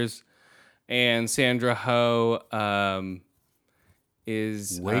 years. And Sandra Ho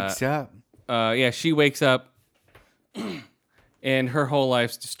Wakes up. She wakes up, and her whole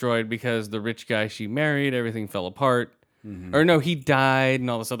life's destroyed because the rich guy she married, everything fell apart. Mm-hmm. Or no, he died and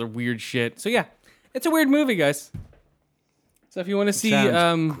all this other weird shit. So yeah, it's a weird movie, guys. So if you want to see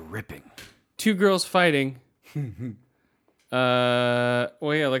Gripping. two girls fighting, look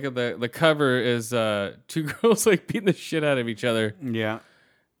at the cover is two girls like beating the shit out of each other Yeah.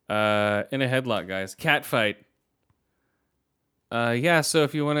 in a headlock, guys. Cat fight. Yeah, so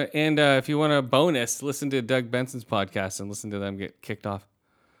if you want to, and if you want a bonus, listen to Doug Benson's podcast and listen to them get kicked off.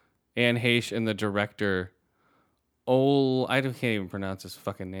 Anne Heche and the director, I can't even pronounce his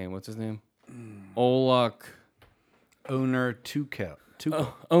fucking name. What's his name? Olak. Owner Tuchel.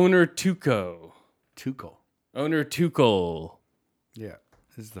 Owner Tuco. Tuchel. Owner Tuchel. Yeah.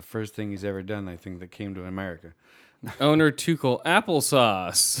 This is the first thing he's ever done, I think, that came to America. Owner Tuchel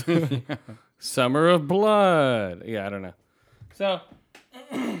applesauce. Summer of Blood. Yeah, I don't know. So,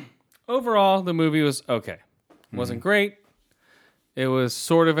 overall, the movie was okay. Wasn't great. It was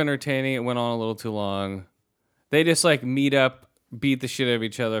sort of entertaining. It went on a little too long. They just like meet up, beat the shit out of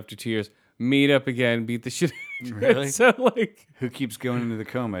each other after 2 years. Meet up again, beat the shit out of each other. Really? So like, Who keeps going into the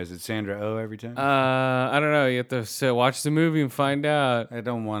coma? Is it Sandra Oh every time? I don't know. You have to watch the movie and find out. I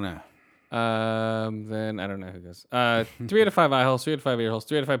don't want to. Then I don't know who goes. 3 out of 5 eye holes, 3 out of 5 ear holes,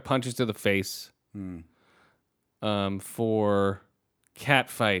 3 out of 5 punches to the face. For cat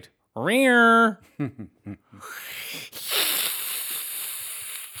fight. Rear. There's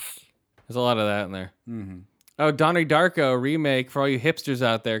a lot of that in there. Oh, Donnie Darko remake for all you hipsters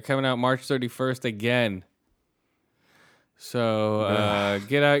out there, coming out March 31st again. So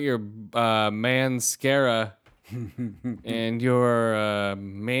get out your Manscara and your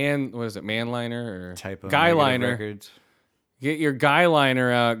Manliner or Typo Guyliner. Records. Get your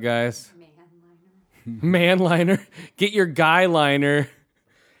Guyliner out, guys. Manliner. Get your Guyliner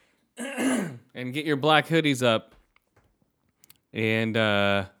and get your black hoodies up and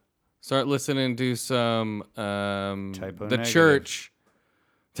start listening to some Typo The negative. Church.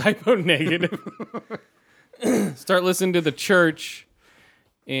 Typo negative. Start listening to The Church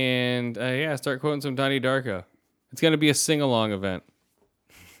and start quoting some Donnie Darko. It's going to be a sing-along event.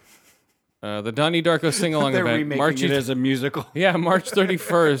 The Donnie Darko sing-along They're event. remaking it as a musical. Yeah, March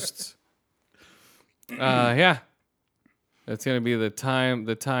 31st. That's gonna be the time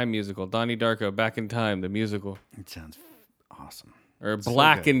musical. Donnie Darko, Back in Time, the musical, It sounds awesome. or So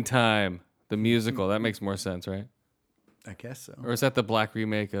Black good. in Time, the musical. That makes more sense, right? I guess so. Or is that the black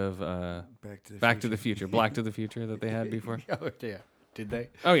remake of Back to the Future, Black to the Future that they had before? Oh, yeah. Did they?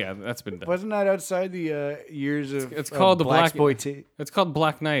 Oh yeah, that's been done. Wasn't that outside the years of It's called the Black Exploitation? It's called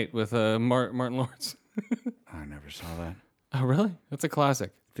Black Knight with Martin Lawrence. I never saw that. Oh really? That's a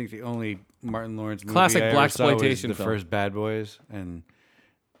classic. I think the only Martin Lawrence movie Classic I ever saw was blaxploitation the film. first Bad Boys, and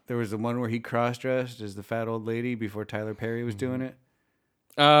there was the one where he cross-dressed as the fat old lady before Tyler Perry was doing it.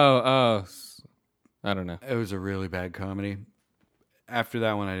 Oh, I don't know. It was a really bad comedy. After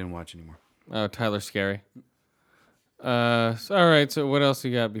that one, I didn't watch anymore. Oh, Tyler Scary. All right. So what else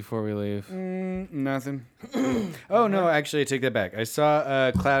you got before we leave? Nothing. Oh no, actually, I take that back. I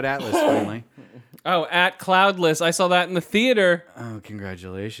saw Cloud Atlas finally. Oh, at Cloudless. I saw that in the theater. Oh,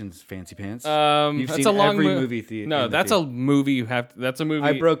 congratulations, Fancy Pants. You've You've seen seen long every movie theater. No, that's a movie you have. That's a movie.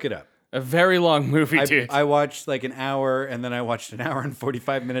 I broke it up. A very long movie, dude. I watched like an hour, and then I watched an hour and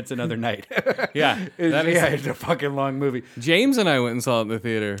 45 minutes another night. Yeah, it's a fucking long movie. James and I went and saw it in the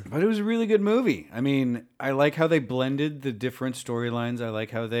theater. But it was a really good movie. I mean, I like how they blended the different storylines. I like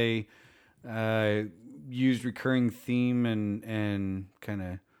how they used recurring theme and kind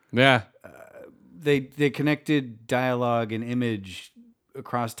of Yeah. They connected dialogue and image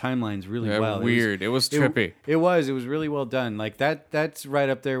across timelines really Yeah, well. weird. It was trippy. It was really well done. Like that's right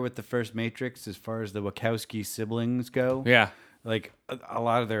up there with the first Matrix as far as the Wachowski siblings go. Yeah. Like a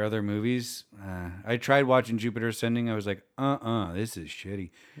lot of their other movies. I tried watching Jupiter Ascending. I was like, this is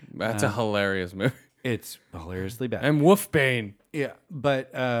shitty. That's a hilarious movie. It's hilariously bad. And Wolfbane. Yeah, but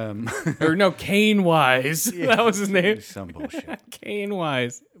Or no, Kane Wise. That was his name. some bullshit. Kane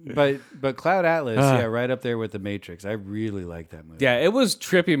Wise. But Cloud Atlas, right up there with the Matrix. I really like that movie. Yeah, it was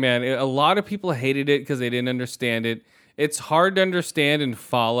trippy, man. A lot of people hated it because they didn't understand it. It's hard to understand and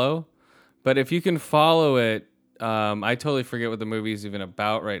follow, but if you can follow it, I totally forget what the movie is even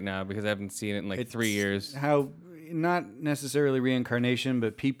about right now because I haven't seen it in like 3 years. How not necessarily reincarnation,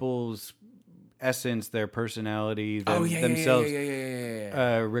 but people's essence, their personality, themselves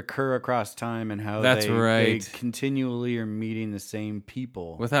recur across time, and how That's they right. continually are meeting the same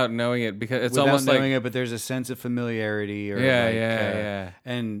people Without knowing it, because it's without almost knowing like it, but there's a sense of familiarity. Or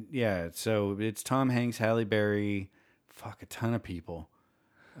and so it's Tom Hanks, Halle Berry, a ton of people.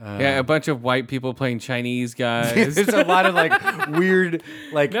 a bunch of white people playing Chinese guys. There's a lot of like weird,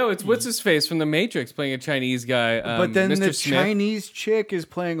 like No, it's what's his face from The Matrix playing a Chinese guy. but then Mr. the Smith. Chinese chick is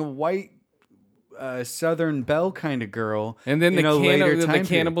playing a white Southern Belle kind of girl, And then in a later the time period.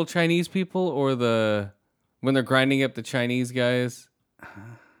 cannibal Chinese people, or when they're grinding up the Chinese guys.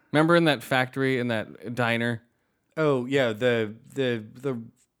 Remember in that factory, in that diner? Oh yeah, the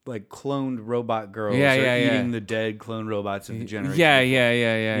like cloned robot girls Yeah, are yeah, yeah. eating the dead clone robots of the generation.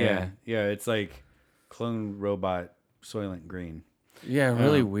 Yeah. It's like clone robot Soylent Green. Yeah,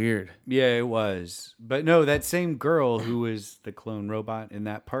 really weird. Yeah, it was. But no, that same girl who was the clone robot in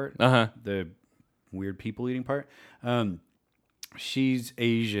that part, the weird people eating part, she's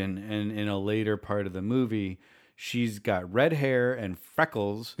Asian, and in a later part of the movie, she's got red hair and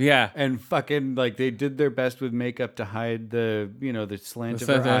freckles. Yeah. And fucking, like, they did their best with makeup to hide the slant of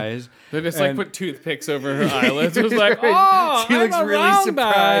her eyes. They just And- put toothpicks over her eyelids. It was like, oh, she looks I'm a really round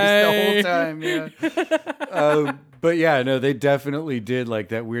surprised guy. the whole time. Yeah. But yeah, no, they definitely did like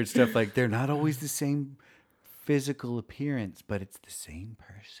that weird stuff. Like they're not always the same physical appearance, but it's the same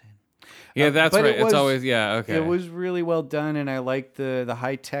person. Yeah, that's but right. it was- It's always, okay. It was really well done, and I like the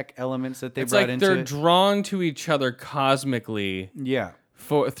high tech elements that they It's brought like into they're it. drawn to each other cosmically. Yeah.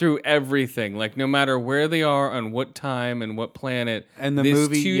 Through everything, like no matter where they are on what time and what planet, And the these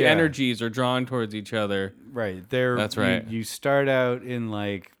movie, two yeah. energies are drawn towards each other. Right. That's right. You start out in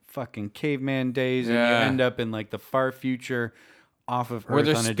like fucking caveman days, and you Yeah. end up in like the far future off of Earth Where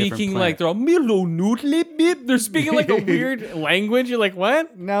they're on a different speaking planet. like they're all Milo Noodle Bip. They're speaking like a weird language. You're like,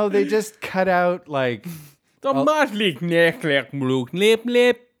 what? No, they just cut out like The Matlik Neck Lip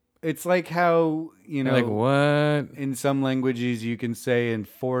Lip. it's like how Like what? in some languages you can say in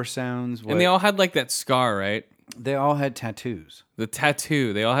 4 sounds. What, And they all had like that scar, right? they all had tattoos. The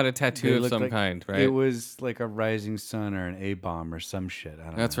tattoo. They all had a tattoo They of looked some like- kind, right? It was like a rising sun or an A bomb or some shit. I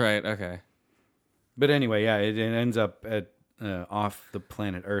don't know. That's right. Okay. But anyway, yeah, it ends up at off the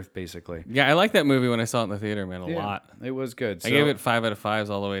planet Earth, basically. Yeah, I like that movie when I saw it in the theater, man, a Yeah, lot. It was good. I gave it 5 out of 5s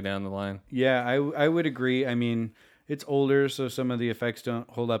all the way down the line. Yeah, I would agree. I mean, it's older, so some of the effects don't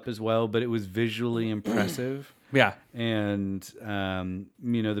hold up as well, but it was visually impressive. Yeah. And,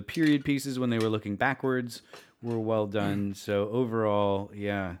 the period pieces when they were looking backwards were well done. So overall,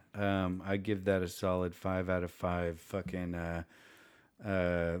 yeah, I give that a solid 5 out of 5. Fucking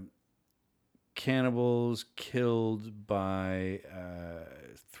cannibals killed by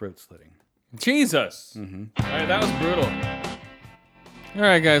throat slitting. Jesus. All right, that was brutal. All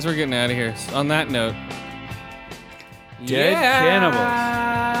right, guys, we're getting out of here. On that note, Dead cannibals.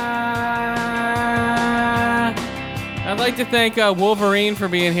 I'd like to thank Wolverine for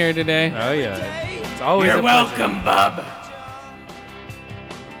being here today. Oh yeah, it's always a pleasure. Bub.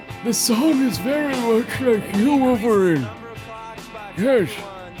 The song is very much like you, Wolverine. Yes.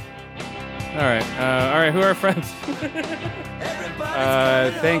 All right, who are our friends?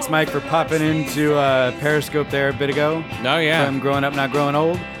 Thanks, Mike, for popping into Periscope there a bit ago. Oh, yeah. From Growing Up, Not Growing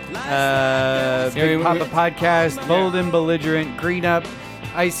Old. Big Papa Podcast, Bold and Belligerent, Green Up,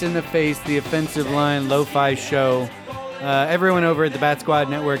 Ice in the Face, The Offensive Line, Lo-Fi Show. Everyone over at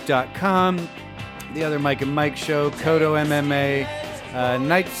thebatsquadnetwork.com. The other Mike and Mike Show, Kodo MMA,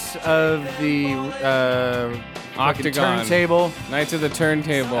 Knights of the Octagon. Turntable. Knights of the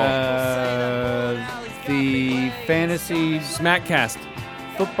Turntable. The Fantasy Smackcast.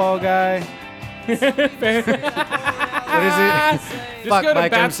 Football Guy. What is it? Just Fuck, go to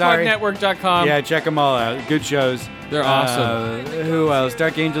Mike, I'm sorry. batsquadnetwork.com. Yeah, check them all out. Good shows. They're awesome. Who else?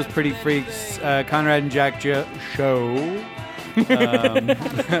 Dark Angels, Pretty Freaks, Conrad and Jack Show.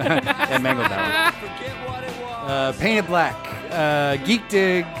 Yeah, mangled that one. Painted Black, Geek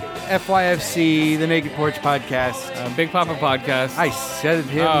Dig, FYFC, The Naked Porch Podcast. Big Papa Podcast. I said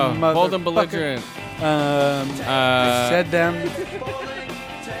him, Bold and motherfucker. Belligerent. I said them.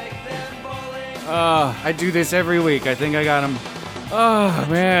 I do this every week. I think I got them. Oh,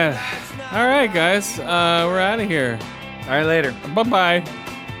 man. All right, guys. We're out of here. All right, later. Bye-bye.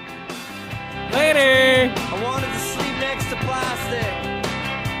 Later. I wanted to sleep next to plastic.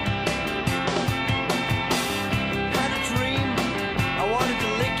 Had a dream. I wanted to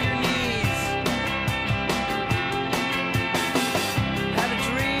lick your knees. Had a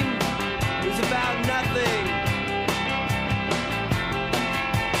dream. It was about nothing.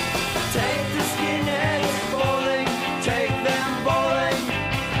 Take the skinheads bowling. Take them bowling.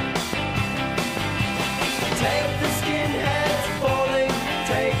 Take the skinheads bowling.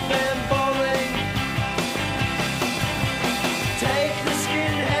 Take them bowling. Take the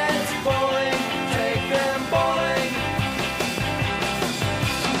skinheads bowling. Take them bowling.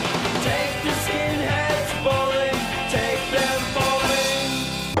 Take the skinheads bowling. Take them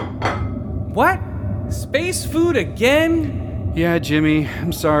bowling. What? Space food again? Yeah, Jimmy,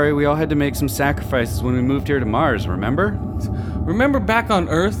 I'm sorry. We all had to make some sacrifices when we moved here to Mars, remember? Remember back on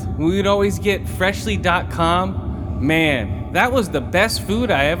Earth, we would always get freshly.com? Man, that was the best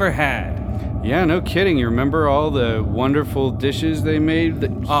food I ever had. Yeah, no kidding. You remember all the wonderful dishes they made?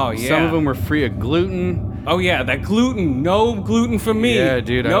 Oh, yeah. Some of them were free of gluten. Oh yeah, that gluten. No gluten for me. Yeah,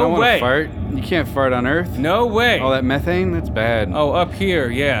 dude. I No don't want way. to fart. You can't fart on Earth. No way. All that methane, that's bad. Oh, up here,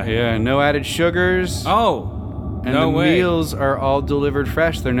 yeah. Yeah, no added sugars. Oh. And No the way. meals are all delivered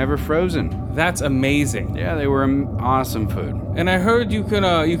fresh. They're never frozen. That's amazing. Yeah, they were awesome food. And I heard you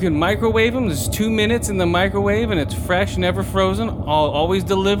can microwave them. There's 2 minutes in the microwave, and it's fresh, never frozen, always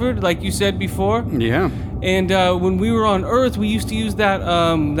delivered, like you said before. Yeah. And when we were on Earth, we used to use that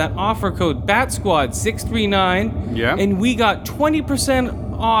offer code Bat Squad 639. Yeah. And we got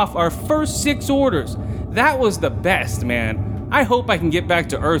 20% off our first 6 orders. That was the best, man. I hope I can get back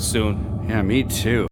to Earth soon. Yeah, me too.